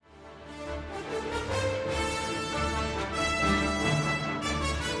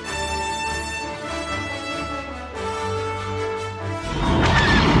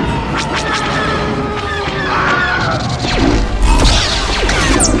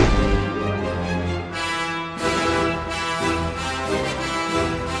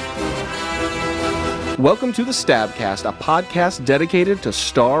Welcome to the Stabcast, a podcast dedicated to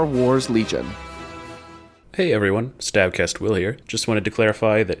Star Wars Legion. Hey everyone, Stabcast Will here. Just wanted to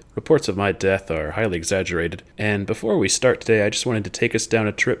clarify that reports of my death are highly exaggerated. And before we start today, I just wanted to take us down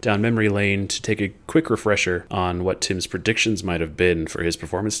a trip down memory lane to take a quick refresher on what Tim's predictions might have been for his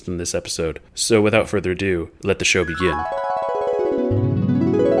performance in this episode. So without further ado, let the show begin.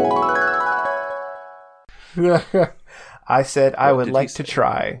 I said I would like to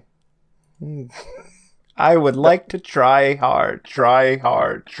try. I would like to try hard, try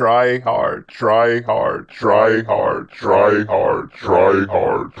hard, try hard, try hard, try hard, try hard, try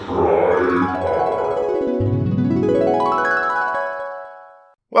hard, try hard.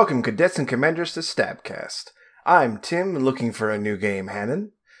 Welcome, cadets and commanders, to Stabcast. I'm Tim, looking for a new game,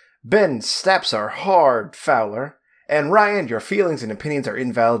 Hannon. Ben, Staps are hard, Fowler. And Ryan, your feelings and opinions are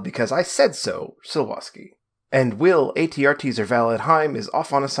invalid because I said so, Silwoski. And Will, ATRTs are valid, Heim is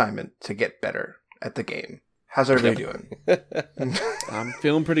off on assignment to get better at the game. How's everybody doing? I'm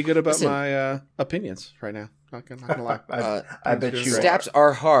feeling pretty good about my opinions right now. Not gonna lie. I bet you Staps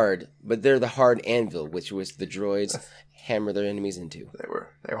are hard, but they're the hard anvil, which was the droids hammer their enemies into. They were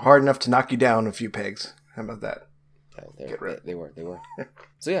hard enough to knock you down a few pegs. How about that? They were.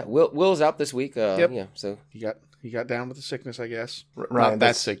 So yeah, Will's out this week. Yep. Yeah. So he got down with the sickness, I guess. Ryan, Not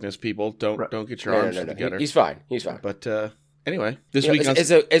that sickness, people. Don't get your arms together. He's fine. But anyway, this week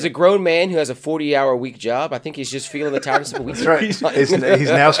as a grown man who has a 40-hour week job, I think he's just feeling the tiredness of a week. That's right. He's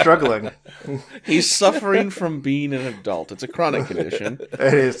now struggling. He's suffering from being an adult. It's a chronic condition.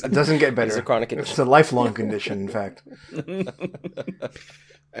 It is. It doesn't get better. It's a chronic condition. It's a lifelong condition, in fact.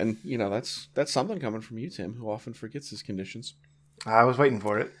 And that's something coming from you, Tim, who often forgets his conditions. I was waiting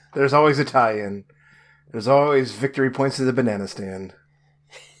for it. There's always a tie-in. There's always victory points to the banana stand.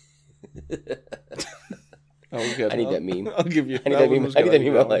 Oh, good. I need that meme. I'll give you. I need that meme. I need that meme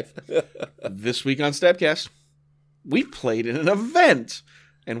in my life. This week on Stabcast, we played in an event,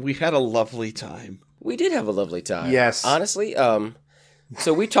 and we had a lovely time. We did have a lovely time. Yes. Honestly,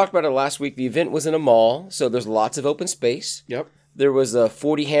 so we talked about it last week. The event was in a mall, so there's lots of open space. Yep. There was a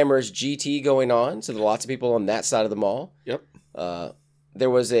 40 Hammers GT going on, so there were lots of people on that side of the mall. Yep. There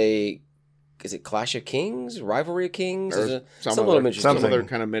was is it Clash of Kings? Rivalry of Kings? Some other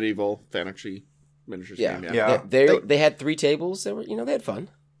kind of medieval fantasy miniatures game. Yeah. They had 3 tables. They had fun.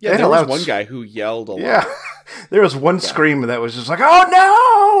 Yeah, there was one guy who yelled a lot. Yeah. There was one scream that was just like, oh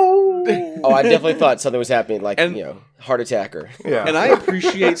no! Oh, I definitely thought something was happening, heart attack or... Yeah. And I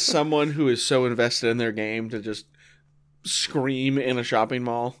appreciate someone who is so invested in their game to just scream in a shopping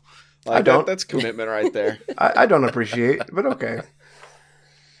mall. I don't. That's commitment right there. I don't appreciate, but okay.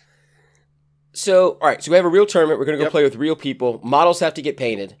 So, all right. So we have a real tournament. We're going to go play with real people. Models have to get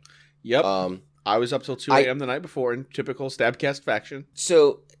painted. Yep. I was up till 2 a.m. the night before in typical Stabcast fashion.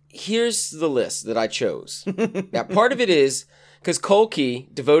 So here's the list that I chose. Now, part of it is because Cole Key,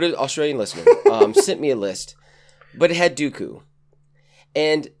 devoted Australian listener, sent me a list, but it had Dooku.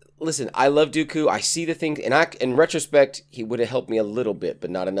 And listen, I love Dooku. I see the thing, and in retrospect, he would have helped me a little bit, but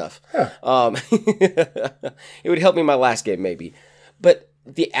not enough. Huh. It would help me in my last game, maybe. But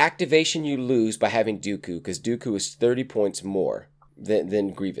the activation you lose by having Dooku, because Dooku is 30 points more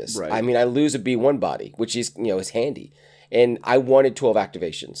than Grievous. Right. I mean, I lose a B1 body, which is handy. And I wanted 12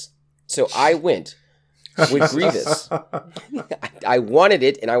 activations. So I went with Grievous. I wanted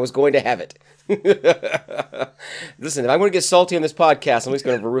it, and I was going to have it. Listen, if I'm going to get salty on this podcast, I'm just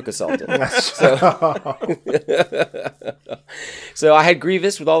going to Veruca salt it. So I had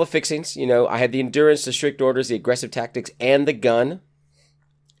Grievous with all the fixings. I had the endurance, the strict orders, the aggressive tactics, and the gun.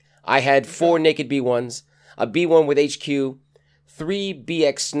 I had 4 naked B1s, a B1 with HQ, 3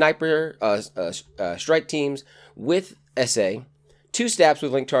 BX sniper strike teams with SA, 2 Staps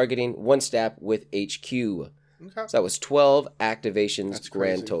with link targeting, 1 Stap with HQ. Okay. So that was 12 activations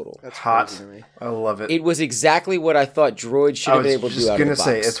grand total. That's hot. I love it. It was exactly what I thought droids should have been able to do out of the box. I was just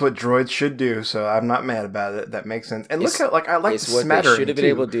going to say, it's what droids should do, so I'm not mad about it. That makes sense. And look at, I like the smattering, they should have been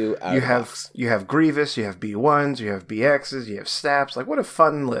able to do out of the box. You have Grievous, you have B1s, you have BXs, you have Staps. What a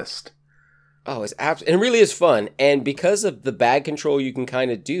fun list. Oh, it's absolutely, and it really is fun. And because of the bag control you can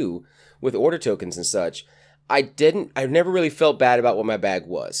kind of do with order tokens and such, I've never really felt bad about what my bag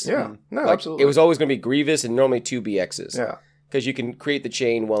was. Yeah, no, absolutely. It was always going to be Grievous and normally 2 BXs. Yeah. Because you can create the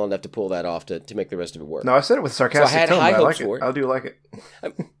chain well enough to pull that off to make the rest of it work. No, I said it with sarcastic tone, but I like it. I do like it.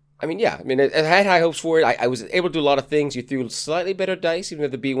 I had high hopes for it. I was able to do a lot of things. You threw slightly better dice, even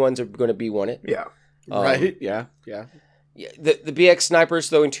if the B1s are going to B1 it. Yeah. Right, yeah. The BX snipers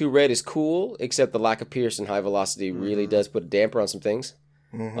throwing 2 red is cool, except the lack of pierce and high velocity really does put a damper on some things.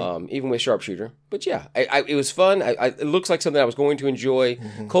 even with Sharpshooter. But yeah, it was fun. It looks like something I was going to enjoy.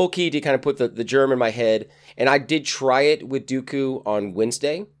 Cold Key did kind of put the germ in my head, and I did try it with Dooku on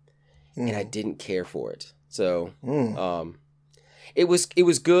Wednesday, and I didn't care for it. So it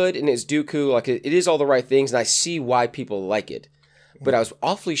was good, and it's Dooku. Like it is all the right things, and I see why people like it. But I was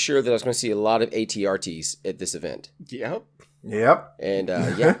awfully sure that I was going to see a lot of ATRTs at this event. Yep. And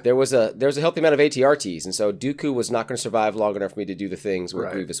there was a healthy amount of ATRTs, and so Dooku was not going to survive long enough for me to do the things where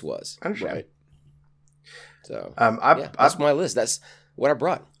Grievous was. Right. So that's my list. That's what I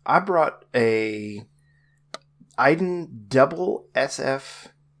brought. I brought a Iden double SF,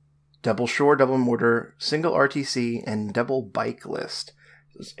 double shore, double mortar, single RTC, and double bike list.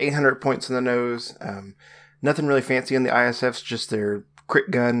 It's 800 points in the nose. Nothing really fancy on the ISFs, just their crit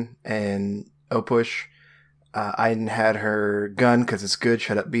gun and O-push. Iden had her gun because it's good.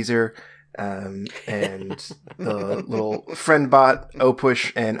 Shut up, Beezer. And the little friend bot,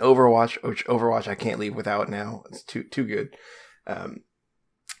 O-push, and Overwatch, which Overwatch I can't leave without now. It's too good.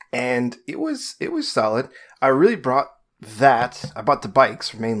 And it was solid. I really brought that. I bought the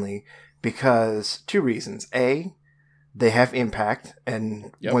bikes mainly because 2 reasons. A, they have impact,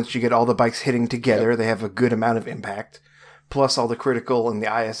 and once you get all the bikes hitting together, they have a good amount of impact. Plus all the critical and the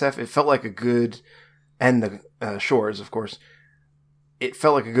ISF, it felt like a good, and the shores, of course. It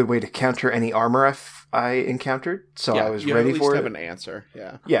felt like a good way to counter any armor I encountered, so I was ready for it. Have an answer,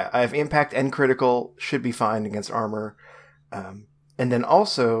 Yeah, I have impact and critical, should be fine against armor. And then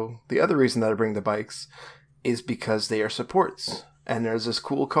also, the other reason that I bring the bikes is because they are supports. And there's this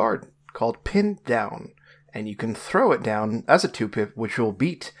cool card called Pin Down. And you can throw it down as a 2-pip, which will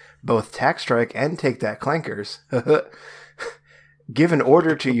beat both Tack Strike and Take That Clankers. Give an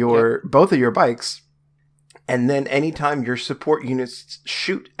order to both of your bikes, and then anytime your support units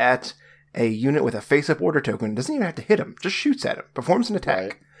shoot at a unit with a face-up order token, doesn't even have to hit him, just shoots at him, performs an attack.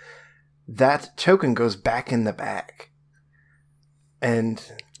 Right. That token goes back in the bag. And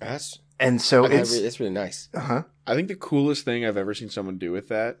so it's really nice. Uh-huh. I think the coolest thing I've ever seen someone do with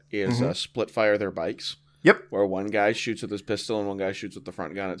that is split fire their bikes. Yep. Where one guy shoots with his pistol and one guy shoots with the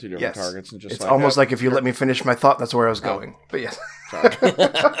front gun at 2 different targets. And just it's almost like if you let me finish my thought, that's where I was going. But yes. Sorry.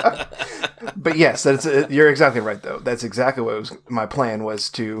 But yes, you're exactly right, though. That's exactly what my plan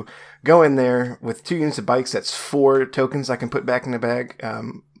was, to go in there with 2 units of bikes. That's 4 tokens I can put back in the bag.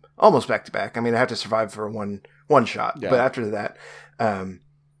 Almost back to back. I mean, I have to survive for one shot. Yeah. But after that,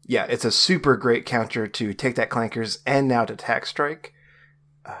 it's a super great counter to Take That Clankers and now to Tack Strike.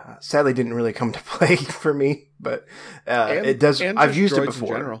 Sadly, didn't really come to play for me, but it does. I've used it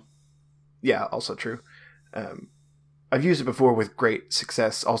before. In general. Yeah, also true. I've used it before with great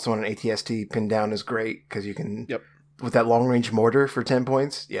success. Also on an ATST, Pin Down is great because you can with that long range mortar for 10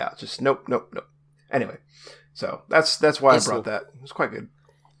 points. Yeah, just nope. Anyway, so that's why I brought that. It was quite good.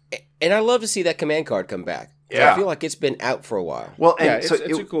 And I love to see that command card come back. Yeah, I feel like it's been out for a while. Well, it's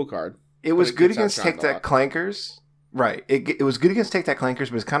a cool card. It was good against Take That Clankers. Right. It was good against Take That Clankers,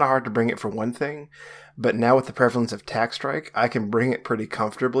 but it's kind of hard to bring it for one thing. But now with the prevalence of Tack Strike, I can bring it pretty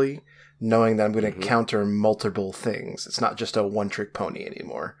comfortably, knowing that I'm going to counter multiple things. It's not just a one-trick pony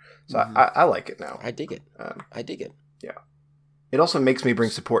anymore. So I like it now. I dig it. Yeah. It also makes me bring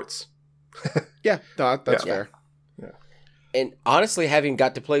supports. That's fair. Yeah. And honestly, having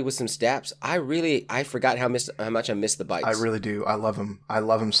got to play with some Staps, I forgot how much I missed the bikes. I really do. I love them. I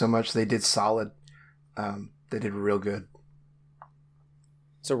love them so much. They did solid. They did real good.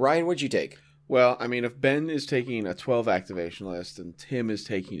 So, Ryan, what'd you take? Well, I mean, if Ben is taking a 12 activation list and Tim is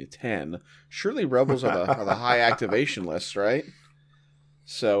taking a 10, surely Rebels are the high activation list, right?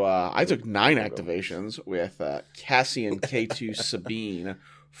 So I took 9 activations with Cassian, K2, Sabine,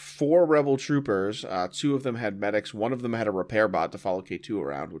 4 Rebel troopers. 2 of them had medics. 1 of them had a repair bot to follow K2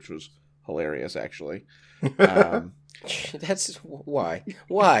 around, which was hilarious, actually. That's why.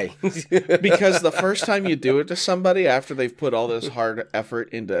 Because the first time you do it to somebody after they've put all this hard effort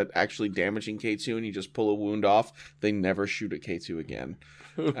into actually damaging K2 and you just pull a wound off, they never shoot at K2 again.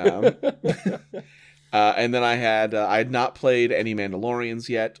 And then I had not played any Mandalorians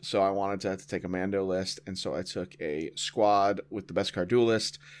yet, so I wanted to take a Mando list, and so I took a squad with the Beskar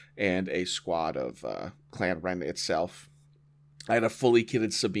Duelist and a squad of Clan Ren itself. I had a fully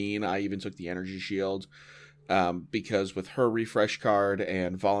kitted Sabine. I even took the energy shield. Because with her refresh card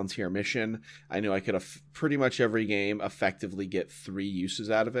and volunteer mission, I knew I could pretty much every game effectively get 3 uses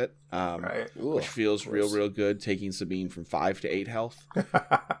out of it, which feels real good, taking Sabine from 5 to 8 health.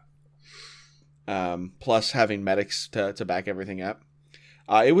 Plus having medics to back everything up.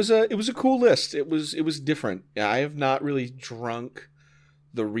 It was a cool list. It was different. I have not really drunk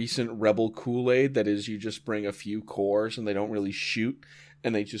the recent Rebel Kool-Aid that is you just bring a few cores and they don't really shoot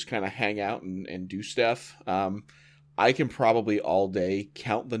and they just kind of hang out and do stuff. I can probably all day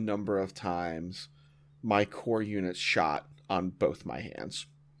count the number of times my core units shot on both my hands,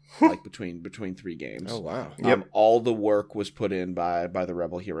 like between 3 games. Oh, wow. Yep. All the work was put in by the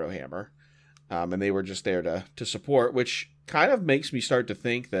Rebel Hero Hammer, and they were just there to support, which kind of makes me start to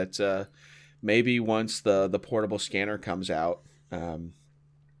think that maybe once the portable scanner comes out,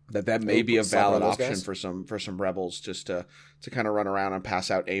 that may be a valid option for some rebels just to kind of run around and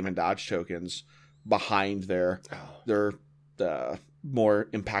pass out aim and dodge tokens behind their more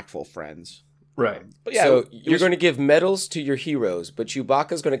impactful friends. Right. But yeah, So you're going to give medals to your heroes, but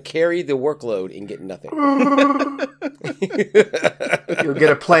Chewbacca's going to carry the workload and get nothing. You'll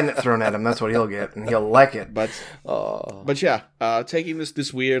get a planet thrown at him. That's what he'll get, and he'll like it. But yeah, taking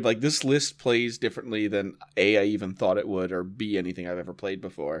this weird, like, this list plays differently than A, I even thought it would, or B, anything I've ever played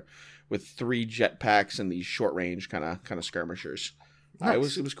before, with 3 jetpacks and these short range kind of skirmishers.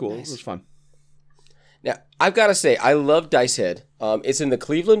 Nice. It was cool. Nice. It was fun. Now, I've got to say, I love Dice Head. It's in the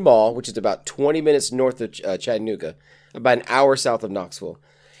Cleveland Mall, which is about 20 minutes north of Chattanooga, about an hour south of Knoxville.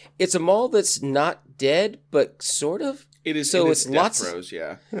 It's a mall that's not dead, but sort of. It is. So it's lots. death throes,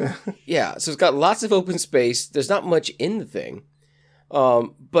 yeah. Yeah, so it's got lots of open space. There's not much in the thing.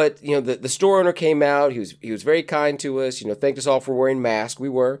 But the store owner came out. He was very kind to us. Thanked us all for wearing masks. We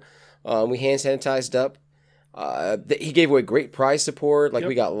were. We hand sanitized up. He gave away great prize support. Like,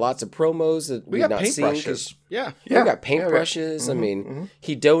 we got lots of promos that We we've got not seen. paintbrushes. Yeah. We got paintbrushes. I mean,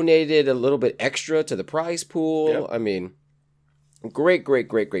 he donated a little bit extra to the prize pool. Yep. I mean, great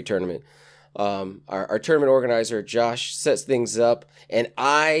tournament. Our tournament organizer, Josh, sets things up, and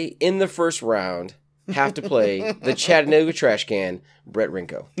I, in the first round, have to play the Chattanooga trash can, Brett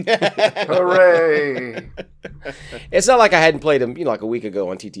Rinko. Hooray! It's not like I hadn't played him, like a week ago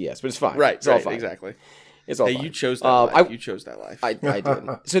on TTS, but it's fine. Right. It's all right, fine. Exactly. It's all Hey, fine. you chose that life. You chose that life. I did.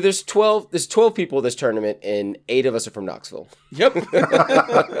 So there's 12 people in this tournament, and 8 of us are from Knoxville. Yep.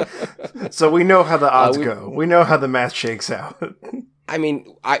 So we know how the odds go. We know how the math shakes out. I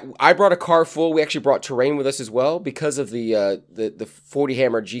mean, I brought a car full. We actually brought terrain with us as well because of the 40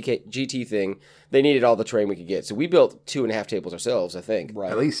 Hammer GT thing. They needed all the terrain we could get, so we built 2.5 tables ourselves, I think.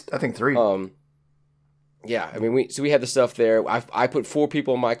 Right. At least, I think 3. Yeah. I mean, we had the stuff there. I put 4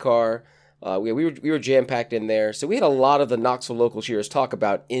 people in my car. We were jam packed in there, so we had a lot of the Knoxville local cheers talk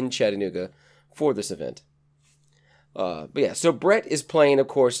about in Chattanooga for this event. But yeah, so Brett is playing, of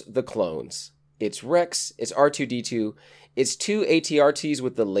course, the clones. It's Rex. It's R2D2. It's 2 ATRTs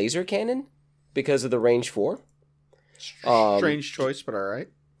with the laser cannon because of the range 4. Strange choice, but all right.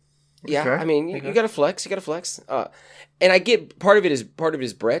 Yeah, Okay. I mean, you got to flex. And I get part of it is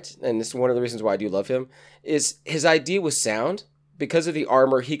Brett, and this is one of the reasons why I do love him. Is his idea was sound. Because of the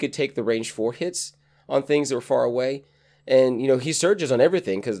armor, he could take the range 4 hits on things that were far away. And, he surges on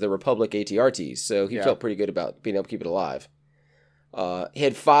everything because the Republic ATRTs. So he felt pretty good about being able to keep it alive. He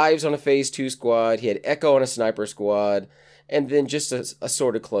had 5s on a Phase 2 squad. He had Echo on a sniper squad. And then just a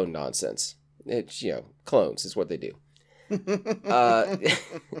sort of clone nonsense. It's, clones is what they do.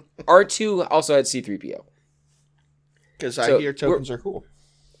 R2 also had C-3PO. Because I hear tokens are cool.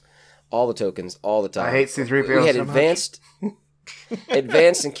 All the tokens, all the time. I hate C-3PO We had so much.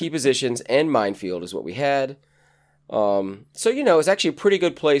 advanced and key positions and minefield is what we had. So it's actually a pretty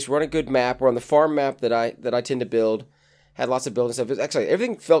good place. We're on a good map. We're on the farm map that I tend to build. Had lots of building stuff. Actually,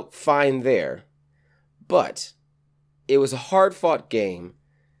 everything felt fine there, but it was a hard fought game.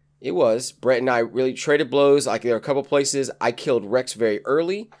 It was. Brett and I really traded blows. Like, there were a couple places I killed Rex very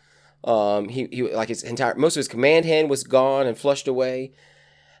early. He like most of his command hand was gone and flushed away,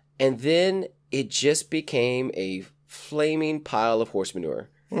 and then it just became a flaming pile of horse manure.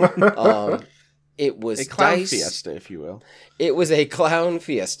 It was A clown dice. fiesta, if you will. It was a clown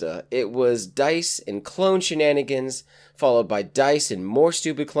fiesta. It was dice and clone shenanigans, followed by dice and more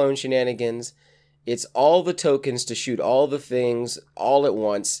stupid clone shenanigans. It's all the tokens to shoot all the things all at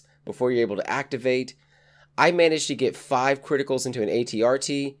once before you're able to activate. I managed to get 5 criticals into an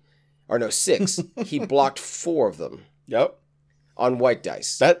ATRT. Or no, 6. He blocked 4 of them Yep. on white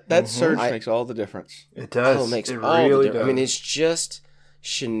dice. That surge makes all the difference. It does. Oh, it makes it all the really difference. does. I mean, it's just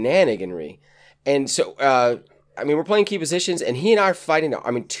shenaniganry. And so, we're playing key positions, and he and I are fighting,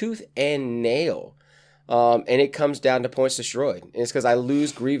 tooth and nail. And it comes down to points destroyed. And it's because I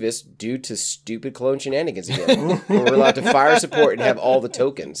lose Grievous due to stupid clone shenanigans again. Where we're allowed to fire support and have all the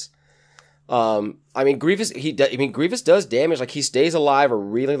tokens. Grievous does damage. Like, he stays alive a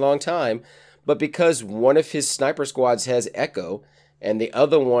really long time. But because one of his sniper squads has Echo, and the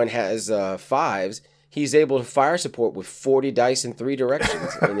other one has 5s, he's able to fire support with 40 dice in 3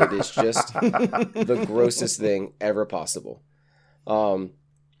 directions, and it is just the grossest thing ever possible.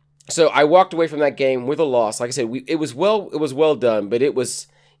 So I walked away from that game with a loss. Like I said, it was well done, but it was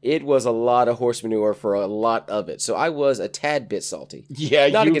a lot of horse manure for a lot of it. So I was a tad bit salty. Yeah,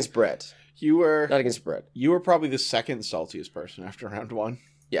 not against Brett. You were not against Brett. You were probably the second saltiest person after round 1.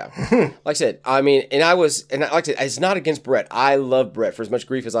 Yeah, like I said, I mean, like I said, it's not against Brett. I love Brett for as much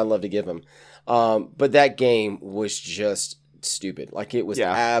grief as I love to give him, but that game was just stupid. Like it was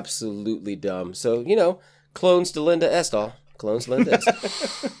absolutely dumb. So clones to Linda Estall. Clones to Linda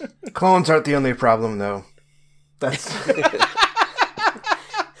Estall. Clones aren't the only problem, though.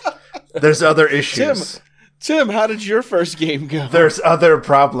 There's other issues. Tim, how did your first game go? There's other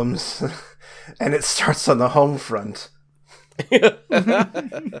problems, and it starts on the home front.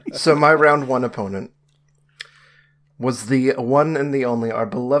 So my round 1 opponent was the one and the only, our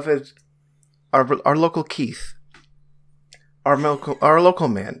beloved, our local Keith, our local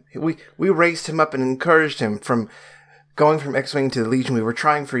man. We raised him up and encouraged him from going from X-Wing to the Legion. We were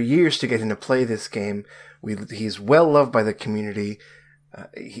trying for years to get him to play this game. He's well loved by the community.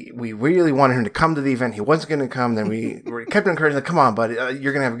 We really wanted him to come to the event. He wasn't going to come. Then we kept encouraging him, come on, bud,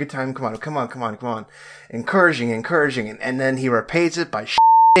 you're going to have a good time. Come on. Encouraging. And then he repays it by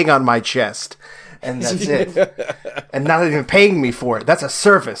shitting on my chest. And that's it. And not even paying me for it. That's a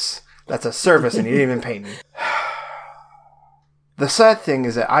service. And he didn't even pay me. The sad thing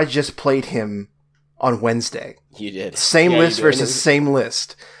is that I just played him on Wednesday. You did. Same list versus same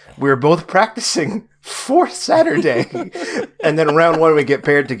list. We were both practicing for Saturday. And then round 1 we get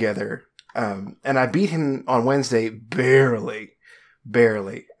paired together. And I beat him on Wednesday barely.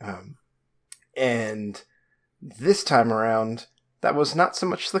 And this time around, that was not so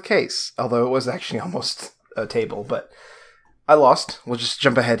much the case. Although it was actually almost a table. But I lost. We'll just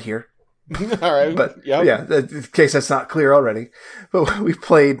jump ahead here. All right. But yeah, in case that's not clear already. But we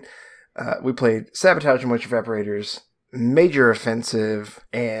played Sabotage and Moisture Evaporators, Major Offensive,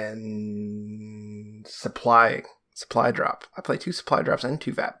 and Supply Drop. I played 2 Supply Drops and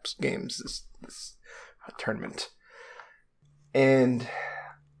 2 VAPs games this tournament. And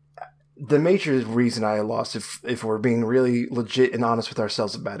the major reason I lost, if we're being really legit and honest with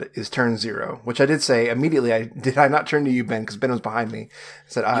ourselves about it, is turn 0, which I did say immediately. Did I not turn to you, Ben? Because Ben was behind me. I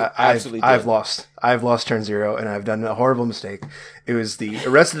said, I've lost turn 0, and I've done a horrible mistake. It was the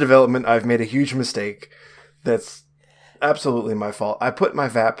Arrested Development. I've made a huge mistake. That's absolutely my fault. I put my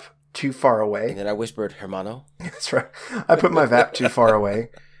VAP too far away. And then I whispered, Hermano. That's right. I put my VAP too far away.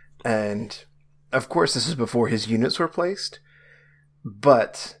 And, of course, this is before his units were placed.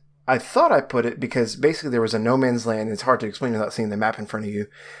 But I thought I put it because basically there was a no man's land. It's hard to explain without seeing the map in front of you.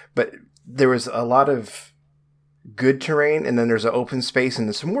 But there was a lot of good terrain, and then there's an open space, and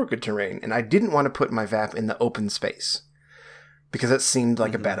there's some more good terrain. And I didn't want to put my VAP in the open space because that seemed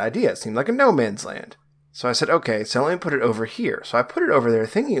like a bad idea. It seemed like a no man's land. So I said, okay, so let me put it over here. So I put it over there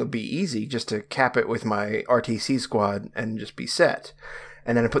thinking it would be easy just to cap it with my RTC squad and just be set.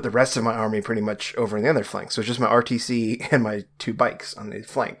 And then I put the rest of my army pretty much over in the other flank. So it's just my RTC and my 2 bikes on the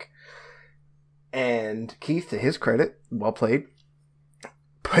flank. And Keith, to his credit, well played.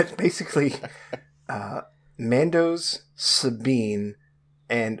 But basically, Mandos, Sabine,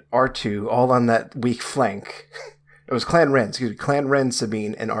 and R2 all on that weak flank. It was Clan Ren,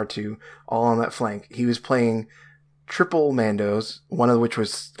 Sabine, and R2 all on that flank. He was playing triple Mandos, one of which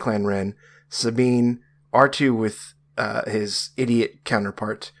was Clan Ren, Sabine, R2 with his idiot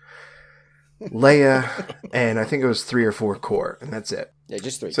counterpart, Leia, and I think it was 3 or 4 core, and that's it. Yeah,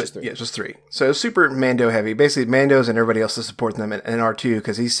 just 3. Yeah, just 3. So it was super Mando heavy. Basically, Mandos and everybody else to support them, and R2,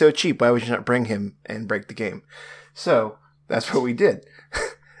 because he's so cheap, why would you not bring him and break the game? So that's what we did.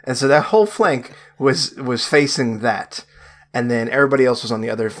 And so that whole flank was facing that. And then everybody else was on the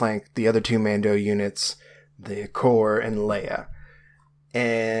other flank, the other 2 Mando units, the core and Leia.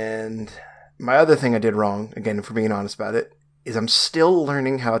 And my other thing I did wrong, again, if we're being honest about it, is I'm still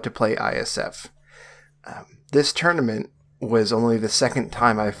learning how to play ISF. This tournament was only the second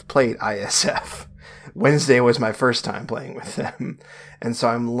time I've played ISF. Wednesday was my first time playing with them. And so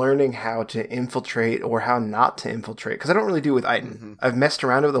I'm learning how to infiltrate or how not to infiltrate. Because I don't really do it with Iden. Mm-hmm. I've messed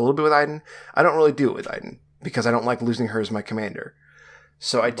around with it a little bit with Iden. I don't really do it with Iden. Because I don't like losing her as my commander.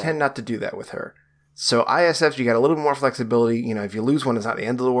 So I tend not to do that with her. So ISF, you got a little more flexibility. You know, if you lose one, it's not the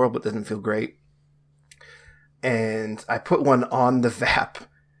end of the world, but it doesn't feel great. And I put one on the VAP.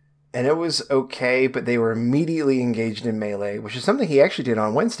 And it was okay, but they were immediately engaged in melee, which is something he actually did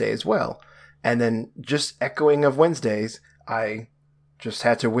on Wednesday as well. And then just echoing of Wednesdays, I just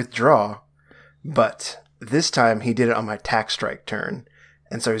had to withdraw. But this time he did it on my tack strike turn.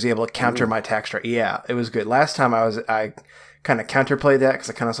 and so he was able to counter my attack strike. Yeah, it was good. Last time I kind of counterplayed that because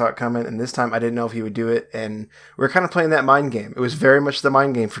I kind of saw it coming, and this time I didn't know if he would do it, and we were kind of playing that mind game. It was very much the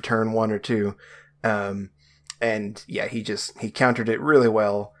mind game for turn 1 or 2, and yeah, he countered it really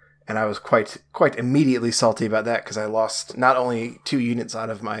well, and I was quite immediately salty about that because I lost not only 2 units out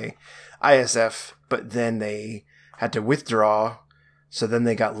of my ISF, but then they had to withdraw, so then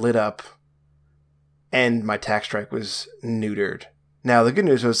they got lit up, and my attack strike was neutered. Now, the good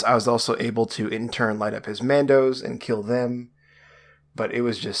news was I was also able to, in turn, light up his Mandos and kill them. But it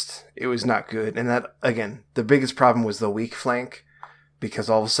was not good. And that, again, the biggest problem was the weak flank. Because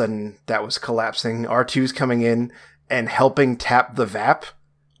all of a sudden, that was collapsing. R2's coming in and helping tap the VAP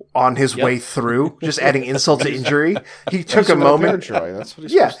on his way through. Just adding insult to injury. He took a moment. That's what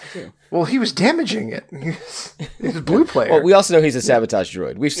he's supposed to do. Well, he was damaging it. He was a blue player. Well, we also know he's a sabotage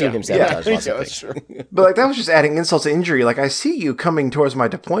droid. We've seen him sabotage lots of that's things. true. But like that was just adding insult to injury. Like I see you coming towards my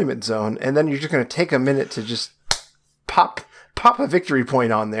deployment zone, and then you're just going to take a minute to just pop a victory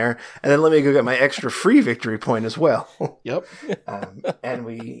point on there, and then let me go get my extra free victory point as well. Yep. And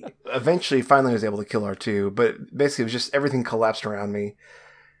we eventually finally was able to kill R2, but basically it was just everything collapsed around me.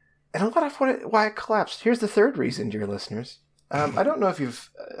 And a lot of why it collapsed. Here's the third reason, dear listeners. I don't know if you've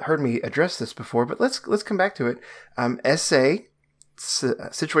heard me address this before, but let's come back to it. SA,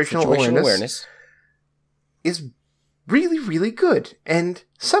 situational awareness, is really, really good. And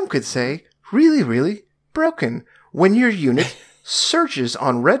some could say really, really broken. When your unit surges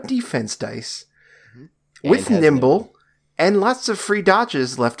on red defense dice with nimble and lots of free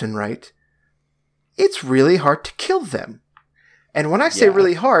dodges left and right, it's really hard to kill them. And when I say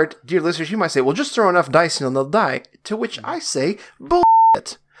really hard, dear listeners, you might say, well, just throw enough dice and they'll die. To which I say,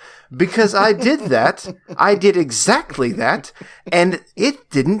 bullshit. Because I did that. I did exactly that. And it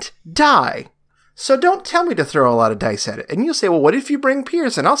didn't die. So don't tell me to throw a lot of dice at it. And you'll say, well, what if you bring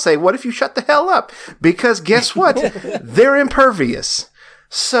Pierce? And I'll say, what if you shut the hell up? Because guess what? They're impervious.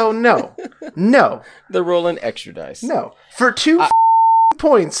 So no. They're rolling extra dice. No. For 2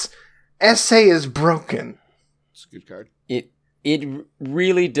 points, SA is broken. It's a good card. It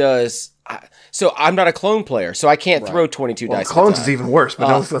really does. So I'm not a clone player, so I can't throw 22 dice. Clones is even worse,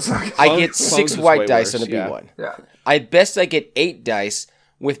 but let's not. I get 6 white dice on a B1. Yeah. I get 8 dice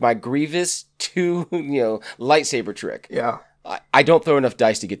with my Grievous 2, lightsaber trick. Yeah. I don't throw enough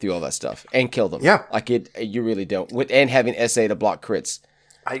dice to get through all that stuff and kill them. Yeah. You really don't. And having SA to block crits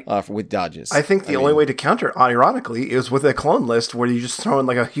with dodges. I think the only way to counter, ironically, is with a clone list where you just throw in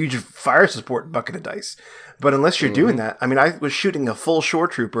like a huge fire support bucket of dice. But unless you're doing that, I mean, I was shooting a full shore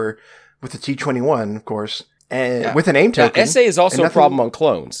trooper with the T-21, of course, and with an aim token. Now, SA is also a problem on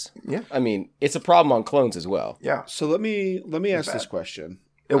clones. Yeah. I mean, it's a problem on clones as well. Yeah. So let me ask this question.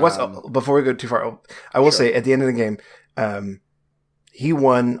 It was before we go too far. I will say at the end of the game, he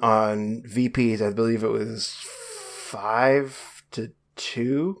won on VPs. I believe it was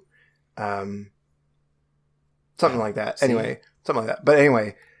 5-2, something like that. Anyway, something like that. But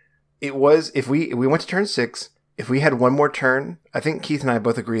anyway, it was if we went to turn 6. If we had one more turn, I think Keith and I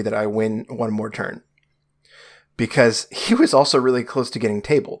both agree that I win one more turn because he was also really close to getting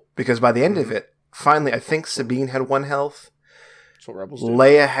tabled. Because by the end of it, finally, I think Sabine had 1 health. That's what Rebels do.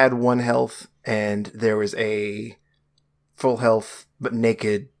 Leia had 1 health, and there was a full health but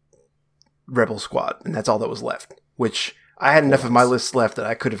naked Rebel squad, and that's all that was left. Which I had enough of my list left that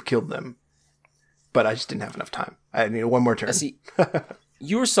I could have killed them, but I just didn't have enough time. I needed one more turn. See,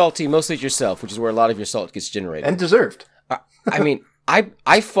 you were salty mostly at yourself, which is where a lot of your salt gets generated, and deserved. I mean,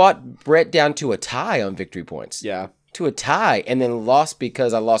 I fought Brett down to a tie on victory points. Yeah. To a tie, and then lost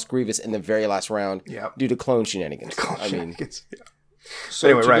because I lost Grievous in the very last round due to clone shenanigans. So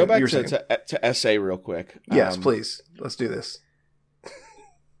anyway, to Ryan, go back you were to SA real quick. Yes, please. Let's do this.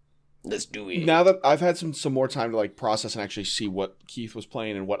 Let's do it. Now that I've had some more time to like process and actually see what Keith was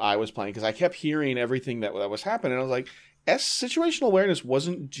playing and what I was playing, because I kept hearing everything that was happening. I was like, situational awareness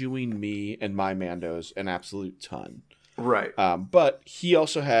wasn't doing me and my Mandos an absolute ton. Right. But he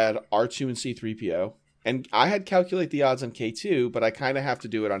also had R2 and C-3PO. And I had calculate the odds on K2, but I kind of have to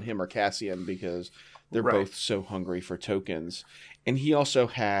do it on him or Cassian because they're both so hungry for tokens. And he also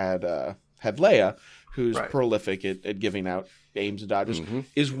had Leia, who's prolific at giving out aims and dodges. Mm-hmm.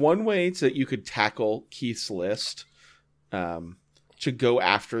 Is one way that you could tackle Keith's list to go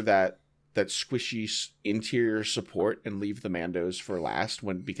after that squishy interior support and leave the Mandos for last.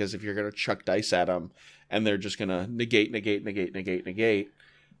 Because if you're going to chuck dice at them and they're just going to negate,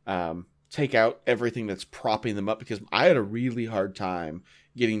 take out everything that's propping them up, because I had a really hard time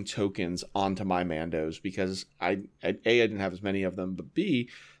getting tokens onto my Mandos because I didn't have as many of them, but B,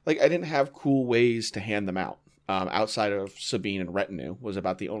 like I didn't have cool ways to hand them out. outside of Sabine and Retinue, was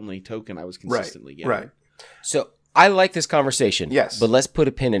about the only token I was consistently getting. Right. So I like this conversation. Yes. But let's put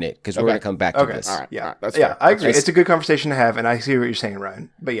a pin in it because we're Okay. going to come back to Okay. this. All right. Yeah. All right. That's Yeah, fair. I agree. That's It's a good conversation to have, and I see what you're saying, Ryan.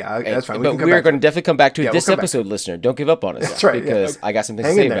 But yeah, that's fine. But can we are back going to definitely come back to Yeah, this we'll come back. episode, listener. Don't give up on us. That's right, yeah. Because I got something to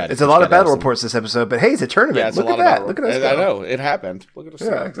Hang say in there. about it. It's a lot of Gotta have battle some- reports this episode, but hey, it's a tournament. Yeah, it's Look a at lot that. of Look at us I go. know. It happened. Look at us. Yeah,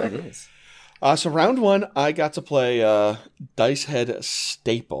 go. exactly. It is. So round one, I got to play Dice Head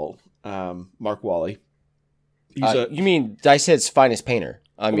Staple, Mark Wally. He's You mean Dice Head's finest painter?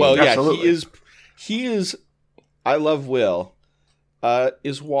 I mean, well, yeah, absolutely. he is. I love Will.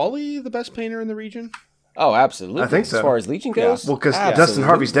 Is Wally the best painter in the region? oh, absolutely. I think so. As far as Legion goes, Well, because absolutely. Dustin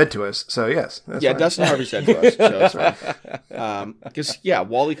Harvey's dead to us, so yes. That's Yeah, fine. Dustin Harvey said to us. So it's fine. Because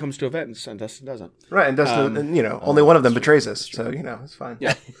Wally comes to events and Dustin doesn't. Right, and Dustin, and, only one of them betrays us, so it's fine.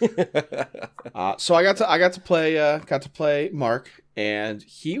 Yeah. So I got to play Mark, and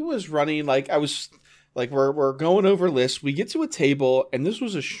he was running we're going over lists. We get to a table, and this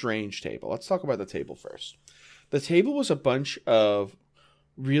was a strange table. Let's talk about the table first. The table was a bunch of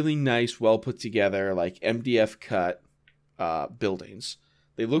really nice, well put together, like MDF cut buildings.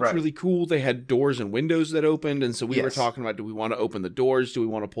 They looked Right. really cool. They had doors and windows that opened, and so we were Yes. talking about: do we want to open the doors? Do we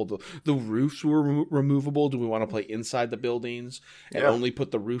want to pull the roofs were removable? Do we want to play inside the buildings and Yeah. only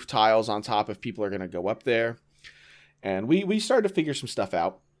put the roof tiles on top if people are going to go up there? And we started to figure some stuff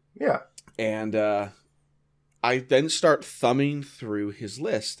out. Yeah. And I then start thumbing through his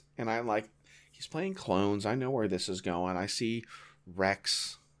list, and I'm like, he's playing clones. I know where this is going. I see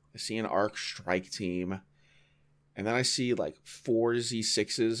Rex. I see an Arc Strike team. And then I see like 4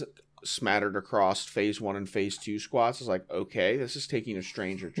 Z6s smattered across phase 1 and phase 2 squads. I was like, okay, this is taking a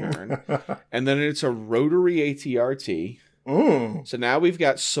stranger turn. And then it's a rotary ATRT. Mm. So now we've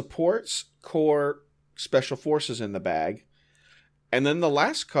got supports, core, special forces in the bag. And then the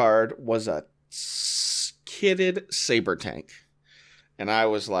last card was a kitted saber tank. And I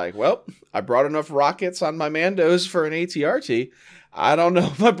was like, well, I brought enough rockets on my Mandos for an ATRT. I don't know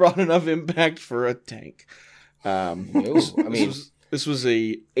if I brought enough impact for a tank. This was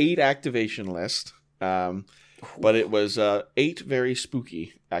a 8 activation list, but it was 8 very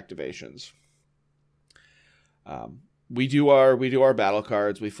spooky activations. We do our battle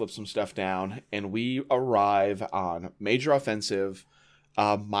cards. We flip some stuff down, and we arrive on major offensive,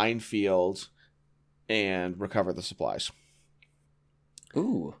 minefield, and recover the supplies.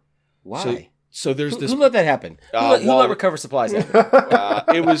 Ooh, why? So there's this. Who let that happen? Who let Wally- recover supplies happen?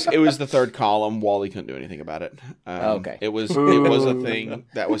 It was the third column. Wally couldn't do anything about it. Okay. It was a thing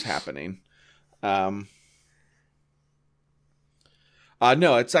that was happening. No,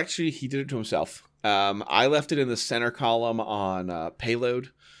 it's actually he did it to himself. I left it in the center column on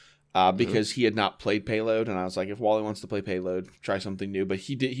payload because he had not played payload, and I was like, if Wally wants to play payload, try something new. But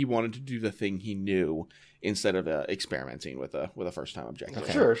he wanted to do the thing he knew instead of experimenting with a first time objective.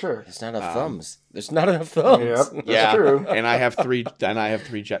 Okay. Sure. There's not enough thumbs. There's not enough thumbs. Yep. That's Yeah, true. and I have 3. Then I have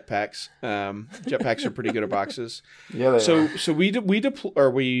 3 jetpacks. Jetpacks are pretty good at boxes. Yeah, they So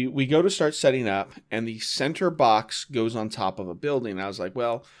are. we go to start setting up, and the center box goes on top of a building. And I was like,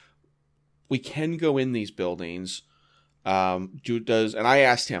 well, we can go in these buildings. And I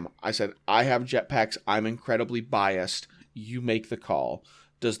asked him. I said, I have jetpacks. I'm incredibly biased. You make the call.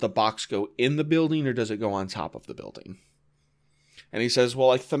 Does the box go in the building or does it go on top of the building? And he says, well,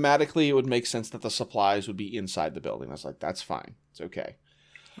 like thematically, it would make sense that the supplies would be inside the building. I was like, that's fine. It's okay.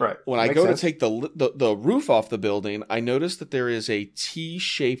 Right. When I Makes go sense. to take the roof off the building, I notice that there is a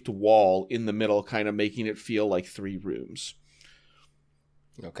T-shaped wall in the middle, kind of making it feel like 3 rooms.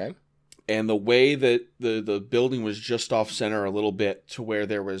 Okay. And the way that the building was just off center a little bit to where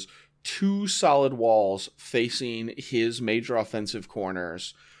there was 2 solid walls facing his major offensive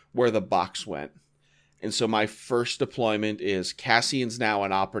corners where the box went. And so my first deployment is Cassian's now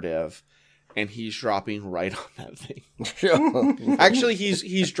an operative, and he's dropping right on that thing. Actually,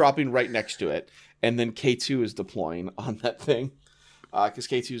 he's dropping right next to it, and then K2 is deploying on that thing because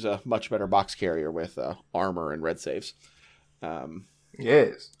K2 is a much better box carrier with armor and red saves.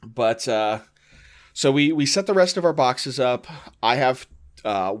 Yes. But so we set the rest of our boxes up. I have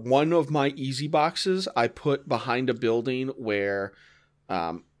one of my easy boxes I put behind a building where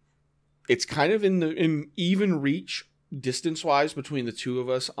it's kind of in even reach distance wise between the two of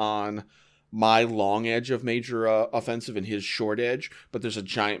us on my long edge of major offensive and his short edge, but there's a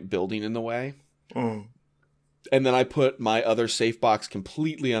giant building in the way. Mm. And then I put my other safe box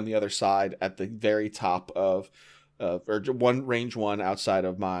completely on the other side at the very top of range 1 outside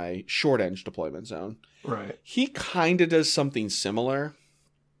of my short edge deployment zone. Right. He kind of does something similar.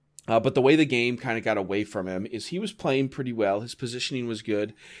 But the way the game kind of got away from him is he was playing pretty well. His positioning was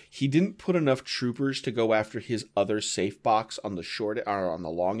good. He didn't put enough troopers to go after his other safe box on the short or on the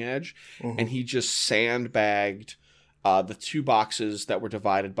long edge, and he just sandbagged the 2 boxes that were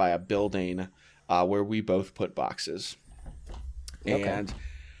divided by a building where we both put boxes. Okay. And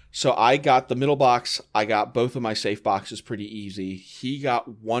so I got the middle box. I got both of my safe boxes pretty easy. He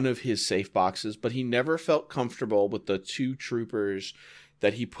got one of his safe boxes, but he never felt comfortable with the 2 troopers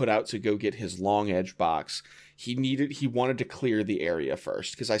that he put out to go get his long edge box. He wanted to clear the area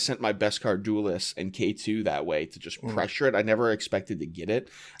first, because I sent my Beskar Duelist and K2 that way to just pressure it. I never expected to get it,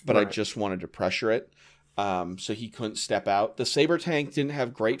 but I just wanted to pressure it. So he couldn't step out. The Saber tank didn't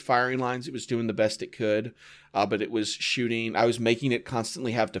have great firing lines. It was doing the best it could, but it was shooting. I was making it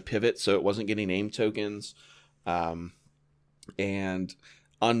constantly have to pivot, so it wasn't getting aim tokens. And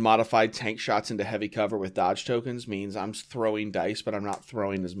unmodified tank shots into heavy cover with dodge tokens means I'm throwing dice, but I'm not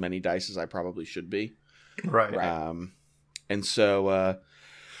throwing as many dice as I probably should be. Right. And so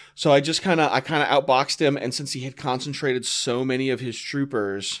I just kind of outboxed him, and since he had concentrated so many of his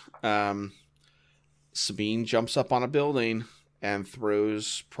troopers, Sabine jumps up on a building and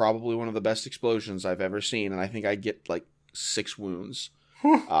throws probably one of the best explosions I've ever seen, and I think I get like 6 wounds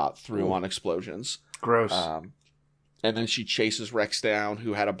through on explosions. Gross. And then she chases Rex down,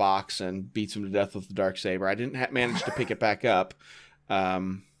 who had a box, and beats him to death with the Darksaber. I didn't manage to pick it back up.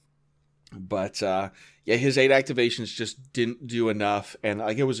 But his 8 activations just didn't do enough. And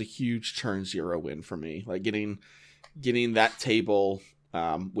like, it was a huge turn 0 win for me. Like getting that table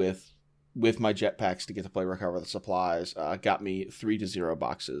with my jetpacks to get to play Recover the Supplies got me 3-0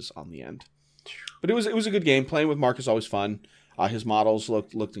 boxes on the end. But it was a good game. Playing with Mark is always fun. His models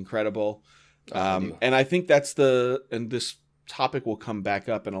looked incredible. And I think and this topic will come back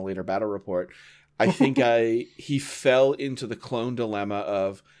up in a later battle report. I think he fell into the clone dilemma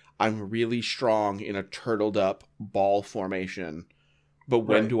of, I'm really strong in a turtled up ball formation, but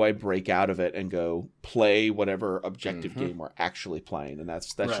when do I break out of it and go play whatever objective game we're actually playing? And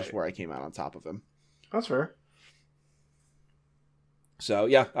that's just where I came out on top of him. That's fair. So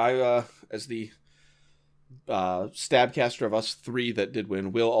yeah, I as the stabcaster of us 3 that did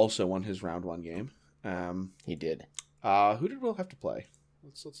win, Will also won his round 1 game. He did. Who did Will have to play?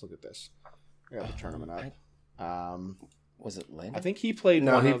 Let's look at this. I got the tournament up. Was it Landon? I think he played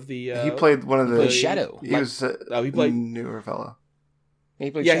he played one of the Shadow. He was he played newer fellow.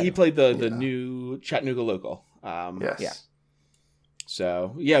 He played he played the new Chattanooga local. Yes. Yeah.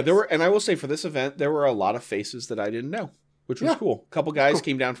 So there were, and I will say for this event there were a lot of faces that I didn't know, which was cool. A couple guys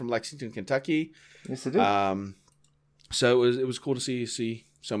came down from Lexington, Kentucky. Yes, they did. So it was cool to see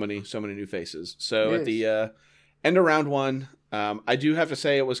so many new faces. So at the end of round 1, I do have to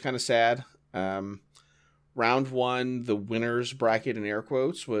say it was kind of sad. Round 1, the winners bracket in air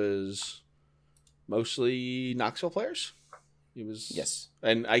quotes was mostly Knoxville players. He was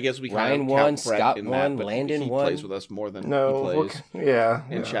and I guess we Ryan kind of won, count Brett Scott in won, that, but Landon he won. plays with us more than he plays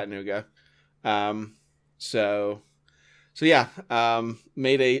in Chattanooga. So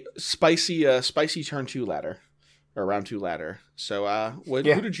made a spicy turn 2 ladder or round 2 ladder. So who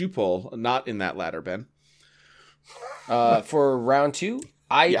did you pull? Not in that ladder, Ben. For round 2,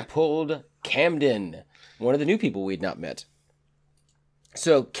 I pulled Camden, one of the new people we'd not met.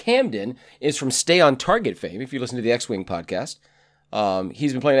 So Camden is from Stay on Target fame, if you listen to the X-Wing podcast.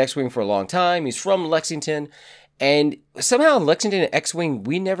 He's been playing X-Wing for a long time. He's from Lexington. And somehow in Lexington and X-Wing,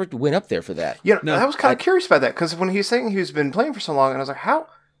 we never went up there for that. I was kind of curious about that, because when he was saying he's been playing for so long, and I was like, how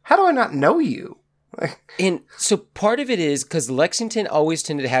do I not know you? And so part of it is because Lexington always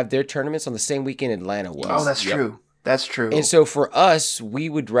tended to have their tournaments on the same weekend Atlanta was. Oh, that's true. That's true. And so for us, we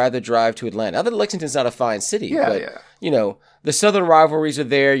would rather drive to Atlanta. Now that Lexington's not a fine city, but the Southern rivalries are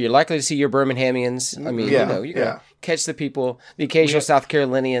there. You're likely to see your Birminghamians. I mean, you're going to catch the people, the occasional South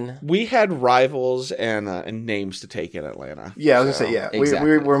Carolinian. We had rivals and names to take in Atlanta. Yeah, I was going to say,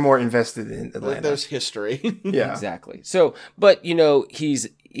 exactly. we're more invested in Atlanta. There's history. Yeah. Exactly. So, but, he's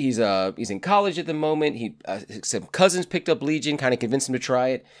in college at the moment. Some cousins picked up Legion, kind of convinced him to try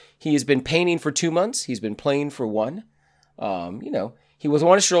it. He has been painting for 2 months. He's been playing for 1. He was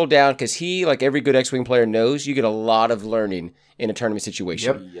want to stroll down because he, like every good X-Wing player knows, you get a lot of learning in a tournament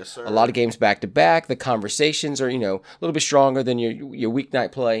situation. Yep. Yes, sir. A lot of games back to back. The conversations are, a little bit stronger than your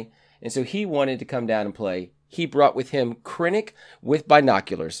weeknight play. And so he wanted to come down and play. He brought with him Krennic with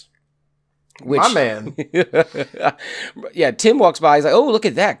binoculars. My man. Yeah, Tim walks by. He's like, "Oh, look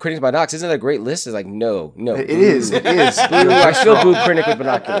at that! Krennic's binoculars. Isn't that a great list?" It's like, no. It is. I still boo Krennic with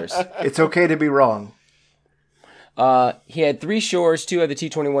binoculars. It's okay to be wrong. He had 3 shores. 2 had the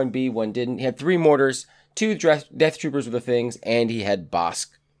T-21B. 1 didn't. He had 3 mortars. 2 Death Troopers with the things, and he had Bosk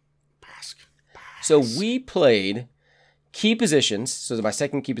So we played key positions. So my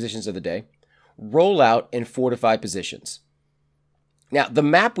second key positions of the day, rollout, and fortify positions. Now, the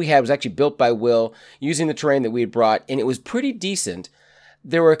map we had was actually built by Will using the terrain that we had brought, and it was pretty decent.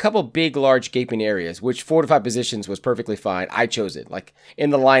 There were a couple big, large, gaping areas, which fortified positions was perfectly fine. I chose it, like in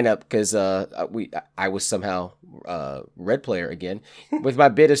the lineup, because I was somehow red player again. With my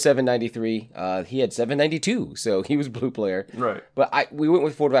bid of 793, he had 792, so he was blue player. Right. But we went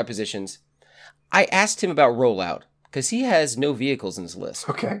with fortified positions. I asked him about rollout, because he has no vehicles in his list.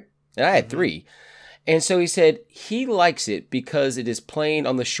 Okay. And I had 3. And so he said he likes it because it is playing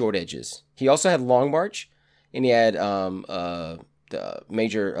on the short edges. He also had Long March, and he had the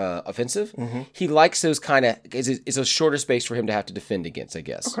major offensive. Mm-hmm. He likes those kind of, it's a shorter space for him to have to defend against, I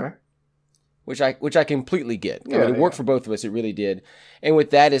guess. Okay. Which I completely get. Yeah, I mean, it worked for both of us. It really did. And with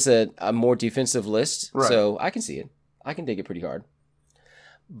that, it's a more defensive list. Right. So I can see it. I can dig it pretty hard.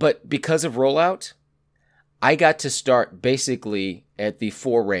 But because of rollout, I got to start basically at the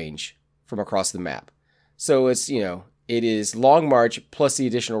 4 range from across the map. So it's, it is Long March plus the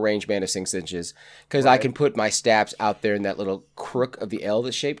additional range band of 6 inches, because I can put my stabs out there in that little crook of the L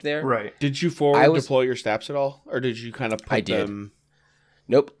that's shaped there. Right. Did you forward deploy your stabs at all? Or did you kind of put them...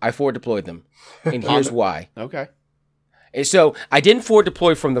 Nope, I forward deployed them. And here's why. Okay. And so I didn't forward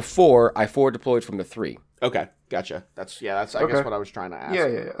deploy from the 4, I forward deployed from the 3. Okay, gotcha. That's I guess what I was trying to ask.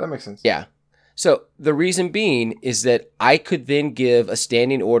 Yeah, that makes sense. Yeah. So the reason being is that I could then give a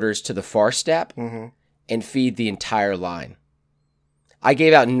standing orders to the far step and feed the entire line. I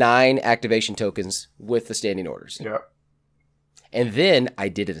gave out 9 activation tokens with the standing orders. Yeah. And then I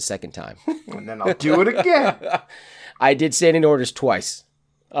did it a second time. And then I'll do it again. I did standing orders twice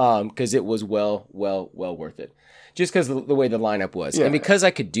because it was well worth it. Just because the way the lineup was. Yeah. And because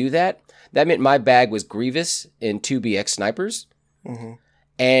I could do that, that meant my bag was Grievous and 2 BX snipers. Mm-hmm.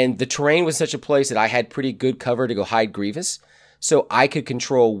 And the terrain was such a place that I had pretty good cover to go hide Grievous. So I could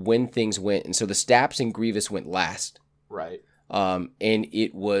control when things went. And so the Staps and Grievous went last. Right. And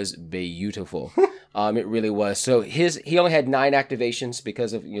it was beautiful. It really was. So he only had 9 activations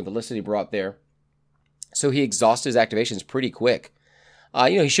because of the list that he brought there. So he exhausted his activations pretty quick.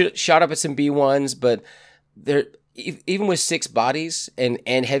 He should shot up at some B1s, but there even with 6 bodies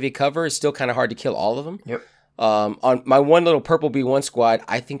and heavy cover, it's still kind of hard to kill all of them. Yep. On my one little purple B1 squad,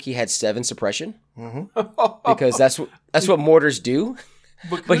 I think he had 7 suppression because that's what mortars do.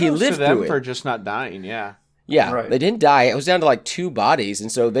 But he lived to them through it for just not dying. Yeah. Yeah, Right. They didn't die. It was down to like 2 bodies,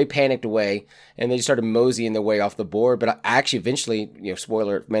 and so they panicked away, and they just started moseying their way off the board. But I actually eventually,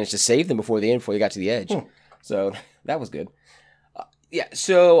 spoiler, managed to save them before the end, before they got to the edge. So that was good.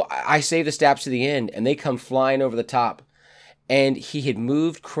 So I saved the Staps to the end, and they come flying over the top. And he had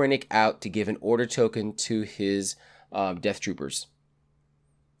moved Krennic out to give an order token to his Death Troopers.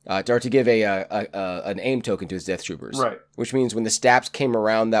 Or to give an aim token to his Death Troopers. Right. Which means when the Staps came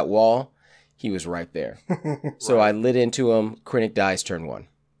around that wall, he was right there. So I lit into him. Krennic dies turn 1.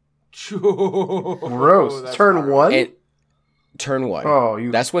 Gross. Turn 1? And turn 1.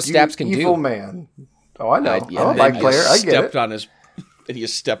 Oh, that's what Staps can evil do. man. Oh, I know. Yeah, I'm a bike player. I get it. And he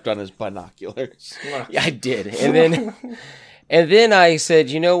stepped on his binoculars. Yeah, I did. And then I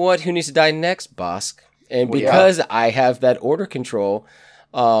said, you know what? Who needs to die next, Bosk? And because I have that order control,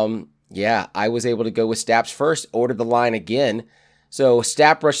 I was able to go with Staps first, order the line again. So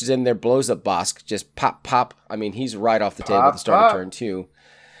Stap rushes in there, blows up Bosk, just pop, pop. I mean, he's right off the table at the start of turn 2.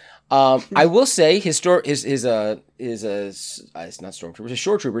 I will say his not stormtroopers, his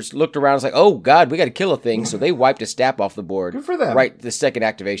shore troopers looked around and was like, oh God, we got to kill a thing. So they wiped a Stap off the board. Good for them. Right, the second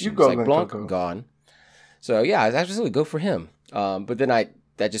activation. You go, it's like, Blanc, Coco. gone. So yeah, I was really go for him. But then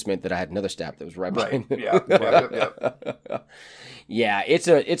that just meant that I had another Stap that was right behind him. Yeah. Yeah, it's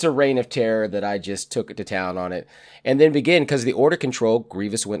a reign of terror that I just took it to town on it. And then because of the order control,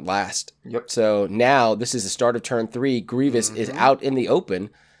 Grievous went last. Yep. So now this is the start of turn 3. Grievous is out in the open.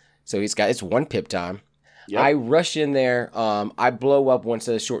 So it's 1 pip time. Yep. I rush in there. I blow up one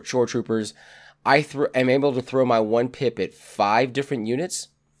set of shore troopers. I am able to throw my 1 pip at 5 different units.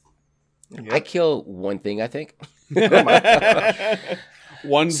 Yep. I kill 1 thing, I think.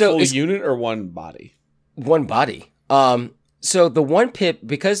 One full unit or 1 body? 1 body. So the 1 pip,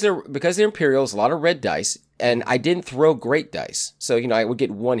 because they're Imperials, a lot of red dice, and I didn't throw great dice. So, I would get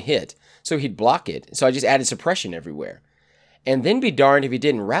 1 hit. So he'd block it. So I just added suppression everywhere. And then be darned if he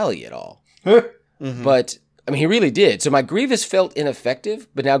didn't rally at all. But, I mean, he really did. So my Grievous felt ineffective,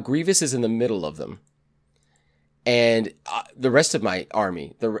 but now Grievous is in the middle of them. And the rest of my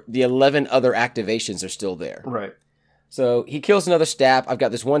army, the 11 other activations are still there. Right. So he kills another Stap. I've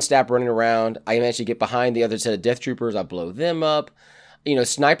got this 1 Stap running around. I manage to get behind the other set of Death Troopers. I blow them up.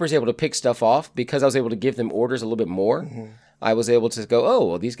 snipers able to pick stuff off because I was able to give them orders a little bit more. I was able to go, oh,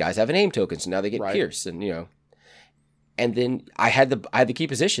 well, these guys have an aim token, so now they get pierce, and And then I had the key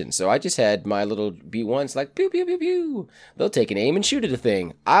position, so I just had my little B1s like pew pew pew pew. They'll take an aim and shoot at a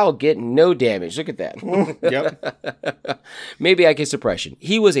thing. I'll get no damage. Look at that. Yep. Maybe I get suppression.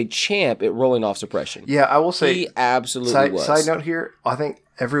 He was a champ at rolling off suppression. Yeah, I will say. He absolutely was. Side note here: I think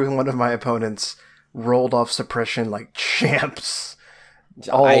every one of my opponents rolled off suppression like champs.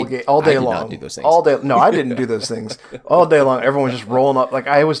 All day I did long. not do those things. All day. No, I didn't do those things. All day long, everyone was just rolling up. Like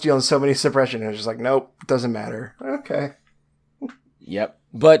I was dealing so many suppression, and it was just like, nope, doesn't matter. Okay. Yep.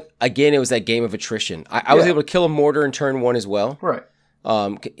 But again, it was that game of attrition. I was able to kill a mortar in turn 1 as well. Right.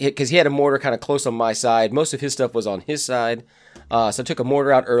 Because he had a mortar kind of close on my side. Most of his stuff was on his side. So I took a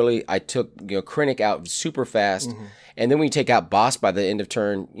mortar out early. I took Krennic out super fast. And then when you take out boss by the end of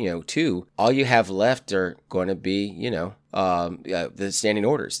turn 2, all you have left are going to be the standing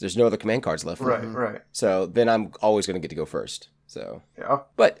orders. There's no other command cards left. Right. So then I'm always going to get to go first. So yeah.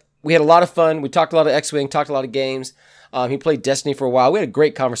 But we had a lot of fun. We talked a lot of X-Wing, talked a lot of games. He played Destiny for a while. We had a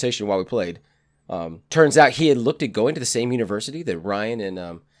great conversation while we played. Turns out he had looked at going to the same university that Ryan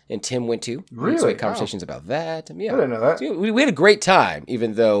and Tim went to. Really? So we had conversations about that. Yeah. I didn't know that. So we had a great time,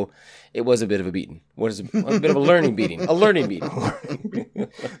 even though it was a bit of a beating. What is a bit of a learning beating? A learning beating.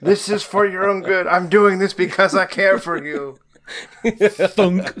 This is for your own good. I'm doing this because I care for you.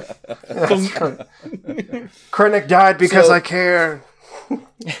 Thunk. Thunk. Krennic died because I care.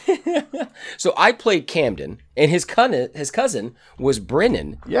 So I played Camden, and his cousin was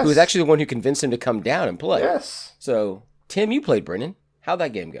Brennan, Yes. who was actually the one who convinced him to come down and play. Yes. So, Tim, you played Brennan. How'd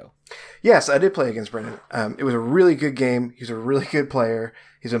that game go? Yes, I did play against Brendan. It was a really good game. He's a really good player.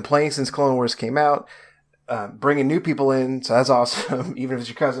 He's been playing since Clone Wars came out, bringing new people in, so that's awesome. Even if it's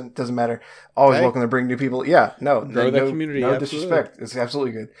your cousin, doesn't matter. Always welcome to bring new people. Yeah, no community, no absolutely. disrespect. It's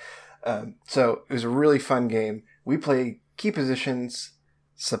absolutely good. So it was a really fun game. We played key positions,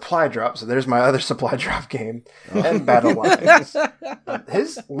 supply drop. So there's my other supply drop game, and battle lines.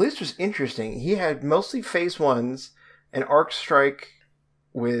 His list was interesting. He had mostly phase 1s, an arc strike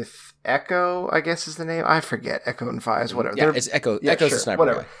with Echo, I guess is the name. I forget. Echo and Fives, whatever. Yeah, it's Echo. Yeah, Echo's sure, the sniper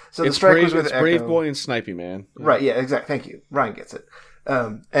whatever. guy. So the strike was with it's Echo. Brave Boy and Snipey Man. Right, yeah, exactly. Thank you. Ryan gets it.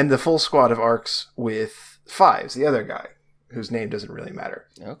 And the full squad of arcs with Fives, the other guy, whose name doesn't really matter.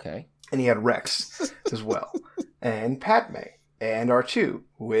 Okay. And he had Rex as well. And Padme. And R2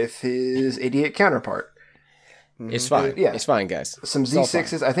 with his idiot counterpart. It's fine. Yeah. It's fine, guys. Some It's all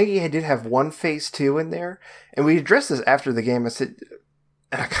Z6s. I think he did have one phase 2 in there. And we addressed this after the game. I said,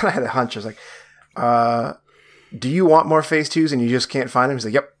 I kind of had a hunch. I was like, do you want more phase 2s and you just can't find them? He's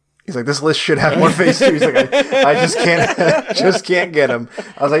like, yep. He's like, this list should have more phase 2s. He's like, I just can't get them.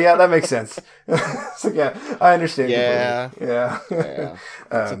 I was like, yeah, that makes sense. So yeah, I understand. Yeah. Completely. Yeah.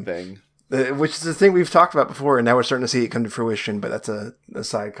 That's a thing. Which is the thing we've talked about before, and now we're starting to see it come to fruition, but that's a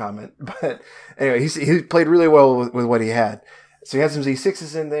side comment. But anyway, he played really well with what he had. So he had some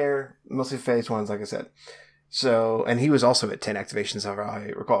Z6s in there, mostly phase 1s, like I said. So, and he was also at 10 activations, if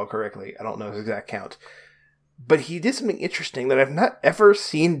I recall correctly. I don't know his exact count. But he did something interesting that I've not ever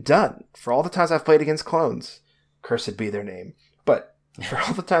seen done for all the times I've played against clones. Cursed be their name. But for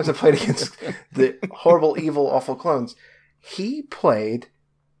all the times I've played against the horrible, evil, awful clones, he played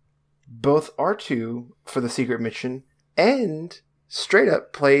both R2 for the secret mission and straight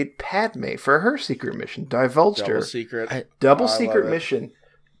up played Padme for her secret mission. Divulged Double her. secret. Double I secret love it. mission.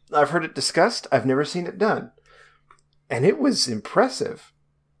 I've heard it discussed. I've never seen it done. And it was impressive.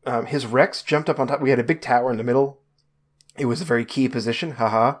 His Rex jumped up on top. We had a big tower in the middle. It was a very key position.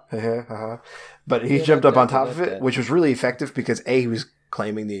 Haha. But he jumped up on top of it, which was really effective because A, he was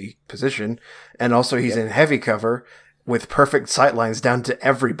claiming the position, and also he's in heavy cover with perfect sight lines down to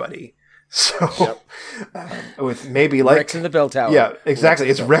everybody. So, with maybe like Rex in the bell tower. Yeah, exactly.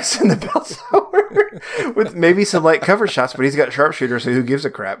 It's Rex in the bell tower with maybe some light cover shots, but he's got sharpshooter, so who gives a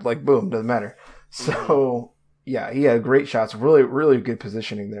crap? Like, boom, doesn't matter. So, yeah, he had great shots. Really, really good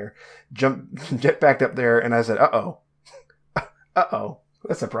positioning there. Jet backed up there, and I said, uh-oh,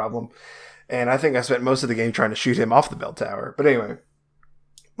 that's a problem. And I think I spent most of the game trying to shoot him off the bell tower. But anyway,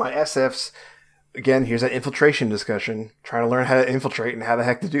 my SFs, again, here's that infiltration discussion, trying to learn how to infiltrate and how the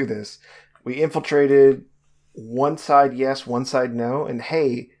heck to do this. We infiltrated one side yes, one side no, and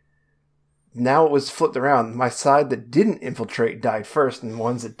hey, now it was flipped around. My side that didn't infiltrate died first, and the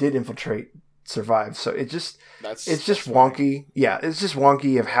ones that did infiltrate survived. So it's just wonky. Yeah, it's just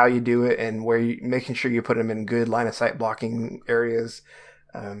wonky of how you do it and where you making sure you put them in good line of sight blocking areas.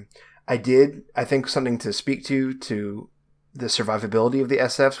 I think something to speak to the survivability of the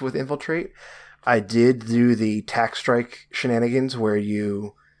SFs with infiltrate. I did do the tack strike shenanigans where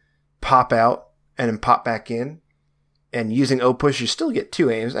you pop out and then pop back in. And using O push, you still get 2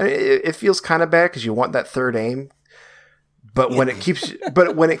 aims. I mean, it feels kind of bad because you want that third aim. But when it keeps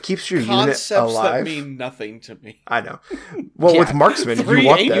your unit alive, that mean nothing to me. I know. Well, with marksman, you 3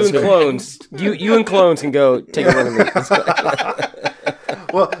 want aims that. You and clones, you and clones can go take a run at me.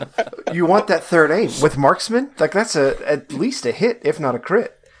 Well, you want that third aim with marksman. Like that's at least a hit, if not a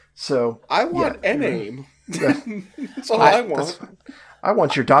crit. So I want an aim. That's all I want. That's fine. I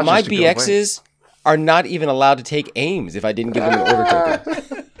want your dodges. My to go away. BXs are not even allowed to take aims if I didn't give them an order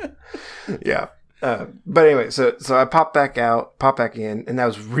token. Yeah. But anyway, so I pop back in, and that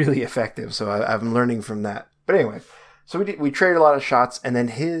was really effective. So I'm learning from that. But anyway, so we traded a lot of shots, and then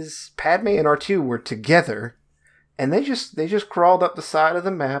his Padme and R2 were together, and they just crawled up the side of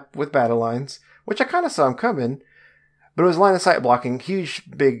the map with battle lines, which I kind of saw him coming, but it was line of sight blocking, huge,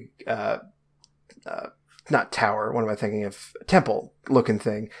 big, not tower. What am I thinking of? Temple looking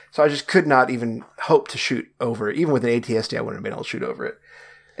thing. So I just could not even hope to shoot over it. Even with an ATSD, I wouldn't have been able to shoot over it.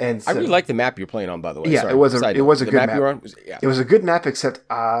 And so, I really like the map you're playing on, by the way. Yeah, Sorry, it was a good map. You were on It was a good map, except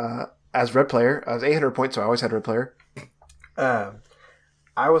as red player, I was 800 points, so I always had red player.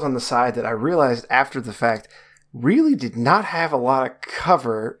 I was on the side that I realized after the fact really did not have a lot of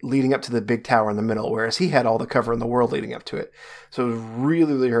cover leading up to the big tower in the middle, whereas he had all the cover in the world leading up to it. So it was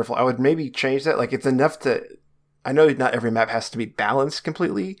really, really hurtful. I would maybe change that. Like, it's enough to... I know not every map has to be balanced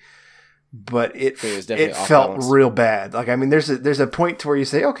completely, but it felt real bad. Like, I mean, there's a point to where you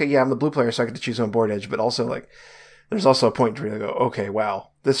say, okay, yeah, I'm the blue player, so I get to choose my board edge, but also, like, there's also a point where you go, okay,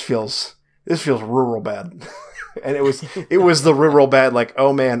 wow, this feels real bad. And it was the real bad, like,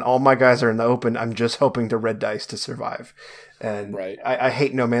 oh man, all my guys are in the open. I'm just hoping to red dice to survive. And right. I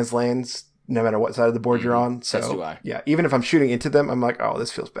hate no man's lands, no matter what side of the board you're on. So As do I. Yeah, even if I'm shooting into them, I'm like, oh,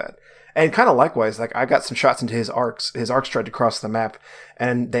 this feels bad. And kind of likewise, like I got some shots into his arcs. His arcs tried to cross the map,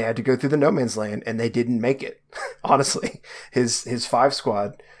 and they had to go through the no man's land, and they didn't make it. Honestly, his 5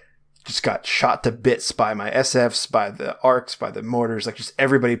 squad just got shot to bits by my SFs, by the arcs, by the mortars. Like, just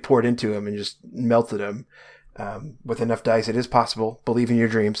everybody poured into him and just melted him. With enough dice, it is possible. Believe in your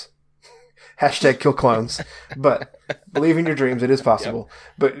dreams. Hashtag kill clones. But believe in your dreams, it is possible.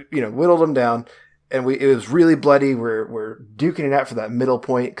 Yep. But, whittled him down. And it was really bloody. We're duking it out for that middle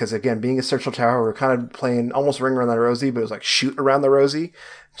point. Because, again, being a central tower, we're kind of playing almost ring around the rosy. But it was like shoot around the rosy.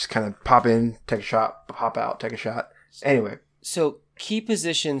 Just kind of pop in, take a shot, pop out, take a shot. Anyway. So, key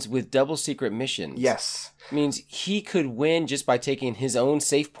positions with double secret missions. Yes. Means he could win just by taking his own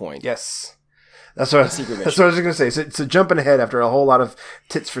save point. Yes. That's what I was going to say. So jumping ahead after a whole lot of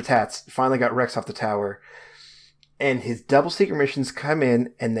tits for tats, finally got Rex off the tower. And his double secret missions come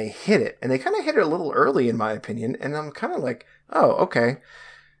in and they hit it. And they kind of hit it a little early, in my opinion. And I'm kind of like, oh, okay.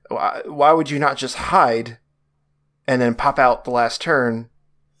 Why would you not just hide and then pop out the last turn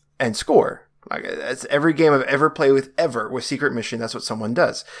and score? Like, that's every game I've ever played with secret mission. That's what someone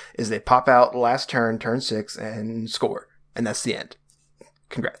does, is they pop out the last turn 6, and score. And that's the end.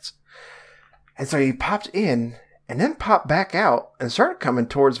 Congrats. And so he popped in and then popped back out and started coming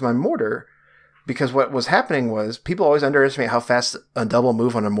towards my mortar, because what was happening was people always underestimate how fast a double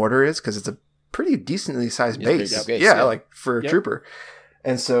move on a mortar is, because it's a pretty decently sized base. Yeah, like for a trooper.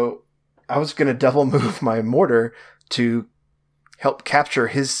 And so I was going to double move my mortar to help capture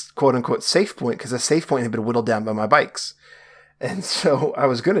his quote unquote safe point, because the safe point had been whittled down by my bikes. And so I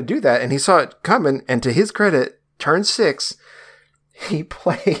was going to do that, and he saw it coming, and to his credit, turn 6, he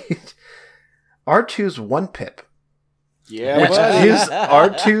played R2's 1 pip. Yeah, which gives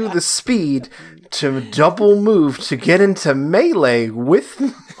R2 the speed to double move to get into melee with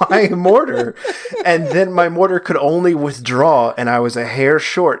my mortar. And then my mortar could only withdraw, and I was a hair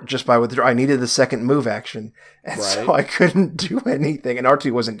short just by withdraw. I needed the second move action. And so I couldn't do anything. And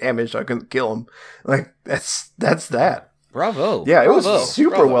R2 wasn't damaged, so I couldn't kill him. Like, that's that. Bravo. Yeah, it Bravo. was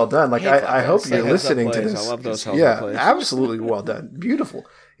super well done. Like, I hope you're listening to this. I love those heads up plays. Absolutely well done. Beautiful.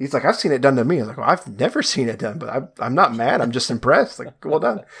 He's like, I've seen it done to me. I was like, well, I've never seen it done, but I'm not mad. I'm just impressed. Like, well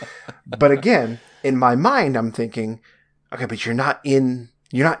done. But again, in my mind, I'm thinking, okay, but you're not in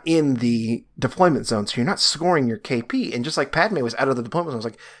the deployment zone, so you're not scoring your KP. And just like Padme was out of the deployment zone, I was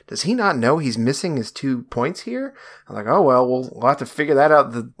like, does he not know he's missing his 2 points here? I'm like, oh, well, we'll have to figure that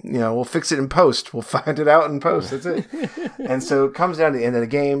out. We'll fix it in post. We'll find it out in post. That's it. And so it comes down to the end of the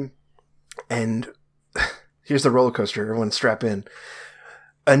game, and here's the roller coaster. Everyone strap in.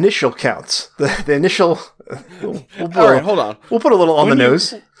 initial counts. The initial. We'll put All right, hold on. We'll put a little on When the you-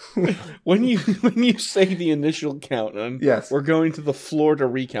 nose. When you say the initial count, and Yes. we're going to the floor to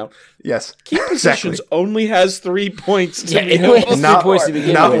recount. Yes, Key positions only has 3 points. To Yeah, be it only able has to 3 not, points to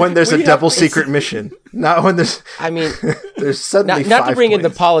begin not with. when there's We a have double basic- secret mission. Not when there's I suddenly not to 5 bring in the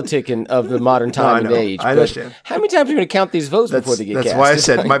points. politic of the modern time No, and I know. age. I but understand. How many times are you going to count these votes before That's, they get that's cast? why I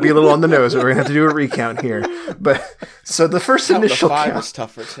said it might be a little on the nose, but we're gonna have to do a recount here. But so the first count to initial 5 count. is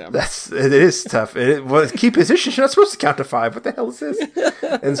tougher, Tim. It is tough. Key position. You're not supposed to count to 5. What the hell is this?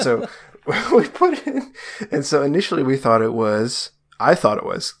 And so we put in. And so initially I thought it was.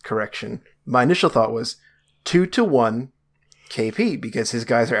 Correction. My initial thought was 2-1 KP because his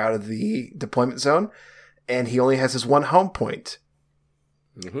guys are out of the deployment zone, and he only has his one home point.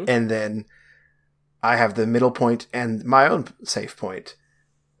 Mhm. And then I have the middle point and my own save point.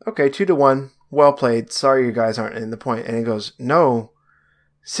 Okay, 2-1. Well played. Sorry you guys aren't in the point. And he goes, no.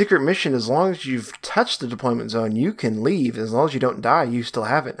 Secret mission, as long as you've touched the deployment zone, you can leave. As long as you don't die, you still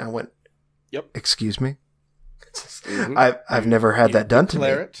have it. And I went, Yep. Excuse me? Mhm. I've never had that done to me.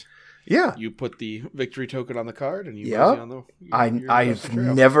 Declare it. Yeah. You put the victory token on the card, and you Yep. mosey on the. I've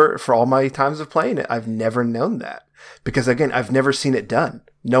never, for all my times of playing it, I've never known that. Because again, I've never seen it done.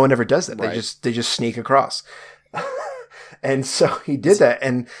 No one ever does that. Right. They just sneak across. And so he did that,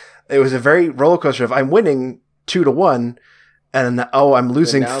 and it was a very roller coaster of I'm winning 2-1, and I'm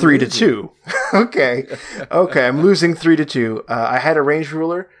losing now I'm 3-2. Okay, I'm losing 3-2. I had a range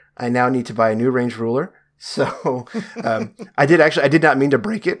ruler. I now need to buy a new range ruler. So I did not mean to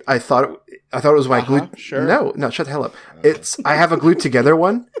break it. I thought it was my glue. Sure. No, shut the hell up. I have a glued together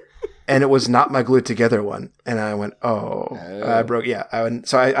one, and it was not my glued together one. And I went, I broke. Yeah,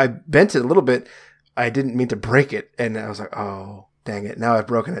 I bent it a little bit. I didn't mean to break it, and I was like, oh, dang it! Now I've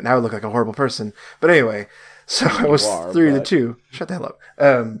broken it. Now I look like a horrible person. But anyway, so I was 3-2. Shut the hell up.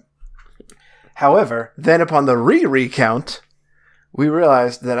 However, then upon the recount, we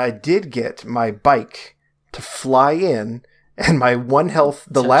realized that I did get my bike to fly in, and my one health,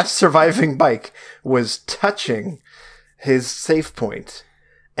 the last surviving bike, was touching his save point,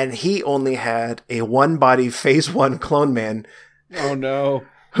 and he only had a one-body Phase 1 clone man Oh no!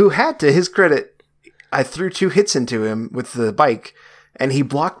 who had, to his credit, I threw 2 hits into him with the bike, and he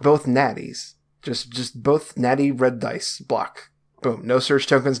blocked both natties. Just both natty red dice block. Boom. No surge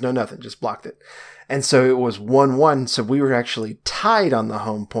tokens, no nothing. Just blocked it. And so it was 1-1, so we were actually tied on the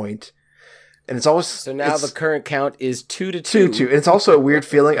home point. And it's always... So now the current count is 2-2. 2-2. And it's also a weird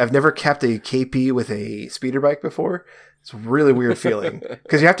feeling. I've never capped a KP with a speeder bike before. It's a really weird feeling.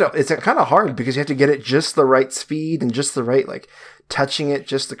 Because you have to... It's kind of hard because you have to get it just the right speed and just the right, touching it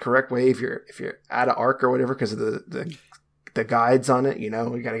just the correct way if you're out of arc or whatever because of the guides on it, you got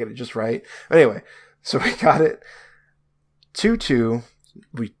to get it just right. But anyway, so we got it 2-2.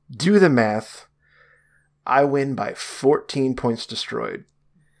 We do the math. I win by 14 points destroyed.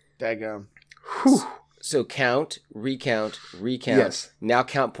 Daggum. Whew. So count, recount. Yes. Now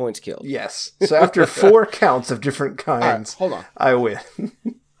count points killed. Yes. So after 4 counts of different All right, kinds, hold on. I win.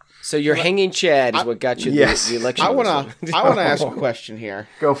 So your hanging Chad is what got you Yes. the election. I wanna result. ask a question here.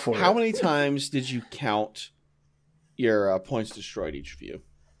 Go for How it. many times did you count your points destroyed, each of you?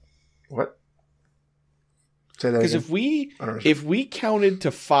 What? Say that Because again. if we counted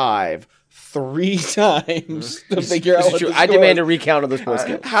to 5 3 times to figure out This is what true. the I score demand a is, recount of those points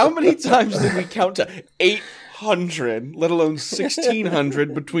killed. how many times did we count to 800, let alone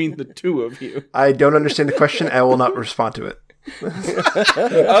 1,600 between the two of you? I don't understand the question. I will not respond to it.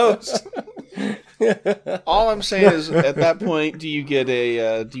 Oh, all I'm saying is, at that point, do you get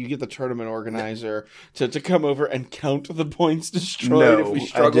the tournament organizer to come over and count the points destroyed No, if we I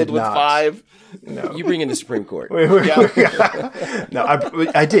struggled did with not. 5? No. You bring in the Supreme Court. No,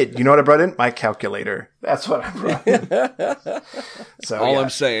 I did. You know what I brought in? My calculator. That's what I brought in. So All yeah, I'm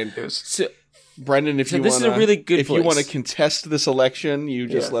saying, it was So, Brendan, if So you this want is a really good if you want to place. contest this election, you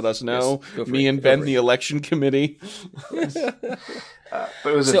just Yes. let us know. Yes. Go for Me it. and Go Ben, for the election committee. but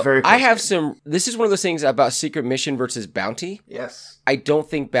it was a so very close I have game. some. This is one of those things about secret mission versus bounty. Yes. I don't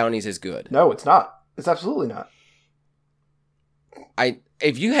think bounty's as good. No, it's not. It's absolutely not.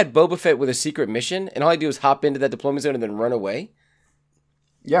 If you had Boba Fett with a secret mission and all I do is hop into that deployment zone and then run away,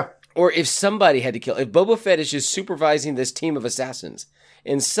 Yeah. or if somebody had to kill, if Boba Fett is just supervising this team of assassins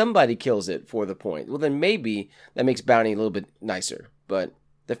and somebody kills it for the point, well then maybe that makes bounty a little bit nicer. But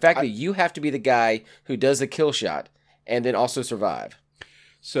the fact that you have to be the guy who does the kill shot and then also survive.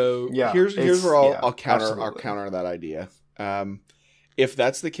 So Yeah, here's it's- where I'll, yeah, I'll counter absolutely. that idea. If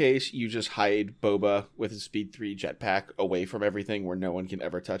that's the case, you just hide Boba with his Speed 3 jetpack away from everything where no one can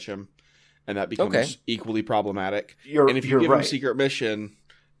ever touch him, and that becomes Okay. equally problematic. You're, And if you you're give right. him secret mission,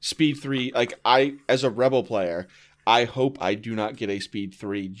 Speed 3, like as a Rebel player, I hope I do not get a Speed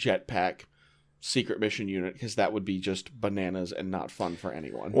 3 jetpack secret mission unit, because that would be just bananas and not fun for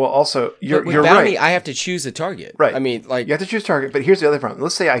anyone. Well, also, you're bounty, right. I have to choose a target. Right. I mean, like, you have to choose target, but here's the other problem.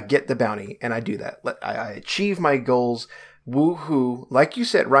 Let's say I get the bounty and I do that. I achieve my goals. Woohoo! Like you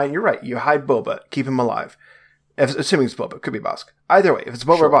said, Ryan, you're right. You hide Boba, keep him alive. Assuming it's Boba, could be Bosk. Either way, if it's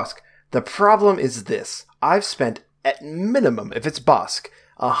Boba or Bosk, the problem is this: I've spent at minimum, if it's Bosk,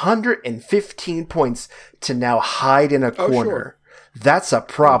 115 points to now hide in a corner. Sure. That's a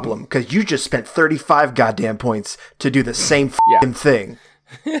problem, because you just spent 35 goddamn points to do the same f***ing thing.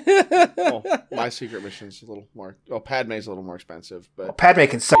 Well, my secret mission's a little more... Well, Padme's a little more expensive, but... Well, Padme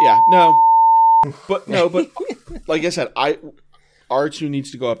can suck. Yeah, but like I said, R2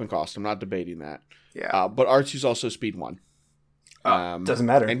 needs to go up in cost. I'm not debating that. Yeah. But R2's also speed 1. Doesn't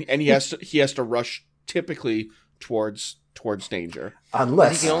matter. And he has to rush typically towards danger.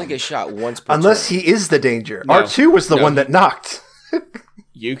 Unless he can only get shot once per Unless turn. he is the danger. No. R2 was the one that knocked.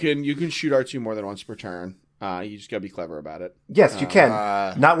 You can shoot R2 more than once per turn. You just gotta be clever about it. Yes, you can.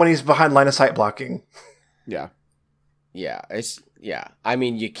 Not when he's behind line of sight blocking. Yeah. Yeah, I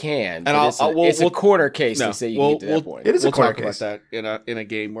mean, you can, And but it's a corner case to say you can get to that point. It is a corner talk case. about that in a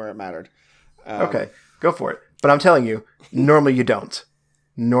game where it mattered. Okay, go for it. But I'm telling you, normally you don't.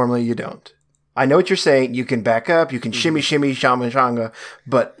 Normally you don't. I know what you're saying. You can back up. You can shimmy, shama, shanga.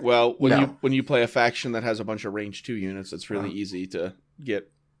 But well, no. when you play a faction that has a bunch of range 2 units, it's really easy to get.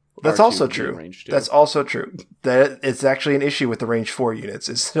 That's R2 also to be true. range 2. That's also true. That it's actually an issue with the range 4 units.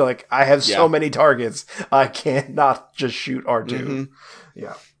 It's like, I have so many targets, I cannot just shoot R2. Mm-hmm.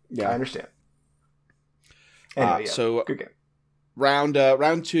 Yeah, I Yeah. understand. Anyway, So good game. round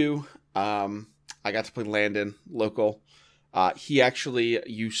 2, I got to play Landon local. He actually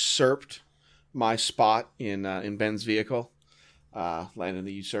usurped my spot in Ben's vehicle. Landon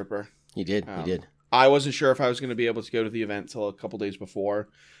the usurper. He did. I wasn't sure if I was going to be able to go to the event till a couple days before,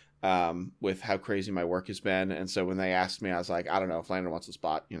 with how crazy my work has been. And so when they asked me, I was like, I don't know if Landon wants a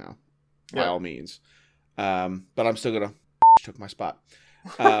spot, by all means. But I'm still going to took my spot.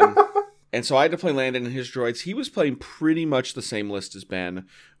 And so I had to play Landon and his droids. He was playing pretty much the same list as Ben,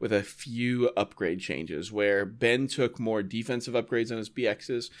 with a few upgrade changes, where Ben took more defensive upgrades on his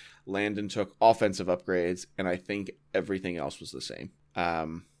BXs, Landon took offensive upgrades, and I think everything else was the same.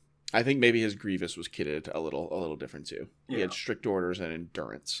 I think maybe his Grievous was kitted a little different too. Yeah. He had strict orders and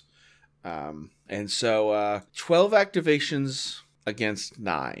endurance. And so 12 activations against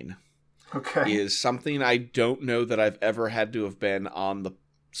 9 is something I don't know that I've ever had to have been on the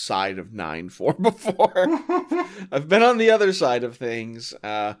side of 9 for before. I've been on the other side of things,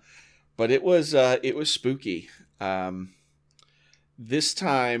 but it was spooky. This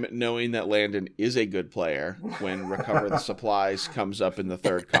time, knowing that Landon is a good player, when Recover the Supplies comes up in the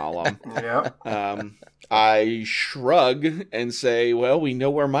third column, I shrug and say, well, we know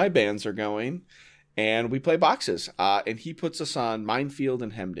where my bands are going, and we play boxes. And he puts us on Minefield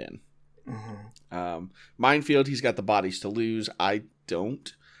and Hemmed In. Mm-hmm. Minefield, he's got the bodies to lose. I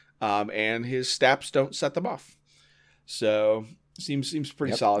don't. And his staps don't set them off. So, seems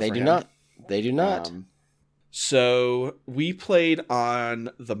pretty solid for him. They do not. So we played on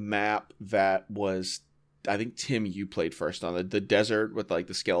the map that was, I think, Tim, you played first on the desert with like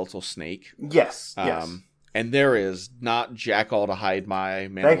the skeletal snake. Yes. Yes. And there is not jack all to hide my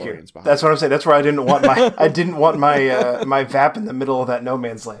Mandalorians Thank you. behind. That's what I'm saying. That's where I didn't want my my VAP in the middle of that no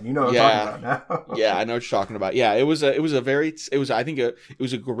man's land. You know what I'm talking about now. Yeah, I know what you're talking about. Yeah, it was a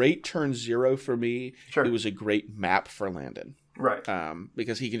great turn 0 for me. Sure. It was a great map for Landon. Right.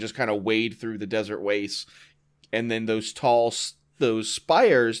 Because he can just kind of wade through the desert wastes. And then those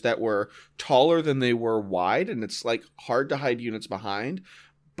spires that were taller than they were wide, and it's like hard to hide units behind,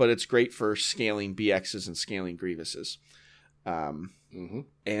 but it's great for scaling BXs and scaling Grievouses.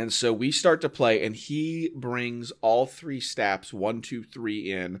 And so we start to play, and he brings all 3 staps, 1, 2,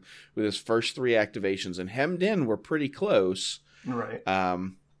 3 in with his first 3 activations, and Hemmed In were pretty close. Right.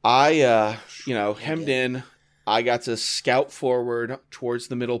 Hemmed In, I got to scout forward towards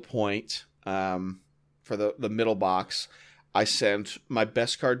the middle point. For the middle box, I sent my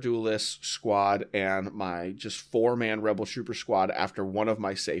Beskar Duelist squad and my just 4-man Rebel Trooper squad after one of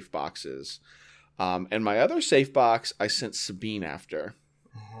my safe boxes. And my other safe box, I sent Sabine after.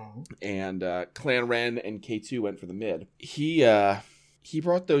 Mm-hmm. And Clan Ren and K2 went for the mid. He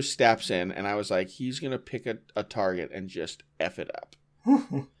brought those staps in, and I was like, he's going to pick a target and just F it up.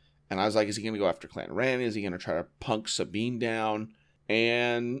 And I was like, is he going to go after Clan Ren? Is he going to try to punk Sabine down?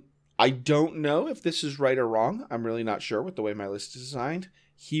 And I don't know if this is right or wrong. I'm really not sure with the way my list is designed.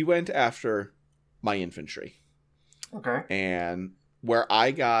 He went after my infantry. Okay. And where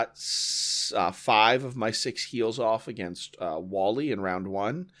I got 5 of my 6 heals off against Wally in round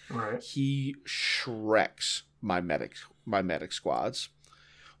 1. Right. He shreks my medic squads.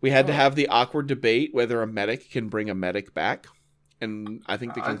 We had to have the awkward debate whether a medic can bring a medic back. And I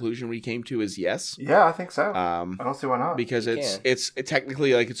think the conclusion we came to is yes. Yeah, I think so. I don't see why not. Because it's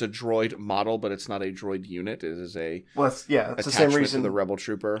technically like it's a droid model, but it's not a droid unit. It is a it's the same reason to the Rebel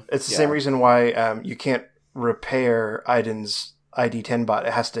Trooper. It's the same reason why you can't repair Iden's ID10 bot.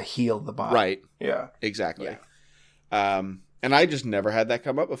 It has to heal the bot. Right. Yeah. Exactly. Yeah. And I just never had that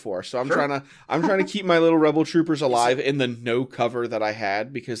come up before. So I'm trying to keep my little Rebel Troopers alive in the no cover that I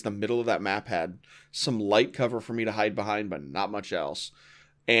had, because the middle of that map had some light cover for me to hide behind, but not much else.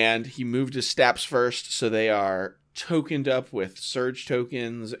 And he moved his Staps first, so they are tokened up with surge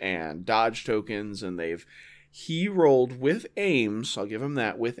tokens and dodge tokens, and he rolled with aims. I'll give him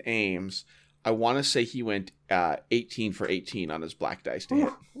that, with aims. I want to say he went 18 for 18 on his black dice to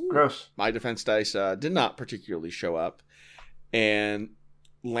hit. Gross. My defense dice did not particularly show up. And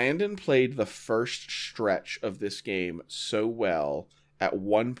Landon played the first stretch of this game so well. At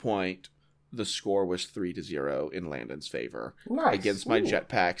one point, the score was 3-0 in Landon's favor against my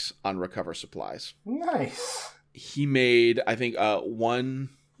jetpacks on recover supplies. Nice. He made, I think, one,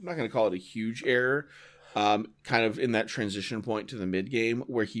 I'm not going to call it a huge error, kind of in that transition point to the mid game,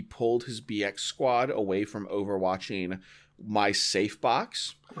 where he pulled his BX squad away from overwatching my safe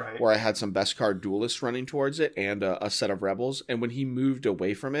box, where I had some Beskar duelists running towards it and a set of rebels. And when he moved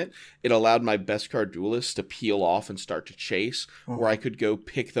away from it, it allowed my Beskar duelists to peel off and start to chase, where I could go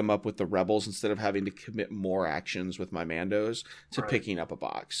pick them up with the rebels instead of having to commit more actions with my Mandos to picking up a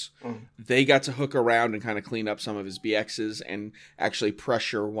box. They got to hook around and kind of clean up some of his BXs and actually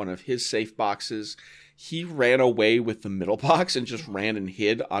pressure one of his safe boxes. He ran away with the middle box and just ran and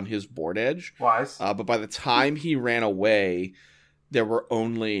hid on his board edge. Wise. But by the time he ran away, there were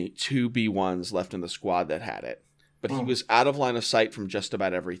only 2 B1s left in the squad that had it. But he was out of line of sight from just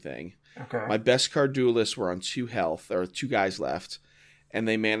about everything. Okay. My Beskar duelists were on 2 health, or 2 guys left, and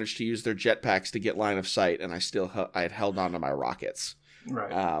they managed to use their jetpacks to get line of sight, and I had held on to my rockets.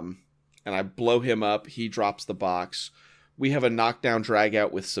 Right. And I blow him up. He drops the box. We have a knockdown drag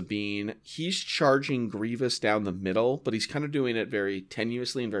out with Sabine. He's charging Grievous down the middle, but he's kind of doing it very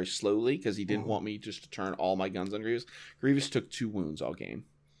tenuously and very slowly because he didn't want me just to turn all my guns on Grievous. Grievous took 2 wounds all game.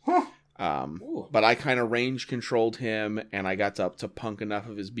 But I kind of range controlled him, and I got to punk enough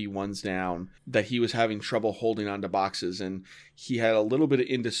of his B1s down that he was having trouble holding onto boxes, and he had a little bit of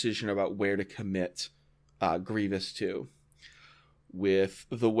indecision about where to commit Grievous to. With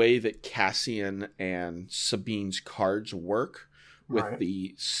the way that Cassian and Sabine's cards work, with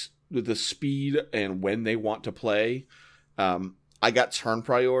the speed and when they want to play, I got turn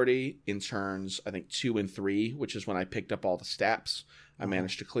priority in turns, I think 2 and 3, which is when I picked up all the Staps. I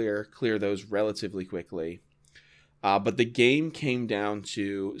managed to clear those relatively quickly. But the game came down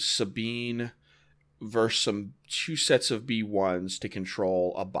to Sabine versus 2 sets of B1s to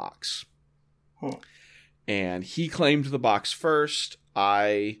control a box. And he claimed the box first.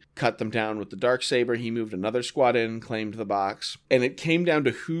 I cut them down with the Darksaber. He moved another squad in, claimed the box. And it came down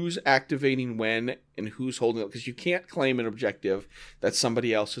to who's activating when and who's holding it. Because you can't claim an objective that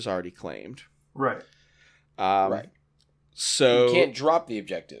somebody else has already claimed. Right. So you can't drop the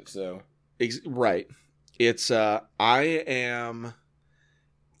objective, so... Right. It's, I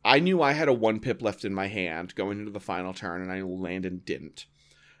knew I had a 1 pip left in my hand going into the final turn, and I knew Landon didn't.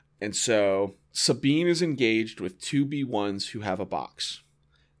 And so Sabine is engaged with 2 B1s who have a box.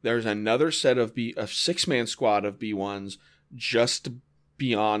 There's another set of a 6-man squad of B1s just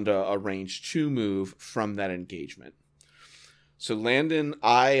beyond a range 2 move from that engagement. So Landon,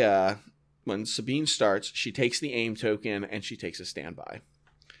 when Sabine starts, she takes the aim token and she takes a standby.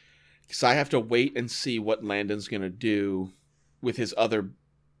 Because I have to wait and see what Landon's going to do with his other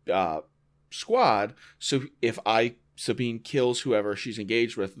squad. So if Sabine kills whoever she's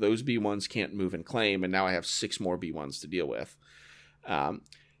engaged with, those B1s can't move and claim, and now I have 6 more B1s to deal with.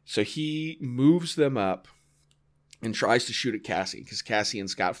 So he moves them up and tries to shoot at Cassie, because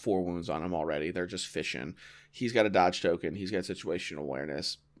Cassian's got 4 wounds on him already. They're just fishing. He's got a dodge token. He's got situational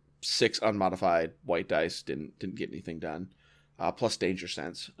awareness. 6 unmodified white dice, didn't get anything done. Plus danger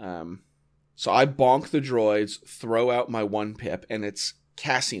sense. So I bonk the droids, throw out my 1 pip, and it's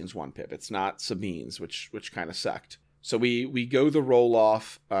Cassian's 1 pip. It's not Sabine's, which kind of sucked. So we go the roll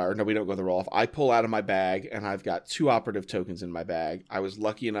off, or no, we don't go the roll off. I pull out of my bag, and I've got 2 operative tokens in my bag. I was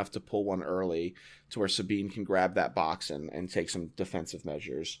lucky enough to pull one early to where Sabine can grab that box and take some defensive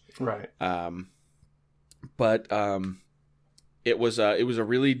measures. Right. But it was a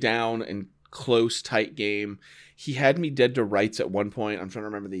really down and close, tight game. He had me dead to rights at one point. I'm trying to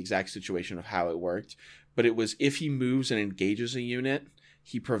remember the exact situation of how it worked. But it was if he moves and engages a unit,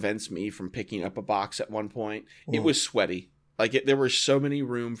 he prevents me from picking up a box at one point. It was sweaty. Like there was so many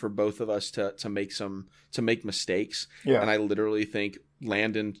room for both of us to make mistakes. Yeah. And I literally think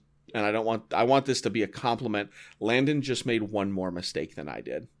Landon, and I want this to be a compliment, Landon just made one more mistake than I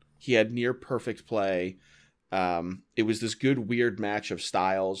did. He had near perfect play. It was this good weird match of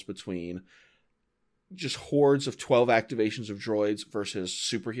styles between just hordes of 12 activations of droids versus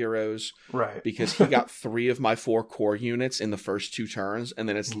superheroes. Right. Because he got 3 of my 4 core units in the first 2 turns, and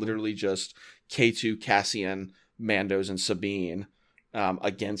then it's literally just K2, Cassian, Mandos, and Sabine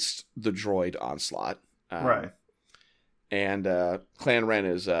against the droid onslaught. Right. And Clan Ren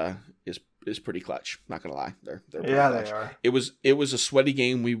is pretty clutch. Not gonna lie, they're pretty clutch. They are. It was a sweaty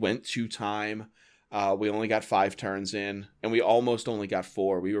game. We went to time. We only got 5 turns in, and we almost only got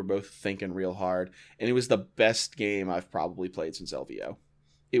 4. We were both thinking real hard, and it was the best game I've probably played since LVO.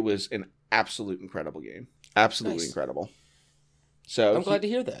 It was an absolute incredible game. Absolutely incredible. So I'm glad to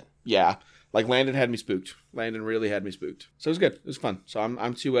hear that. Yeah. Like Landon had me spooked. Landon really had me spooked. So it was good. It was fun. So I'm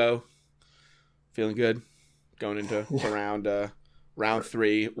 2-0. Feeling good. Going into round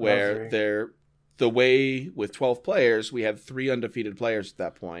 3 where the way with 12 players, we had 3 undefeated players at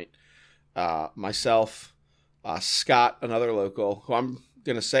that point. Myself, Scott, another local, who I'm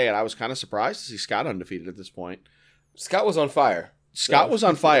going to say it, I was kind of surprised to see Scott undefeated at this point. Scott was on fire. Scott was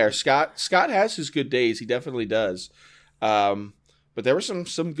on fire. Scott has his good days. He definitely does. But there were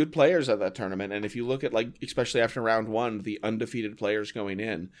some good players at that tournament. And if you look at, like, especially after round 1, the undefeated players going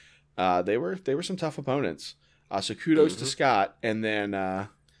in, they were some tough opponents. So kudos to Scott. And then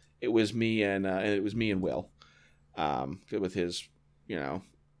it was me and Will with his,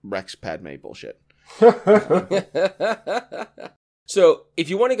 Rex Padme bullshit. So if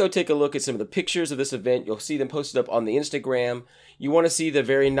you want to go take a look at some of the pictures of this event, you'll see them posted up on the Instagram. You want to see the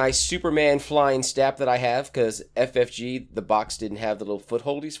very nice Superman flying Stap that I have, because FFG, the box didn't have the little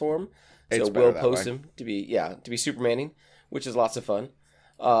footholdies for him. So Will post him to be Supermaning, which is lots of fun.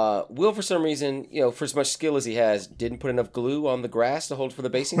 Will, for some reason, for as much skill as he has, didn't put enough glue on the grass to hold for the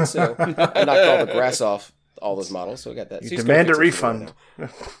basing, so I knocked all the grass off all those models, so I got that. You demand a refund.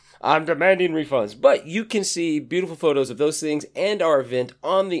 I'm demanding refunds. But you can see beautiful photos of those things and our event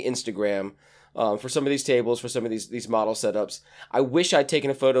on the Instagram for some of these tables, for some of these model setups. I wish I'd taken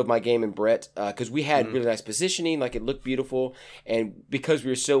a photo of my game and Brett, because we had really nice positioning, like it looked beautiful, and because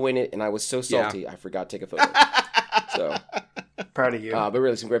we were so in it and I was so salty, I forgot to take a photo. So proud of you. But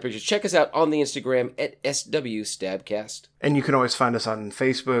really some great pictures. Check us out on the Instagram at SWStabcast. And you can always find us on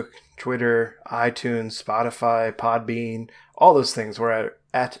Facebook, Twitter, iTunes, Spotify, Podbean, all those things. We're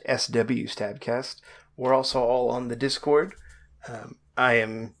at SWStabcast. We're also all on the Discord. I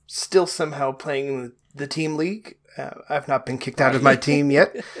am still somehow playing the team league. I've not been kicked out of my team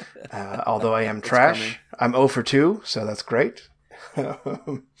yet, although I am trash. I'm 0 for 2, so that's great.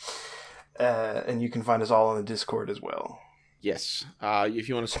 And you can find us all on the Discord as well. Yes. If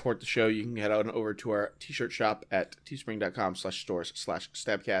you want to support the show, you can head on over to our t-shirt shop at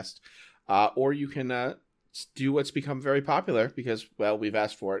teespring.com/stores/stabcast. Or you can do what's become very popular because, well, we've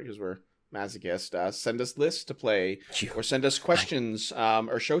asked for it because we're masochist. Send us lists to play or send us questions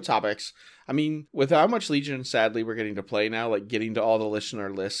or show topics. I mean, with how much Legion, sadly, we're getting to play now, like getting to all the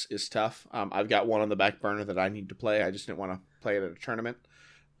listener lists is tough. I've got one on the back burner that I need to play. I just didn't want to play it at a tournament.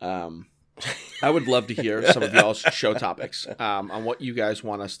 I would love to hear some of y'all's show topics on what you guys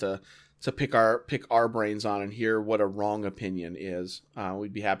want us to pick our brains on and hear what a wrong opinion is.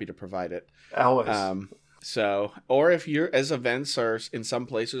 We'd be happy to provide it. Always. So, or if you're, as events are in some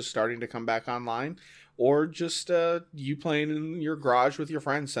places starting to come back online, or just you playing in your garage with your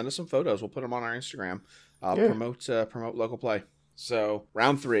friends, send us some photos. We'll put them on our Instagram. Promote local play. So,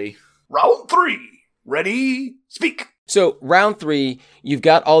 round 3. Round 3. Ready? Speak. So round 3, you've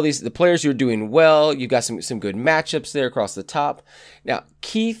got all the players who are doing well. You've got some good matchups there across the top. Now,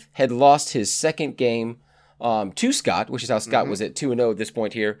 Keith had lost his second game to Scott, which is how Scott was at 2-0 at this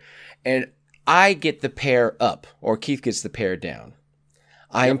point here. And I get the pair up, or Keith gets the pair down.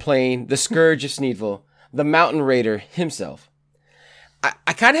 I am playing the Scourge of Sneedville, the Mountain Raider himself.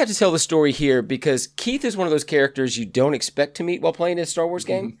 I kind of have to tell the story here because Keith is one of those characters you don't expect to meet while playing a Star Wars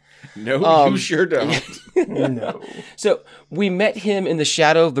game. No, you sure don't. No. So we met him in the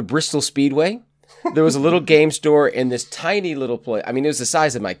shadow of the Bristol Speedway. There was a little game store in this tiny little place. I mean, it was the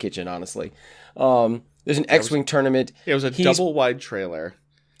size of my kitchen, honestly. There's an X-Wing tournament. It was a double wide trailer.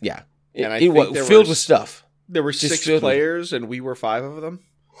 Yeah. And it was filled with stuff. There were 6 players, and we were 5 of them.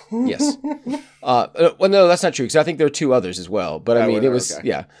 Yes. Well, no, that's not true, because I think there were 2 others as well. But I mean, it was, okay.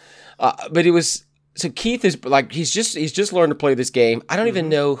 yeah. But it was so Keith is like he's just learned to play this game. I don't even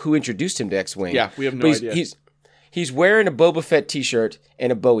know who introduced him to X-Wing. Yeah, we have no idea. He's wearing a Boba Fett t-shirt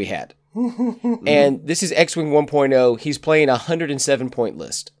and a Bowie hat. And this is X-Wing 1.0. He's playing a 107-point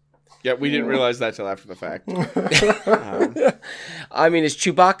list. Yeah, we didn't realize that till after the fact. I mean, it's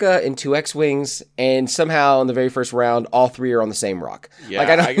Chewbacca and 2 X-Wings, and somehow in the very first round, all 3 are on the same rock. Yeah,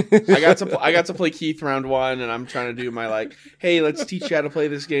 I got to play Keith round 1, and I'm trying to do my hey, let's teach you how to play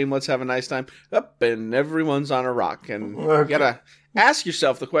this game. Let's have a nice time. Up, and everyone's on a rock, and you gotta ask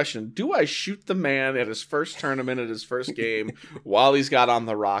yourself the question: do I shoot the man at his first tournament, at his first game, while he's got on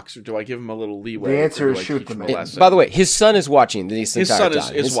the rocks, or do I give him a little leeway? The answer is shoot the man. By the way, his son is watching this his entire son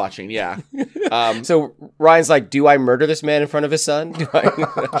time. is watching, yeah. So Ryan's like, do I murder this man in front of his son?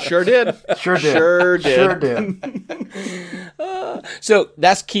 Sure did. Sure did. So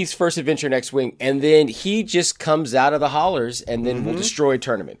that's Keith's first adventure in X-Wing, and then he just comes out of the hollers and then will destroy a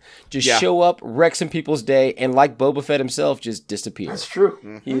tournament. Just show up, wreck some people's day, and like Boba Fett himself, just disappear. That's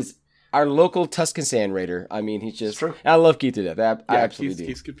true. He's our local Tusken Sand Raider. I mean, he's just... true. I love Keith to death. I absolutely do.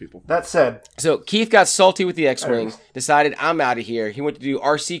 Keith's good people. That said... So Keith got salty with the X-Wing, decided, I'm out of here. He went to do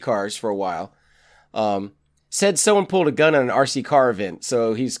RC cars for a while. Said someone pulled a gun on an RC car event,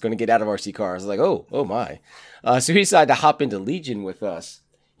 so he's going to get out of RC cars. I was like, oh my. So he decided to hop into Legion with us.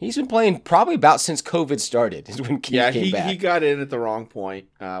 He's been playing probably about since COVID started, is when Keith came back. He got in at the wrong point,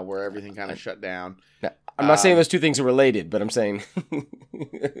 where everything kind of shut down. Now, I'm not saying those two things are related, but I'm saying...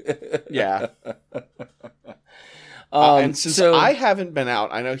 Yeah. And since I haven't been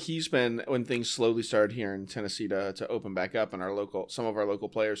out, I know he's been, when things slowly started here in Tennessee to open back up and some of our local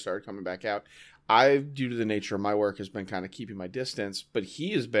players started coming back out, due to the nature of my work, has been kind of keeping my distance, but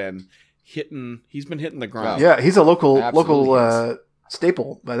he's been hitting the ground. Yeah, he's a local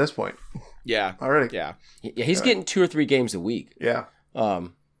staple by this point. Yeah. Already. Yeah. Yeah, he's getting 2 or 3 games a week. Yeah.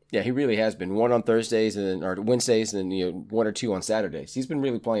 Yeah, he really has been. 1 on Thursdays or Wednesdays, and then 1 or 2 on Saturdays. He's been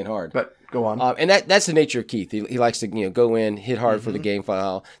really playing hard. But go on. And that's the nature of Keith. He likes to go in, hit hard for the game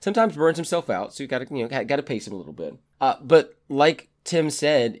file. Sometimes burns himself out, so you got to pace him a little bit. But like Tim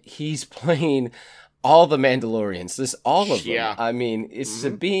said, he's playing all the Mandalorians. All of them. Yeah. I mean, it's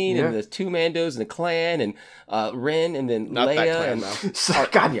Sabine and the 2 Mandos and the Clan and Ren and then Not Leia that clan,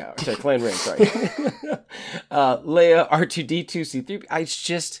 and God, yeah, sorry, Clan Ren. Sorry, Leia, R2D2, C3. It's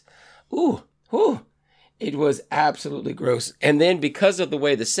just, it was absolutely gross. And then because of the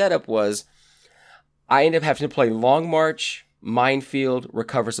way the setup was, I ended up having to play Long March, Minefield,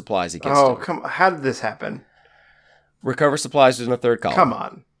 Recover Supplies against him. Come on. How did this happen? Recover Supplies was in the 3rd column. Come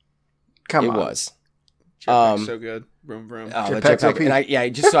on. It was. Jetpack's so good. Vroom, vroom. Jetpack's OP.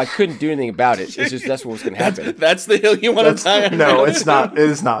 And just so I couldn't do anything about it. It's just that's what was going to happen. That's the hill you want to die on. No, it's not. It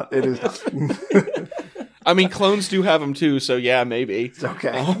is not. It is not. I mean, clones do have them too, so yeah, maybe. It's okay.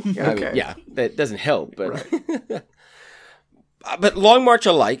 I mean, yeah, that doesn't help, but Right. but Long March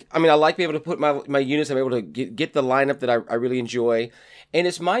I like. I mean, I like being able to put my units. I'm able to get the lineup that I really enjoy. And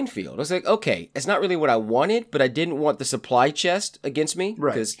it's Minefield. I was like, okay, it's not really what I wanted, but I didn't want the supply chest against me.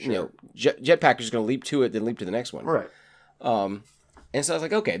 Right, Because, sure. Jetpacker's going to leap to it, then leap to the next one. Right. And so I was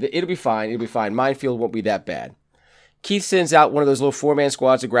like, okay, it'll be fine. It'll be fine. Minefield won't be that bad. Keith sends out one of those little 4-man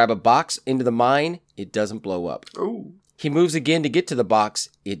squads to grab a box into the mine. It doesn't blow up. Ooh. He moves again to get to the box.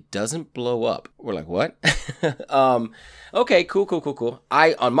 It doesn't blow up. We're like, what? Okay, cool.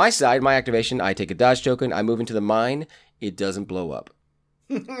 On my side, my activation, I take a dodge token. I move into the mine. It doesn't blow up.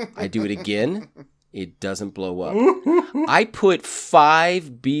 I do it again. It doesn't blow up. I put 5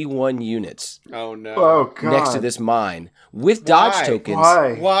 B1 units Oh no. Oh, God. next to this mine with dodge Why?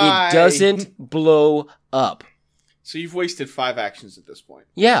 tokens. Why? It doesn't blow up. So you've wasted 5 actions at this point.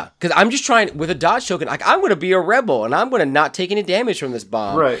 Yeah, because I'm just trying, with a dodge token, like I'm going to be a rebel, and I'm going to not take any damage from this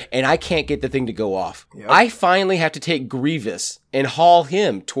bomb, Right. and I can't get the thing to go off. Yep. I finally have to take Grievous and haul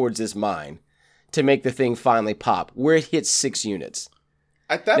him towards this mine to make the thing finally pop, where it hits 6 units.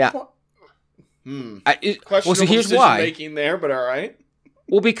 At that Now- point, Well, so here's decision why. making there, but all right.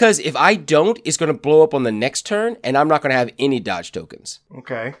 Well, because if I don't, it's going to blow up on the next turn, and I'm not going to have any dodge tokens.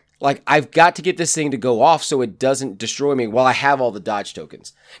 Okay. Like, I've got to get this thing to go off so it doesn't destroy me while I have all the dodge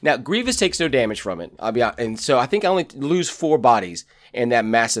tokens. Now, Grievous takes no damage from it. And so I think I only lose 4 bodies in that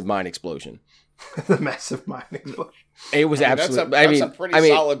massive mine explosion. The massive mine explosion. It was absolutely. That's a pretty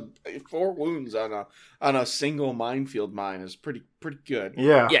solid 4 wounds on a single minefield mine is pretty good.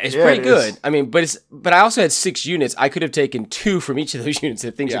 Yeah. Yeah, it's pretty it good. is. I mean, but I also had 6 units. I could have taken 2 from each of those units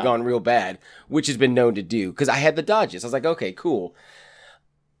if things had Yeah. gone real bad, which has been known to do because I had the dodges. I was like, okay, cool.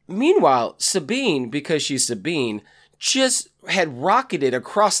 Meanwhile, Sabine, because she's Sabine, just had rocketed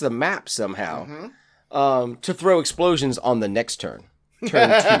across the map somehow to throw explosions on the next turn. turn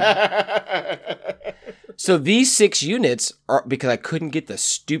 2. So these 6 units are, because I couldn't get the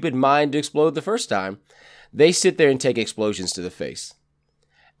stupid mine to explode the first time, they sit there and take explosions to the face.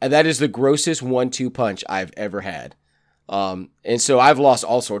 And that is the grossest 1-2 punch I've ever had. And so I've lost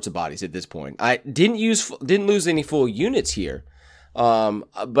all sorts of bodies at this point. I didn't lose any full units here,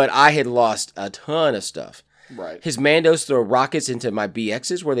 but I had lost a ton of stuff. Right. His Mandos throw rockets into my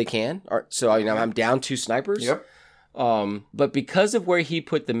BXs where they can, so I'm down 2 snipers. Yep. But because of where he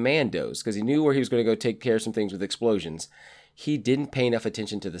put the Mandos, because he knew where he was going to go take care of some things with explosions, he didn't pay enough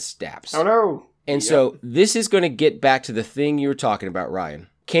attention to the Staps. Oh no! And so this is going to get back to the thing you were talking about, Ryan.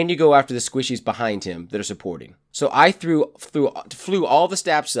 Can you go after the squishies behind him that are supporting? So I flew all the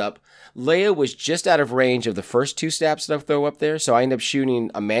Staps up. Leia was just out of range of the first 2 Staps that I throw up there, so I ended up shooting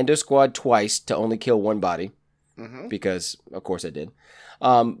a Mando squad twice to only kill 1 body. Because, of course, I did.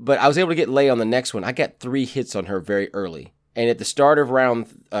 But I was able to get Leia on the next one. I got 3 hits on her very early. And at the start of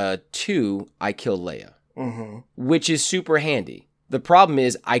round 2, I killed Leia, which is super handy. The problem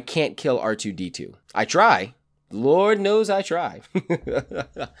is I can't kill R2-D2. I try. Lord knows I try.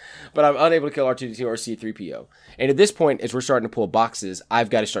 But I'm unable to kill R2-D2 or C-3PO. And at this point, as we're starting to pull boxes, I've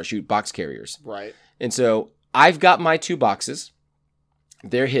got to start shooting box carriers. Right. And so I've got my 2 boxes.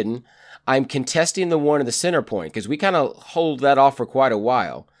 They're hidden. I'm contesting the one in the center point because we kind of hold that off for quite a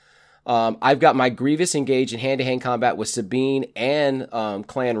while. I've got my Grievous engaged in hand-to-hand combat with Sabine and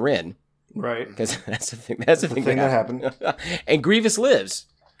Clan Ren. Right. Because that's the thing. That's the thing that happened. And Grievous lives.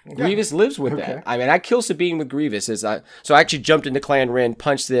 Grievous lives with that. I mean, I kill Sabine with Grievous. So I actually jumped into Clan Ren,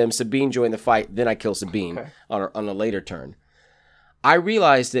 punched them. Sabine joined the fight. Then I kill Sabine on a later turn. I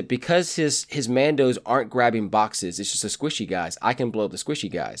realized that because his Mandos aren't grabbing boxes, it's just the squishy guys, I can blow up the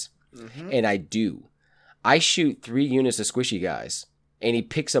squishy guys. And I do. I shoot 3 units of squishy guys, and he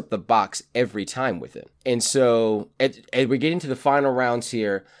picks up the box every time with it. And so, as we're getting to the final rounds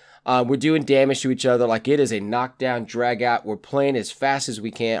here, we're doing damage to each other like it is a knockdown, drag out. We're playing as fast as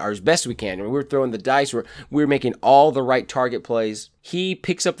we can, or as best we can. And we're throwing the dice. We're making all the right target plays. He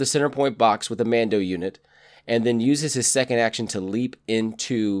picks up the center point box with a Mando unit, and then uses his second action to leap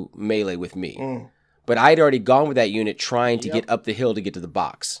into melee with me. But I'd already gone with that unit trying to get up the hill to get to the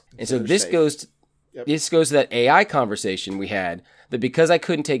box. And so this goes to that AI conversation we had, that because I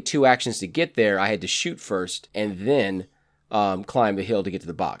couldn't take 2 actions to get there, I had to shoot first and then climb the hill to get to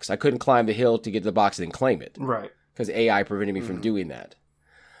the box. I couldn't climb the hill to get to the box and then claim it. Right. Because AI prevented me from doing that.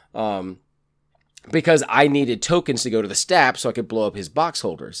 Because I needed tokens to go to the Stap so I could blow up his box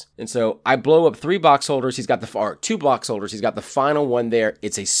holders. And so I blow up 3 box holders. He's got 2 box holders. He's got the final one there.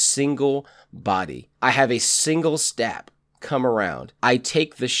 It's a single body. I have a single Stap come around. I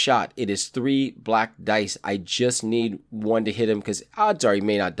take the shot. It is 3 black dice. I just need 1 to hit him because odds are he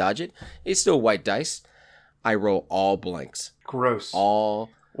may not dodge it. It's still white dice. I roll all blanks. Gross. All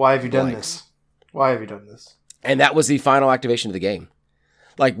Why have you done blanks. this? Why have you done this? And that was the final activation of the game.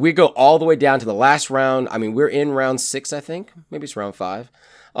 Like, we go all the way down to the last round. I mean, we're in round 6, I think. Maybe it's round 5.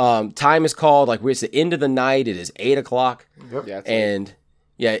 Time is called. Like, it's the end of the night. It is 8 o'clock. Yep. Yeah, And,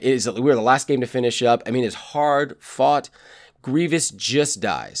 it is. We're the last game to finish up. I mean, it's hard fought. Grievous just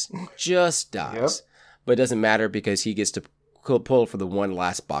dies. Just dies. But it doesn't matter because he gets to pull for the one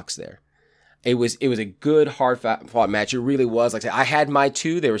last box there. It was a good, hard fought match. It really was. Like I said, I had my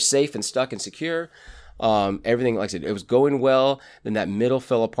 2. They were safe and stuck and secure. Everything, like I said, it was going well. Then that middle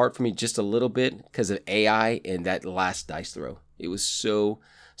fell apart for me just a little bit because of AI and that last dice throw. It was so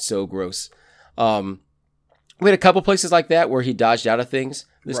gross. We had a couple places like that where he dodged out of things.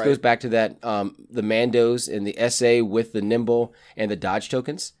 This goes back to that the Mandos and the SA with the Nimble and the dodge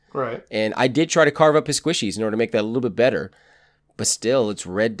tokens. Right. And I did try to carve up his squishies in order to make that a little bit better. But still, it's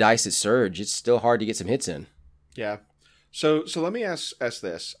red dice at Surge. It's still hard to get some hits in. Yeah. So let me ask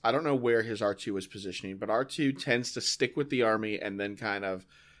this. I don't know where his R2 is positioning, but R2 tends to stick with the army and then kind of,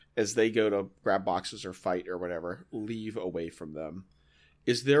 as they go to grab boxes or fight or whatever, leave away from them.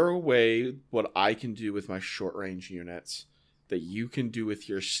 Is there a way what I can do with my short range units that you can do with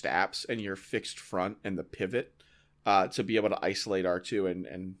your Staps and your fixed front and the pivot to be able to isolate R2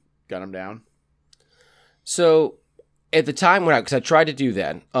 and gun him down? So at the time because I tried to do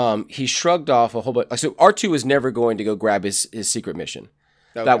that, he shrugged off a whole bunch. So R2 was never going to go grab his secret mission.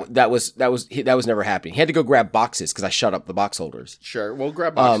 Okay. That was never happening. He had to go grab boxes because I shut up the box holders. Sure, we'll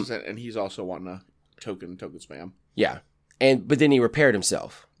grab boxes, and he's also wanting a token spam. Yeah, but then he repaired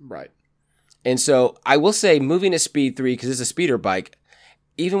himself. Right. And so I will say, moving at speed 3 because it's a speeder bike,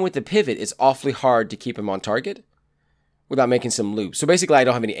 even with the pivot, it's awfully hard to keep him on target without making some loops. So basically, I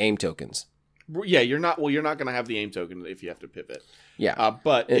don't have any aim tokens. Yeah, you're not going to have the aim token if you have to pivot. Yeah.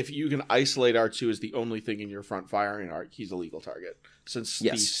 But if you can isolate R2 as the only thing in your front firing arc, he's a legal target. Since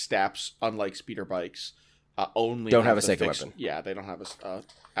these Staps, unlike speeder bikes, only don't have a second weapon. Yeah, they don't have a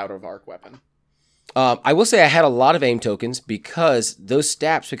out of arc weapon. I will say I had a lot of aim tokens because those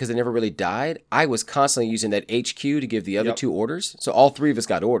Staps, because they never really died, I was constantly using that HQ to give the other two orders. So all three of us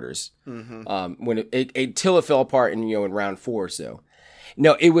got orders. When until it fell apart in round 4 or so.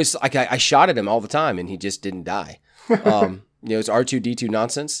 No, it was like I shot at him all the time and he just didn't die. It's R2D2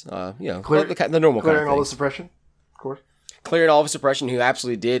 nonsense. The normal kind of clearing all the things. suppression, of course. Clearing all of suppression, who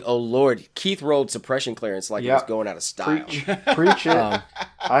absolutely did. Oh Lord, Keith rolled suppression clearance like he was going out of style. Preach it.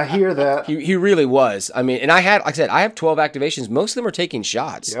 I hear that. He really was. I mean, and I had, like I said, I have 12 activations. Most of them are taking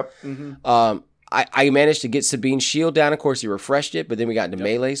shots. Yep. I managed to get Sabine's shield down. Of course, he refreshed it, but then we got into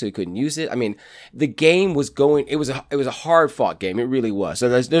melee, so he couldn't use it. I mean, the game was going. It was a hard fought game. It really was. So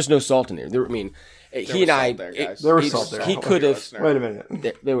there's no salt in there. He and I. There was salt there. He could have. Wait a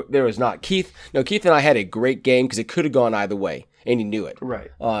minute. There was not. Keith and I had a great game because it could have gone either way, and he knew it.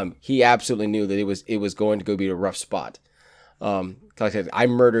 Right. He absolutely knew that it was going to go be a rough spot. Like I said, I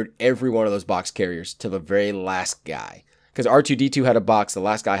murdered every one of those box carriers to the very last guy. Because R2D2 had a box, the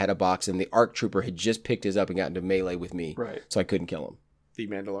last guy had a box, and the ARC Trooper had just picked his up and got into melee with me. Right. So I couldn't kill him. The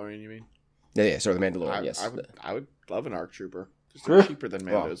Mandalorian, you mean? Yeah, sorry, the Mandalorian, yes. I would love an ARC Trooper. They're cheaper than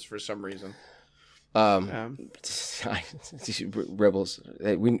Mandos for some reason. Rebels.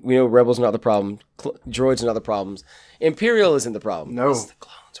 We know Rebels are not the problem. Droids are not the problems. Imperial isn't the problem. No. It's the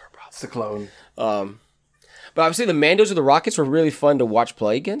clones are a problem. It's the clone. But I would say the Mandos or the Rockets were really fun to watch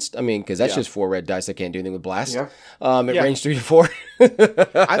play against. I mean, because that's just 4 red dice. I can't do anything with blast. Yeah. At range 3 to 4.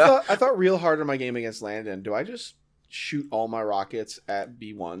 I thought real hard in my game against Landon. Do I just shoot all my rockets at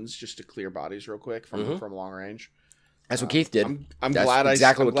B1s just to clear bodies real quick from long range? That's what Keith did. I'm glad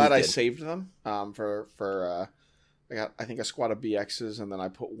I saved them. I got I think a squad of BXs and then I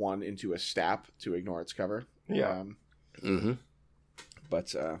put one into a Stap to ignore its cover. Yeah.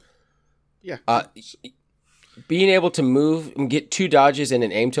 But yeah. Being able to move and get 2 dodges and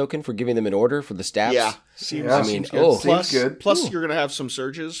an aim token for giving them an order for the Staps. Yeah. Seems good. Plus you're gonna have some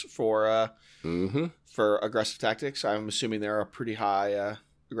surges for aggressive tactics. I'm assuming they're a pretty high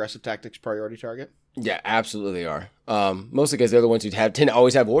aggressive tactics priority target. Yeah, absolutely they are. Mostly because they're the ones who tend to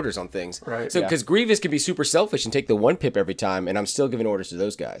always have orders on things. Right. So because Grievous can be super selfish and take the 1 pip every time, and I'm still giving orders to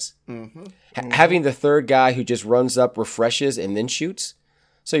those guys. Having the third guy who just runs up, refreshes, and then shoots.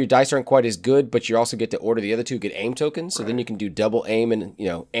 So your dice aren't quite as good, but you also get to order the other 2 get aim tokens. So then you can do double aim and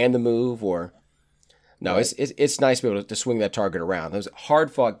and the move or. No, it's nice to be able to swing that target around. It was a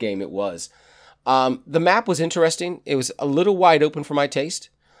hard fought game. It was. The map was interesting. It was a little wide open for my taste.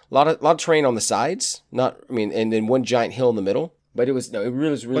 A lot of terrain on the sides, and then one giant hill in the middle. But it was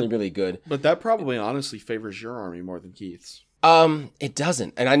really good. But that probably honestly favors your army more than Keith's. It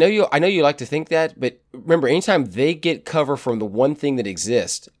doesn't, and I know you like to think that, but remember, anytime they get cover from the one thing that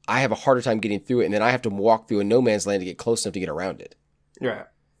exists, I have a harder time getting through it, and then I have to walk through a no man's land to get close enough to get around it. Yeah.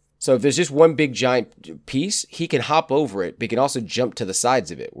 So if there's just one big giant piece, he can hop over it, but he can also jump to the sides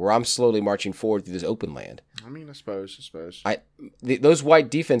of it, where I'm slowly marching forward through this open land. I mean, I suppose. Those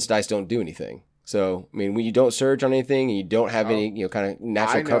white defense dice don't do anything. So, I mean, when you don't surge on anything and you don't have any, kind of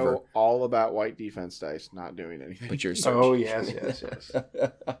natural cover. I know all about white defense dice not doing anything. But you're surging. Oh, yes.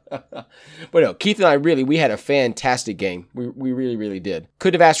 But no, Keith and I we had a fantastic game. We really, really did.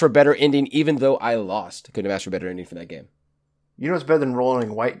 Could have asked for a better ending, even though I lost. Couldn't have asked for a better ending for that game. You know what's better than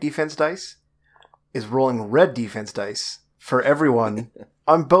rolling white defense dice? Is rolling red defense dice for everyone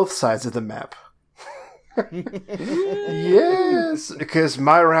on both sides of the map. Yes, because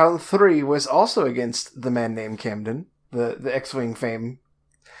my round 3 was also against the man named Camden, the X-Wing fame,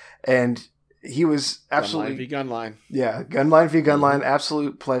 and he was absolutely Gunline. Yeah, Gunline v Gunline,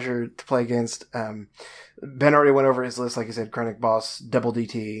 absolute pleasure to play against. Ben already went over his list, like you said, Krennic Boss, double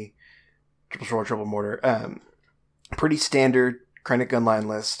DT, triple shore, triple mortar. Pretty standard Krennic Gunline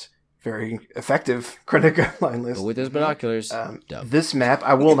list. Very effective Krennic Gunline list. But with those binoculars. This map,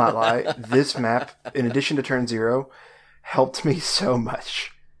 I will not lie, this map, in addition to turn 0, helped me so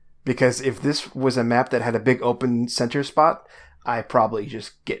much. Because if this was a map that had a big open center spot, I probably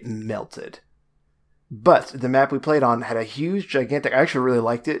just get melted. But the map we played on had a huge, gigantic... I actually really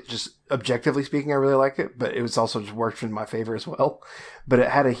liked it. Just objectively speaking, I really liked it. But it was also just worked in my favor as well. But it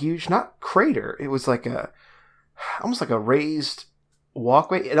had a huge, not crater. It was like almost like a raised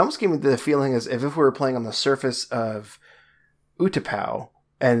walkway. It almost gave me the feeling as if we were playing on the surface of Utapau,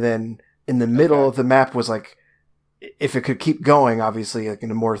 and then in the middle of the map was like if it could keep going, obviously, like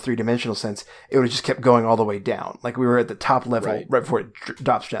in a more three-dimensional sense, it would have just kept going all the way down. Like we were at the top level right before it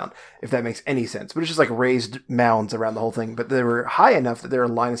drops down, if that makes any sense. But it's just like raised mounds around the whole thing. But they were high enough that they were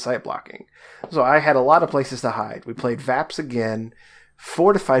line of sight blocking. So I had a lot of places to hide. We played VAPS again,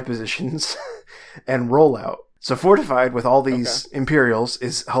 fortified positions, and rollout. So fortified with all these Imperials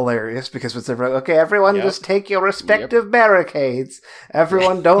is hilarious because it's okay, everyone just take your respective barricades.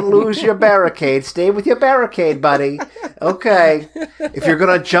 Everyone don't lose your barricade. Stay with your barricade, buddy. Okay. If you're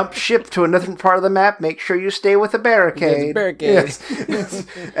going to jump ship to another part of the map, make sure you stay with the barricade. Yes.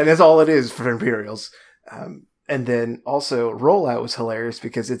 And that's all it is for Imperials. And then also rollout was hilarious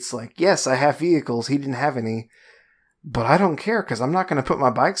because it's like, yes, I have vehicles. He didn't have any. But I don't care because I'm not going to put my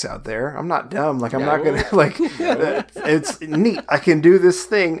bikes out there. I'm not dumb. Like, I'm not going to, like, it's neat. I can do this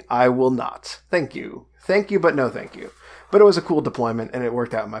thing. I will not. Thank you. Thank you, but no thank you. But it was a cool deployment, and it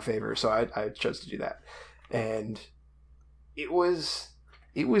worked out in my favor, so I chose to do that. And it was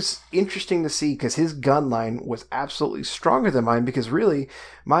interesting to see because his gun line was absolutely stronger than mine because really,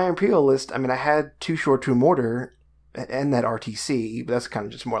 my Imperialist, I mean, I had 2 short 2 mortar and that RTC, but that's kind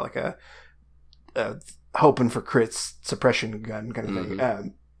of just more like a hoping for crits suppression gun kind of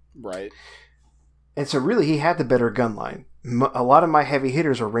thing. Right. And so really he had the better gun line. A lot of my heavy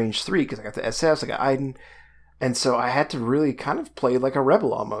hitters were range 3 because I got the SFs, I got Iden. And so I had to really kind of play like a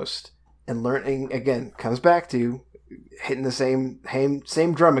rebel almost. And learning, again, comes back to hitting the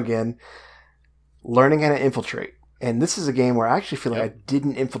same drum again, learning how to infiltrate. And this is a game where I actually feel like I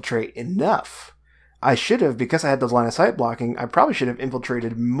didn't infiltrate enough. I should have, because I had those line of sight blocking, I probably should have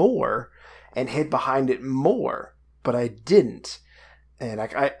infiltrated more and hid behind it more, but I didn't. And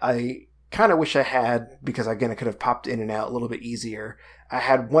I kind of wish I had, because again, I could have popped in and out a little bit easier. I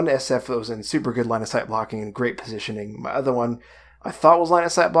had one SF that was in super good line of sight blocking and great positioning. My other one I thought was line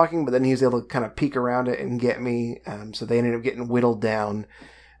of sight blocking, but then he was able to kind of peek around it and get me. So they ended up getting whittled down.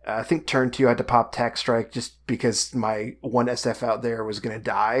 I think turn 2 I had to pop tack strike just because my one SF out there was going to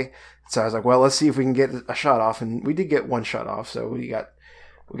die. So I was like, well, let's see if we can get a shot off. And we did get one shot off. So we got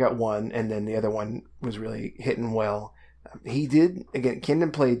one, and then the other one was really hitting well. He did, again,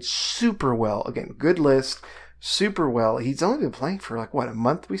 Kendon played super well. Again, good list, super well. He's only been playing for like, what, a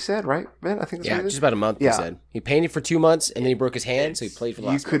month, we said, right, Ben? I think that's what it is. Just about a month, we said. He painted for 2 months, and then he broke his hand, so he played for the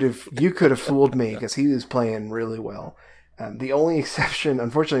last month. You could have fooled me, because he was playing really well. The only exception,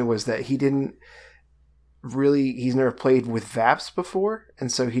 unfortunately, was that he didn't really, he's never played with VAPs before,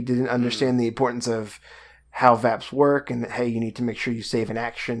 and so he didn't understand the importance of how VAPs work, and hey, you need to make sure you save an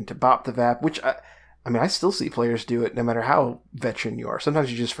action to bop the VAP, which I mean, I still see players do it no matter how veteran you are.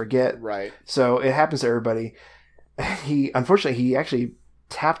 Sometimes you just forget. Right. So it happens to everybody. Unfortunately, he actually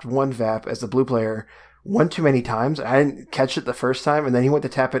tapped one VAP as the blue player one too many times. I didn't catch it the first time, and then he went to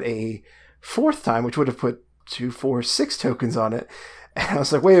tap it a 4th time, which would have put 2, 4, 6 tokens on it. And I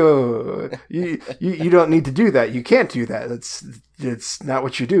was like, wait. You don't need to do that. You can't do that. It's not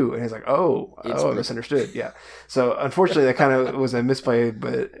what you do. And he's like, I misunderstood. Yeah. So unfortunately, that kind of was a misplay,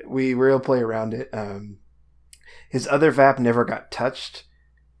 but we were able to play around it. His other VAP never got touched.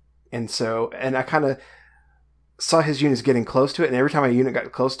 And I kind of saw his units getting close to it. And every time my unit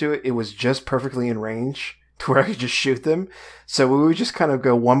got close to it, it was just perfectly in range to where I could just shoot them. So we would just kind of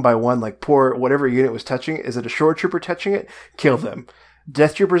go one by one, like pour whatever unit was touching it. Is it a shore trooper touching it? Kill them.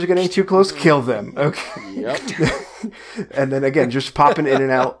 Death troopers are getting too close? Kill them. Okay. Yep. And then again, just popping in and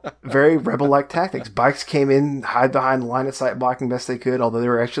out. Very rebel-like tactics. Bikes came in, hide behind line of sight blocking best they could, although they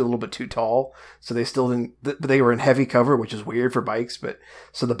were actually a little bit too tall. So they still didn't, but they were in heavy cover, which is weird for bikes. But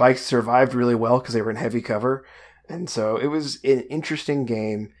so the bikes survived really well because they were in heavy cover. And so it was an interesting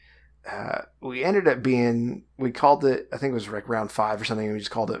game. We ended up we called it, I think it was like round 5 or something, and we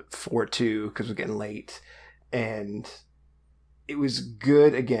just called it 4-2 because it was getting late. And it was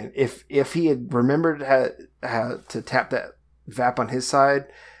good. Again, if he had remembered how to tap that VAP on his side,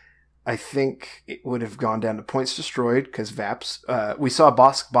 I think it would have gone down to points destroyed because VAPs, we saw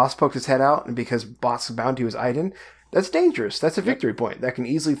Boss poke his head out, and because Boss bounty was Iden, that's dangerous. That's a victory point. That can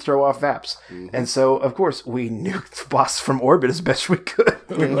easily throw off VAPs. Mm-hmm. And so, of course, we nuked Boss from orbit as best we could.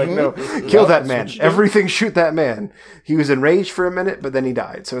 We were like, no, kill that man. Everything shoot that man. He was enraged for a minute, but then he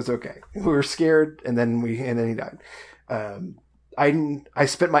died. So it's okay. We were scared, and then he died. I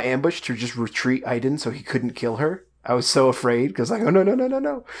spent my ambush to just retreat Iden so he couldn't kill her. I was so afraid because like, oh, no.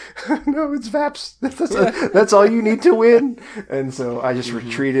 No, it's VAPs. That's all you need to win. And so I just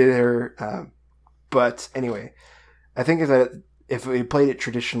retreated her. But anyway, I think that if we played it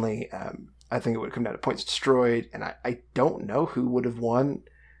traditionally, I think it would come down to points destroyed, and I don't know who would have won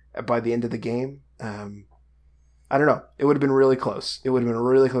by the end of the game. I don't know. It would have been really close. It would have been a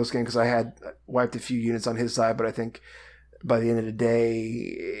really close game because I had wiped a few units on his side, but I think by the end of the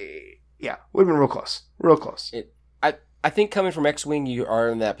day, yeah, would have been real close. Real close. I think coming from X-Wing, you are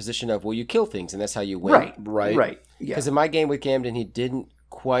in that position of, well, you kill things, and that's how you win. Right. Yeah. Because in my game with Camden, he didn't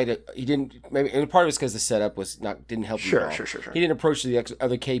maybe, and part of it's because the setup didn't help you at all. Sure. He didn't approach the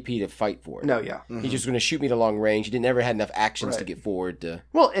other KP to fight for it. No, yeah. He's just going to shoot me to long range. He never had enough actions to get forward to.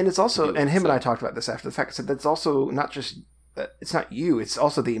 Well, and it's also, and him and I talked about this after the fact. I said that's also not just, it's not you. It's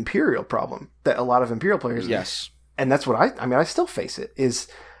also the Imperial problem that a lot of Imperial players. Yes. And that's what I still face it. Is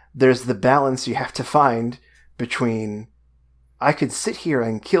there's the balance you have to find between I could sit here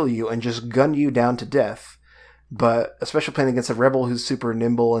and kill you and just gun you down to death, but especially playing against a rebel who's super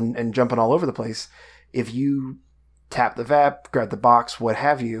nimble and jumping all over the place, if you tap the VAP, grab the box, what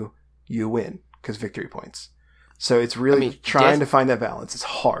have you, you win because victory points. So it's really trying to find that balance. It's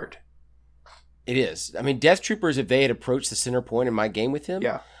hard. It is. I mean, Death Troopers, if they had approached the center point in my game with him,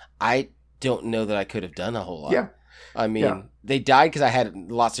 I don't know that I could have done a whole lot. Yeah. I mean, they died because I had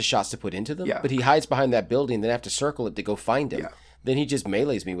lots of shots to put into them, but he hides behind that building, then I have to circle it to go find him. Yeah. Then he just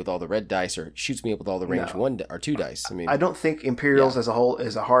melees me with all the red dice or shoots me up with all the range 1 or 2 dice. I mean, I don't think Imperials as a whole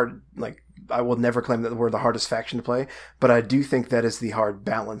is a hard, like, I will never claim that we're the hardest faction to play, but I do think that is the hard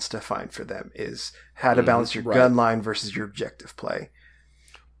balance to find for them, is how to balance your gun line versus your objective play.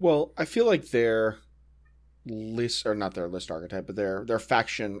 Well, I feel like their list, or not their list archetype, but their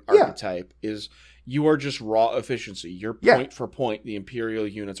faction archetype is you are just raw efficiency. You're point for point. The Imperial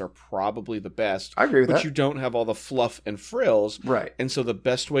units are probably the best. I agree with that. But you don't have all the fluff and frills. Right. And so the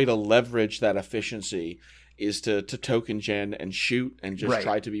best way to leverage that efficiency is to token gen and shoot and just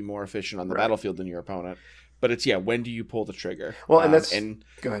try to be more efficient on the battlefield than your opponent. But it's, when do you pull the trigger? Well, and that's...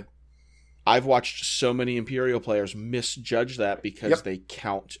 go ahead. I've watched so many Imperial players misjudge that because they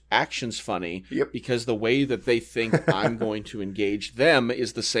count actions funny. Because the way that they think I'm going to engage them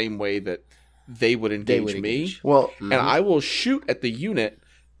is the same way that they would engage me. Well, and I will shoot at the unit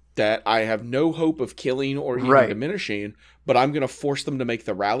that I have no hope of killing or even diminishing, but I'm going to force them to make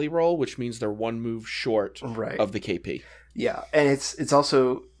the rally roll, which means they're one move short of the KP. Yeah, and it's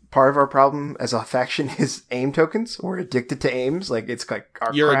also part of our problem as a faction is aim tokens. We're addicted to aims. Like, it's like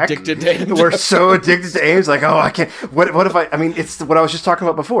our crack. Addicted to aims. We're so addicted to aims. Like, I can't. What if I mean, it's what I was just talking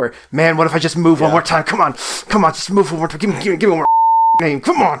about before. Man, what if I just move one more time? Come on, just move one more time. Give me one more aim.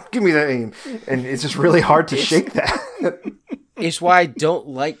 Come on, give me that aim. And it's just really hard to shake that. It's why I don't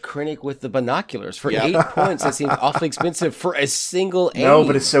like Krennic with the binoculars. For 8 points, that seems awfully expensive for a single aim. No,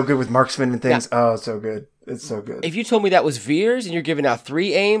 but it's so good with marksman and things. It's so good. It's so good. If you told me that was Veers and you're giving out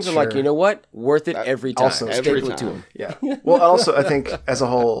 3 aims, I'm like, you know what? Worth it every time. Also, every time. To him. Yeah. Well, also, I think as a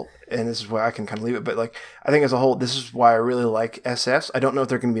whole, and this is why I can kind of leave it, but like, I think as a whole, this is why I really like SFs. I don't know if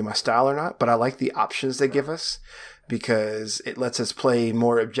they're going to be my style or not, but I like the options they give us because it lets us play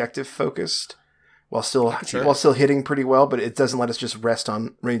more objective focused while still hitting pretty well, but it doesn't let us just rest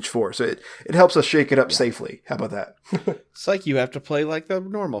on range 4. So it helps us shake it up safely. How about that? It's like you have to play like the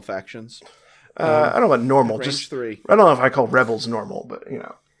normal factions. I don't know about normal. Range just 3. I don't know if I call rebels normal, but you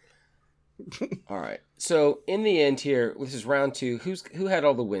know. All right. So in the end here, this is round 2. Who had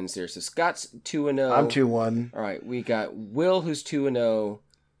all the wins there? So Scott's 2-0. I'm 2-1. All right. We got Will, who's 2-0.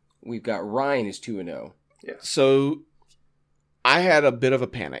 We've got Ryan, who's 2-0. Yeah. So I had a bit of a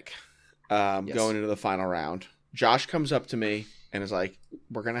panic going into the final round. Josh comes up to me and is like,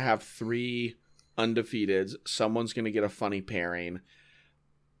 "We're gonna have 3 undefeateds. Someone's gonna get a funny pairing.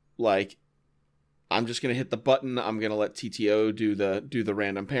 Like, I'm just gonna hit the button. I'm gonna let TTO do the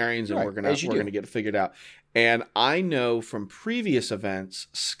random pairings, and we're gonna get it figured out." And I know from previous events,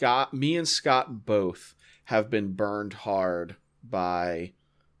 me and Scott both have been burned hard by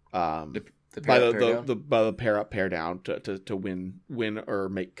the pair up, pair down to win or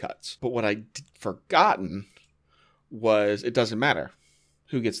make cuts. But what I'd forgotten was it doesn't matter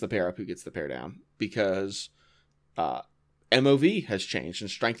who gets the pair up, who gets the pair down, because MOV has changed and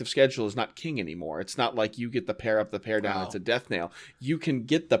strength of schedule is not king anymore. It's not like you get the pair up, the pair down. It's a death nail. You can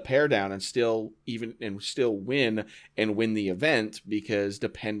get the pair down and still win the event, because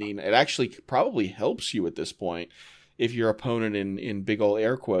it actually probably helps you at this point if your opponent in big ol'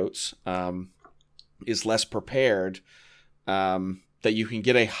 air quotes is less prepared, that you can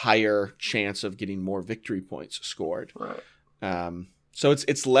get a higher chance of getting more victory points scored. Right. So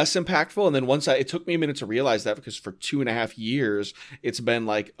it's less impactful. And then it took me a minute to realize that, because for 2.5 years, it's been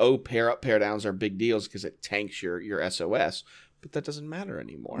like, pair up, pair downs are big deals because it tanks your SOS. But that doesn't matter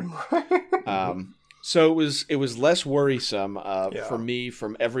anymore. So it was less worrisome for me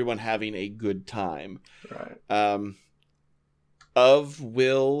from everyone having a good time. Right. Of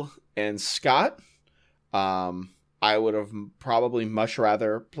Will and Scott, I would have probably much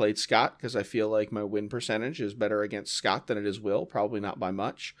rather played Scott because I feel like my win percentage is better against Scott than it is Will. Probably not by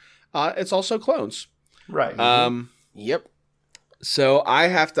much. It's also clones. Right. Yep. So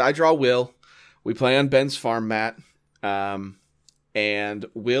I draw Will. We play on Ben's farm, Matt. And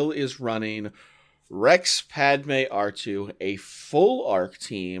Will is running Rex, Padme, R2, a full arc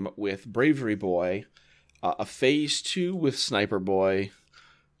team with Bravery Boy, a phase 2 with Sniper Boy,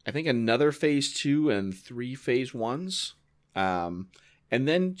 I think another phase 2 and 3 phase 1s. And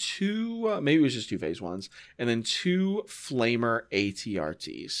then 2, maybe it was just 2 phase 1s, and then 2 Flamer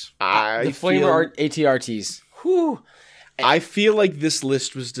ATRTs. The Flamer ATRTs. Whew. I feel like this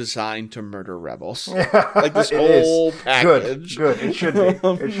list was designed to murder rebels. Like this whole package. Good. It should be.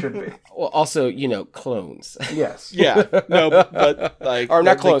 It should be. Well, also, clones. Yes. Yeah. No, but like... Or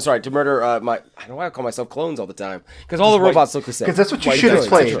not clones, sorry, to murder I don't know why I call myself clones all the time. Because all the robots look the same. Because that's what you White should have droids,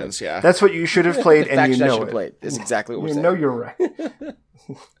 played. droids, yeah. That's what you should have played, and you know it. Played. Is exactly what we're You saying. know you're right.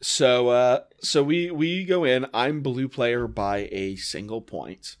 So we go in. I'm blue player by a single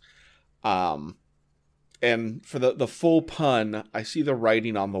point. And for the full pun, I see the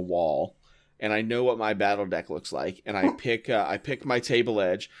writing on the wall, and I know what my battle deck looks like. And I pick my table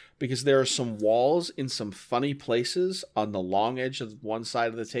edge because there are some walls in some funny places on the long edge of one side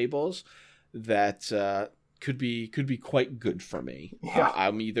of the tables that could be quite good for me. Yeah.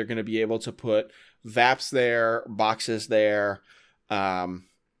 I'm either going to be able to put VAPs there, boxes there,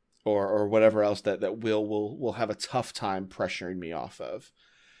 or whatever else that will have a tough time pressuring me off of.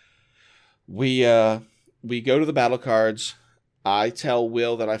 We go to the battle cards. I tell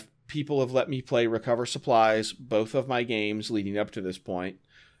Will that people have let me play Recover Supplies both of my games leading up to this point,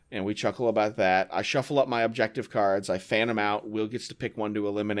 and we chuckle about that. I shuffle up my objective cards. I fan them out. Will gets to pick one to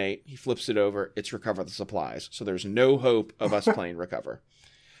eliminate. He flips it over. It's Recover the Supplies. So there's no hope of us playing Recover.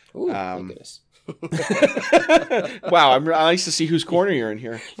 Ooh, thank goodness. Wow, I'm nice to see whose corner you're in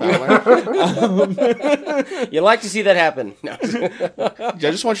here. You like to see that happen. No. I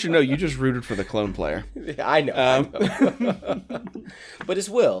just want you to know you just rooted for the clone player. I know. But it's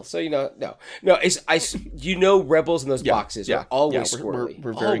Will, so no. It's rebels in those boxes are always squirrely.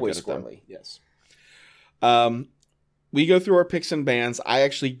 We're very always good at squirrely. them. Yes. We go through our picks and bans. I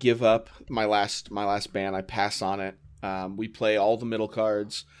actually give up my last ban. I pass on it. We play all the middle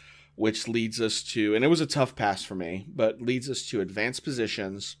cards, which leads us to, and it was a tough pass for me, but leads us to advanced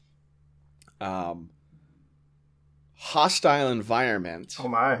positions, hostile environment. Oh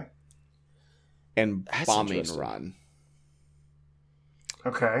my. And That's bombing run.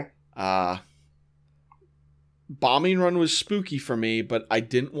 Okay. Bombing run was spooky for me, but I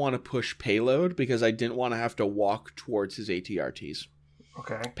didn't want to push payload because I didn't want to have to walk towards his ATRTs.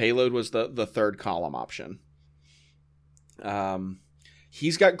 Okay. Payload was the third column option.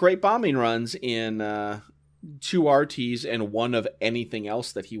 He's got great bombing runs in 2 RTs and 1 of anything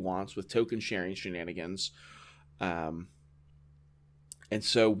else that he wants with token sharing shenanigans. And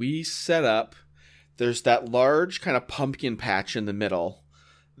so we set up, there's that large kind of pumpkin patch in the middle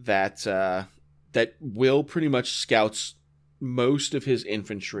that Will pretty much scouts most of his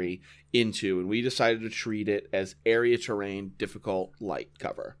infantry into, and we decided to treat it as area terrain, difficult, light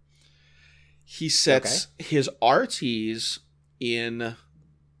cover. He sets his RTs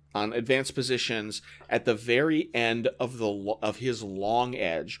on advanced positions at the very end of his long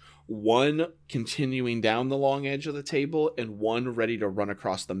edge, one continuing down the long edge of the table and one ready to run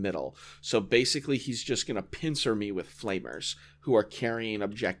across the middle. So basically he's just going to pincer me with flamers who are carrying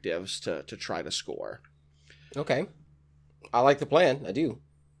objectives to try to score. Okay. I like the plan. I do.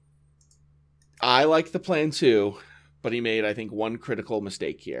 I like the plan too, but he made, I think, one critical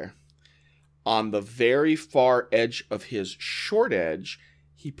mistake here. On the very far edge of his short edge,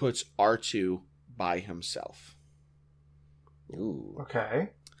 he puts R2 by himself. Ooh. Okay.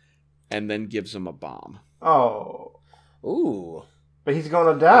 And then gives him a bomb. Oh. Ooh. But he's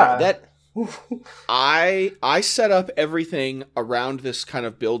going to die. I set up everything around this kind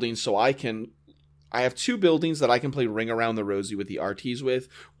of building so I have 2 buildings that I can play Ring Around the Rosie with the RTs with,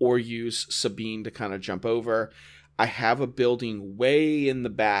 or use Sabine to kind of jump over. I have a building way in the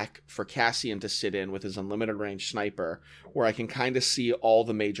back for Cassian to sit in with his unlimited range sniper, where I can kind of see all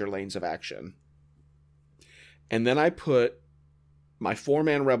the major lanes of action. And then I put my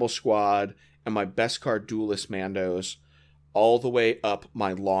 4-man Rebel Squad and my Beskar Duelist Mandos all the way up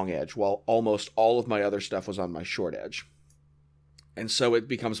my long edge, while almost all of my other stuff was on my short edge. And so it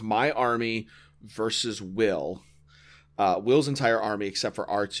becomes my army versus Will's entire army except for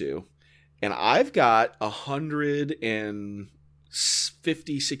R2. And I've got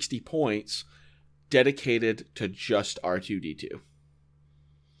 150, 60 points dedicated to just R2-D2.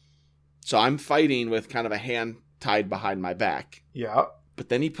 So I'm fighting with kind of a tied behind my back. Yeah. But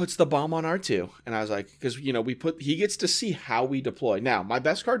then he puts the bomb on R2, and I was like, because he gets to see how we deploy. Now, my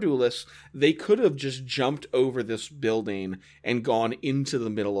Beskar duelists, they could have just jumped over this building and gone into the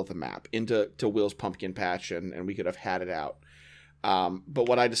middle of the map, into Will's pumpkin patch, and we could have had it out. But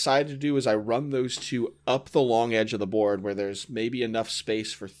what I decided to do is I run those two up the long edge of the board where there's maybe enough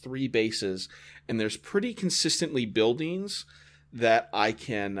space for 3 bases, and there's pretty consistently buildings that I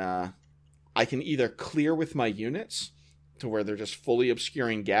can either clear with my units to where they're just fully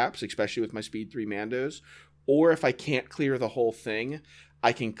obscuring gaps, especially with my speed 3 Mandos, or if I can't clear the whole thing,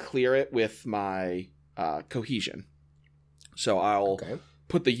 I can clear it with my cohesion. So I'll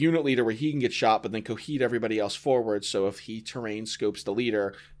put the unit leader where he can get shot, but then coheed everybody else forward, so if he terrain scopes the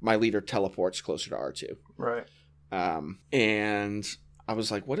leader, my leader teleports closer to R2. Right. And I was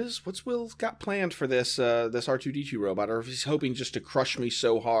like, what's Will got planned for this R2-D2 robot? Or if he's hoping just to crush me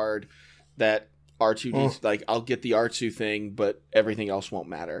so hard that R2D, like, I'll get the R2 thing, but everything else won't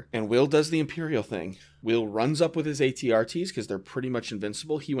matter. And Will does the Imperial thing. Will runs up with his ATRTs because they're pretty much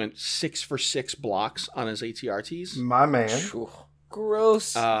invincible. He went 6 for 6 blocks on his ATRTs. My man.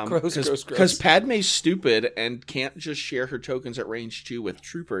 Gross. Gross. Because Padme's stupid and can't just share her tokens at range 2 with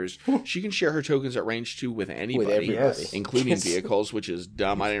troopers. She can share her tokens at range 2 with anybody, Yes. including vehicles, which is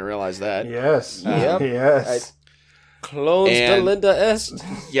dumb. I didn't realize that. Yes. Yep. Yes. Clones to Linda S.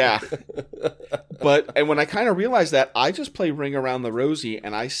 Yeah. And when I kind of realized that, I just play Ring Around the Rosie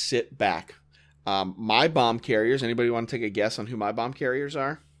and I sit back. My bomb carriers, anybody want to take a guess on who my bomb carriers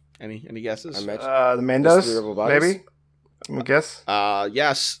are? Any guesses? The Mandos, maybe? I'm gonna guess.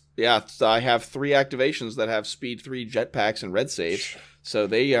 Yes. Yeah, I have 3 activations that have speed 3 jetpacks and red saves. So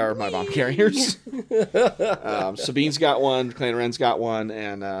they are my bomb carriers. Sabine's got one, Clan Ren's got one,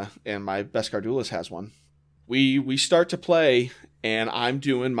 and my Beskar duelist has one. We start to play, and I'm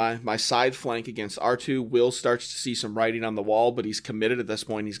doing my side flank against R2. Will starts to see some writing on the wall, but he's committed at this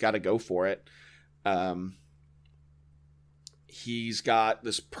point. He's got to go for it. He's got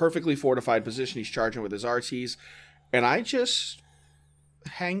this perfectly fortified position. He's charging with his RTs, and I just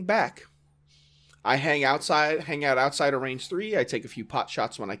hang back. I hang out outside of range 3. I take a few pot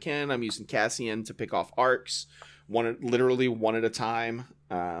shots when I can. I'm using Cassian to pick off arcs, literally one at a time.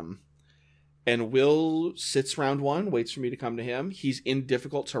 And Will sits round 1, waits for me to come to him. He's in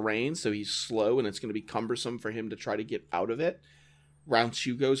difficult terrain, so he's slow, and it's going to be cumbersome for him to try to get out of it. Round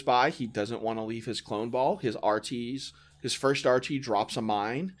 2 goes by. He doesn't want to leave his clone ball. His first RT drops a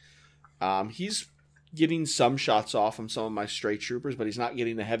mine. He's getting some shots off from some of my stray troopers, but he's not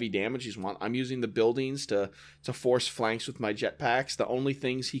getting the heavy damage I'm using the buildings to force flanks with my jetpacks. The only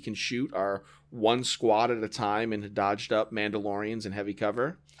things he can shoot are 1 squad at a time into dodged up Mandalorians in heavy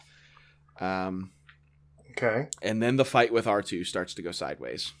cover. Okay. And then the fight with R2 starts to go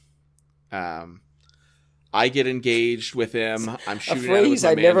sideways. I get engaged with him. I'm shooting at him with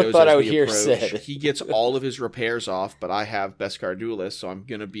my I never Mandos thought as I would we hear approach. said. He gets all of his repairs off, but I have Beskar duelist, so I'm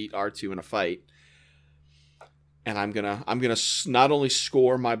gonna beat R2 in a fight. And I'm gonna not only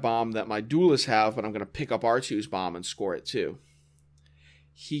score my bomb that my duelists have, but I'm gonna pick up R2's bomb and score it too.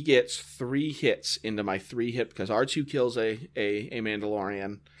 He gets 3 hits into my 3 hit because R2 kills a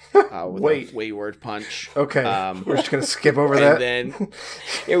Mandalorian with a wayward punch. Okay, we're just gonna skip over that. Then,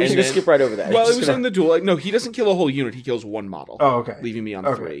 we're just gonna skip right over that. Well, it was in the duel. No, he doesn't kill a whole unit. He kills 1 model. Oh, okay. Leaving me on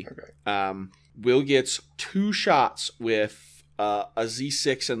 3. Okay. Will gets 2 shots with a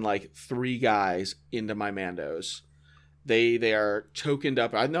Z6 and like 3 guys into my Mandos. They are tokened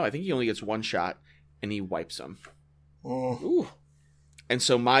up. I think he only gets 1 shot, and he wipes them. Ooh. And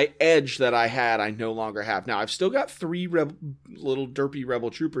so my edge that I had, I no longer have. Now, I've still got 3 little derpy rebel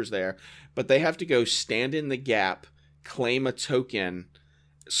troopers there, but they have to go stand in the gap, claim a token,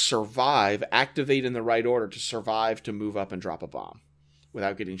 survive, activate in the right order to survive to move up and drop a bomb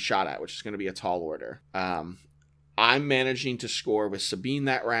without getting shot at, which is going to be a tall order. I'm managing to score with Sabine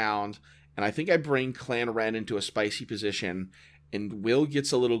that round, and I think I bring Clan Ren into a spicy position, and Will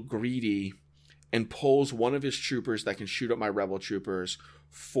gets a little greedy and pulls one of his troopers that can shoot at my rebel troopers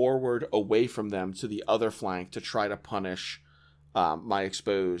forward away from them to the other flank to try to punish my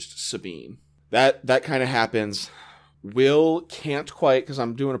exposed Sabine. That kind of happens. Will can't quite, because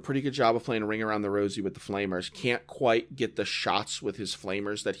I'm doing a pretty good job of playing Ring Around the Rosie with the Flamers, can't quite get the shots with his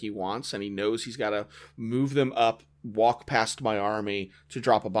Flamers that he wants, and he knows he's got to move them up, walk past my army to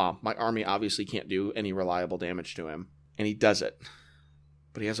drop a bomb. My army obviously can't do any reliable damage to him, and he does it.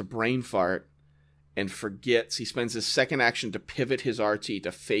 But he has a brain fart and forgets. He spends his second action to pivot his RT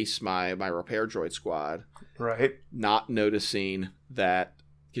to face my repair droid squad. Right. Not noticing that,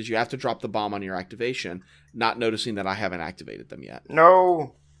 because you have to drop the bomb on your activation, not noticing that I haven't activated them yet.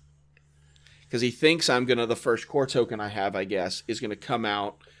 No. because he thinks I'm gonna, the first core token I have, I guess, is gonna come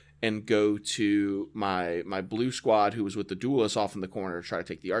out and go to my blue squad who was with the duelist off in the corner to try to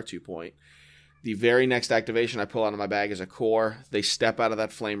take the R2 point. The very next activation I pull out of my bag is a core. They step out of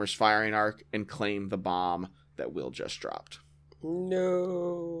that flamer's firing arc and claim the bomb that Will just dropped.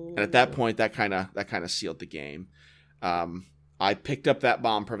 No. And at that point, that kind of sealed the game. I picked up that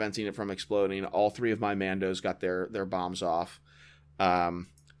bomb, preventing it from exploding. All three of my Mandos got their bombs off.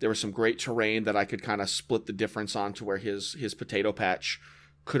 There was some great terrain that I could kind of split the difference on to where his potato patch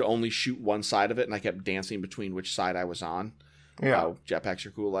could only shoot one side of it, and I kept dancing between which side I was on. Yeah. Jetpacks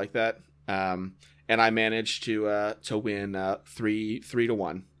are cool like that. And I managed to win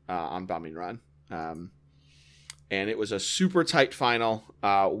 3-1 on Bombing Run. And it was a super tight final.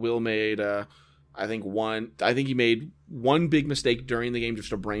 Will made I think he made one big mistake during the game,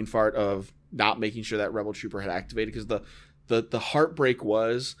 just a brain fart of not making sure that Rebel Trooper had activated, because the heartbreak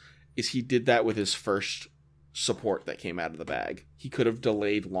is he did that with his first support that came out of the bag. He could have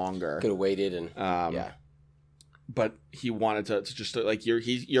delayed longer. Could have waited and yeah. But he wanted to just like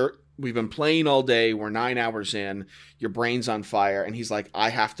we've been playing all day. We're 9 hours in. Your brain's on fire, and he's like, I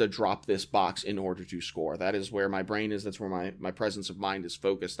have to drop this box in order to score. That is where my brain is. That's where my presence of mind is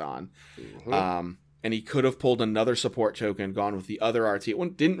focused on. Mm-hmm. And he could have pulled another support token, gone with the other RT.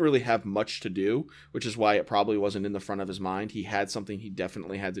 It didn't really have much to do, which is why it probably wasn't in the front of his mind. He had something he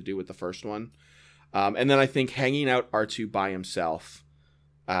definitely had to do with the first one. And then I think hanging out R2 by himself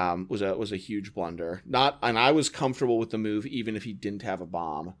was a huge blunder. And I was comfortable with the move even if he didn't have a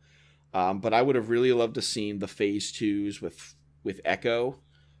bomb. But I would have really loved to seen the phase 2s with Echo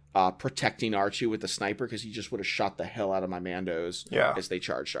protecting R2 with the sniper, because he just would have shot the hell out of my Mandos as they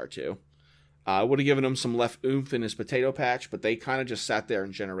charged R2. I would have given him some left oomph in his potato patch, but they kind of just sat there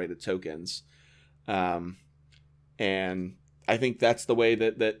and generated tokens. And I think that's the way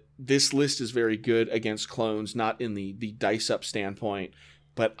that this list is very good against clones, not in the dice up standpoint,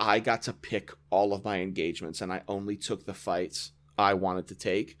 but I got to pick all of my engagements, and I only took the fights I wanted to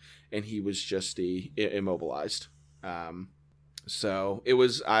take, and he was just immobilized. So it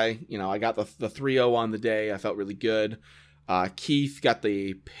was, I got the 3-0 on the day. I felt really good. Keith got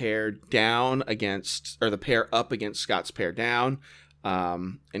the pair down the pair up against Scott's pair down.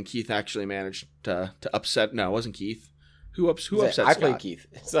 And Keith actually managed to upset. No, it wasn't Keith. Who upset Scott? I played Keith.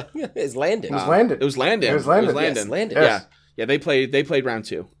 It's Landon. It was Landon. It was Landon. Yes, Landon. Yes. Yeah. They played round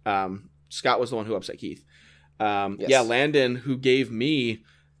 2. Scott was the one who upset Keith. Yes. Yeah, Landon, who gave me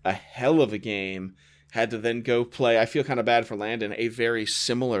a hell of a game, had to then go play. I feel kind of bad for Landon. A very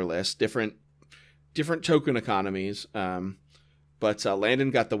similar list, different token economies. But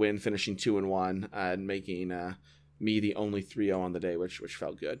Landon got the win, finishing 2-1 and making me the only 3-0 on the day, which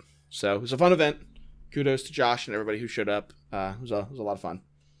felt good. So it was a fun event. Kudos to Josh and everybody who showed up. It was a lot of fun.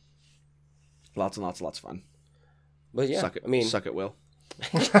 Lots and lots of fun. But yeah, suck it, Will.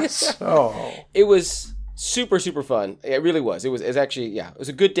 So it was super, super fun. It really was. It was actually, it was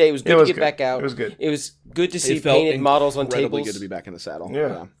a good day. It was good to get back out. It was good. It was good to see painted models on tables. Incredibly good to be back in the saddle.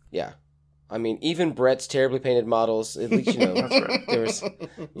 Yeah. I mean, even Brett's terribly painted models, at least, That's right. There was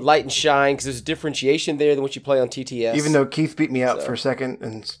light and shine, because there's differentiation there than what you play on TTS. Even though Keith beat me out for a second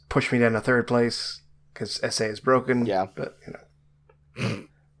and pushed me down to third place because SA is broken. Yeah. But,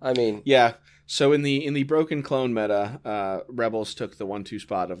 I mean. Yeah. So in the broken clone meta, Rebels took the 1-2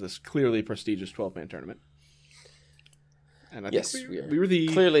 spot of this clearly prestigious 12-man tournament. And I think we were the...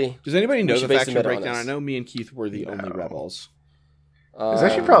 Clearly. Does anybody know the faction breakdown? I know me and Keith were the only Rebels. It's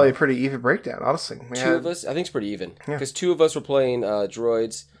actually probably a pretty even breakdown, honestly. Two of us, I think it's pretty even. Because 2 of us were playing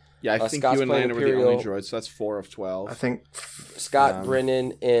droids. Yeah, I think Scott's you and Landon were the Imperial. only droids, so that's 4 of 12. I think Scott,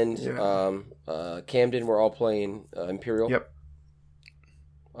 Brennan, and Camden were all playing Imperial. Yep.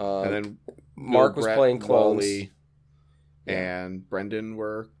 And then Mark was Brett, playing clones. Wally, and Brendan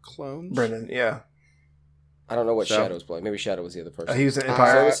were clones. Brendan, yeah. I don't know what Shadow was playing. Maybe Shadow was the other person. He was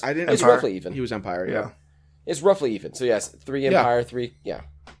Empire. It's roughly even. He was Empire, yeah. It's roughly even. So yes, 3 Empire, 3, yeah.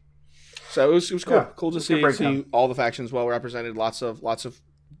 So it was cool. Yeah, Cool to see all the factions well represented. Lots of.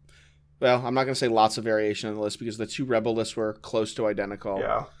 Well, I'm not going to say lots of variation on the list, because the 2 Rebel lists were close to identical.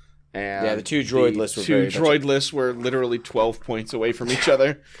 Yeah. And the 2 droid lists were lists were literally 12 points away from each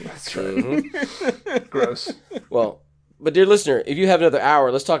other. That's right. Gross. Well, but dear listener, if you have another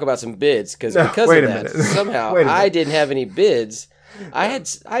hour, let's talk about some bids, because of that, somehow I didn't have any bids. I had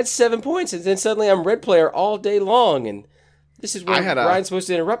 7 points, and then suddenly I'm red player all day long, and this is when Ryan's supposed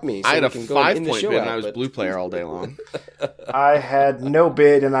to interrupt me. So I had a we can go in the 5-point show bid, out, and I was blue player all day long. I had no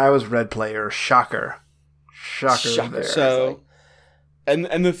bid, and I was red player. Shocker there. So,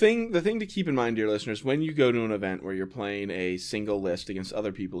 And the thing to keep in mind, dear listeners, when you go to an event where you're playing a single list against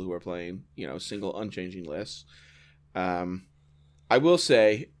other people who are playing, single unchanging lists, I will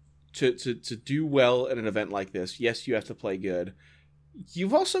say to do well at an event like this, yes, you have to play good.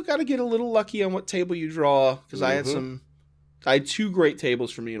 You've also got to get a little lucky on what table you draw, because I had 2 great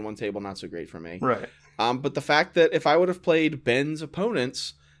tables for me and 1 table not so great for me. Right. But the fact that if I would have played Ben's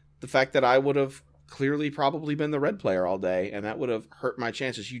opponents, the fact that I would have clearly probably been the red player all day, and that would have hurt my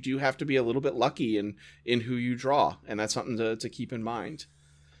chances. You do have to be a little bit lucky in who you draw, and that's something to keep in mind.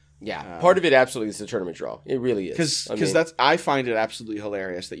 Yeah, part of it absolutely is the tournament draw. It really is. Because I find it absolutely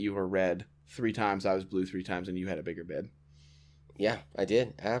hilarious that you were red 3 times, I was blue 3 times, and you had a bigger bid. Yeah, I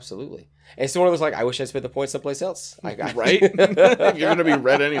did. Absolutely. And it's one of those I wish I spent the points someplace else. Right? You're going to be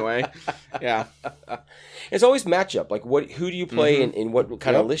red anyway. Yeah. It's always matchup. Who do you play and what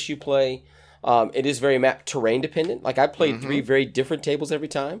kind of list you play? It is very terrain dependent. I played 3 very different tables every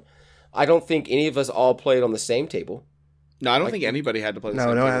time. I don't think any of us all played on the same table. No, I don't think anybody had to play the same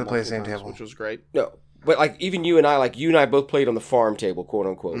table. No one had to play the same table. Which was great. No. But even you and I both played on the farm table, quote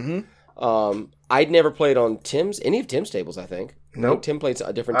unquote. Mm-hmm. I'd never played on any of Tim's tables, I think. Nope. Tim played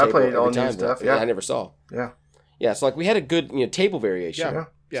a different table every all time. New stuff, yeah. I never saw. Yeah. Yeah, so we had a good table variation.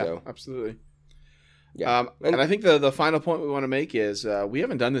 Yeah, absolutely. Yeah. And I think the final point we want to make is we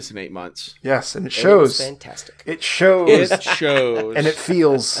haven't done this in 8 months. Yes, and it shows. It was fantastic. It shows. It shows. And it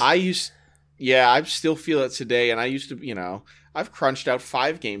feels. I still feel it today, and I used to, I've crunched out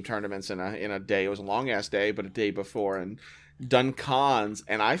 5 game tournaments in a day. It was a long ass day, but a day before, and done cons,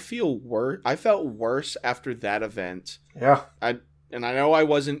 and I felt worse after that event. Yeah. I know I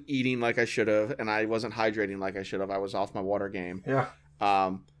wasn't eating like I should have, and I wasn't hydrating like I should have. I was off my water game. Yeah.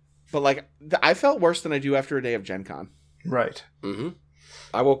 But I felt worse than I do after a day of Gen Con. Right. Mm-hmm.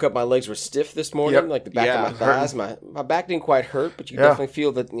 I woke up, my legs were stiff this morning, the back of my thighs. My back didn't quite hurt, but you definitely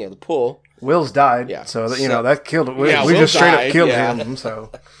feel that the pull. Will's died, so that killed it. We just straight up killed him.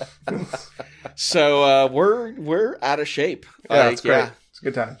 So, so we're out of shape. Yeah, it's great. It's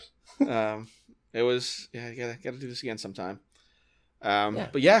good times. It was got to do this again sometime.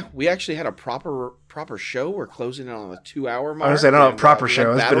 But yeah, we actually had a proper show. We're closing in on the 2-hour mark. I was saying, not a proper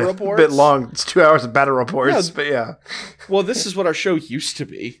show. It's been a bit long. It's 2 hours of battle reports, but yeah. Well, this is what our show used to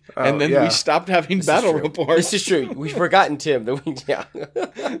be, and then we stopped having battle reports. This is true. We've forgotten, Tim.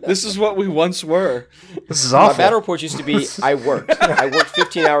 This is what we once were. This is awful. My battle report used to be, I worked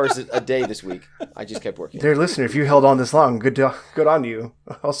 15 hours a day this week. I just kept working. Dear listener, if you held on this long, good on you.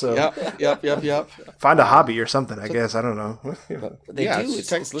 Also, Yep. Find a hobby or something, I guess. I don't know. They do.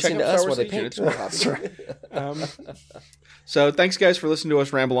 It's listening to us while they paint. That's right. So thanks, guys, for listening to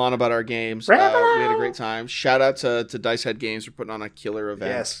us ramble on about our games. We had a great time. Shout out to Dice Head Games for putting on a killer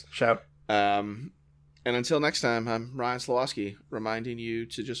event. Yes, shout. And until next time, I'm Ryan Slawski, reminding you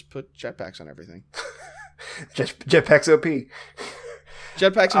to just put jetpacks on everything. Jetpacks OP.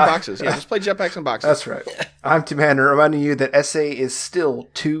 Jetpacks and boxes. Just play jetpacks and boxes. That's right. I'm Tim Hanner, reminding you that SA is still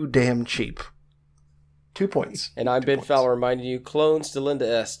too damn cheap. 2 points. And I'm Ben Fowler, reminding you, clones Delinda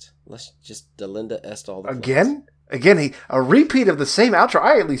Est. Let's just Delinda Est all the clones. Again, a repeat of the same outro.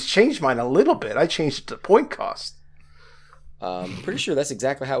 I at least changed mine a little bit. I changed it to point cost. Pretty sure that's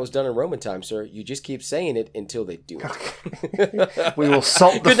exactly how it was done in Roman time, sir. You just keep saying it until they do it. We will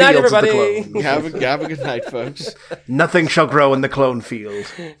salt the good night, fields everybody. of the clone. Have a good night, folks. Nothing shall grow in the clone field.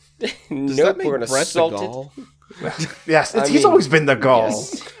 Nope, we're going to salt it. Yes, he's always been the Gaul.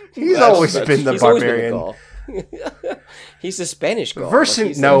 Yes. He's always been the barbarian. He's the Spanish Gaul.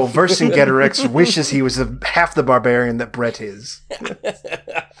 Vercingetorix wishes he was half the barbarian that Brett is. The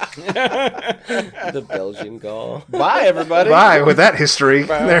Belgian Gaul. Bye, everybody. Bye. With that history,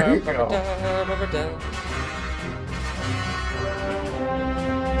 there you go.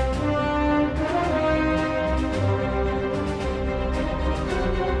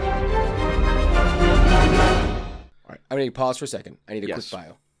 I'm going to pause for a second. I need a quick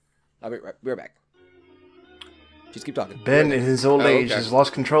bio. I'll be right back. Just keep talking. Ben, in his old age, has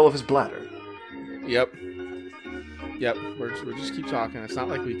lost control of his bladder. Yep. We'll just keep talking. It's not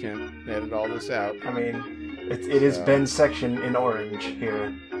like we can edit all this out. I mean, it is Ben's section in orange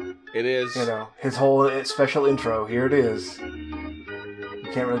here. It is. His whole special intro. Here it is. You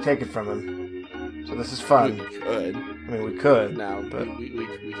can't really take it from him. So this is fun. We could. No, but we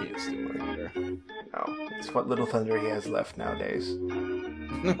can't steal thunder. No, it's what little thunder he has left nowadays.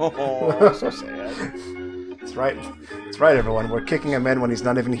 Oh, so sad. That's right. That's right, everyone. We're kicking a man when he's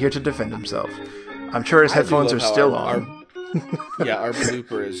not even here to defend himself. I'm sure his headphones are still on. Our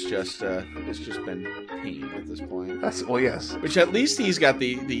blooper is just it's just been pain at this point. Yes. Which at least he's got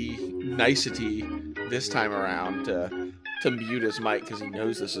the nicety this time around to to mute his mic because he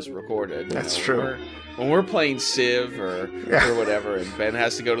knows this is recorded. That's true. When we're playing Civ or whatever, and Ben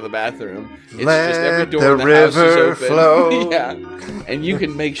has to go to the bathroom, it's Let just every door in the house is river open. flow. Yeah, and you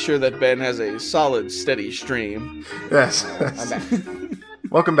can make sure that Ben has a solid, steady stream. Yes. I'm back.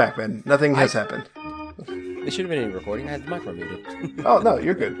 Welcome back, Ben. Nothing has happened. There should have been any recording. I had the microphone muted. Oh, no,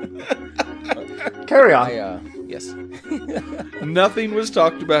 you're good. Carry on. Yes. Nothing was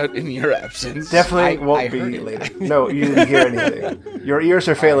talked about in your absence. Definitely I won't heard be it. later. No, you didn't hear anything. Your ears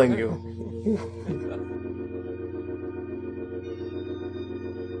are failing you.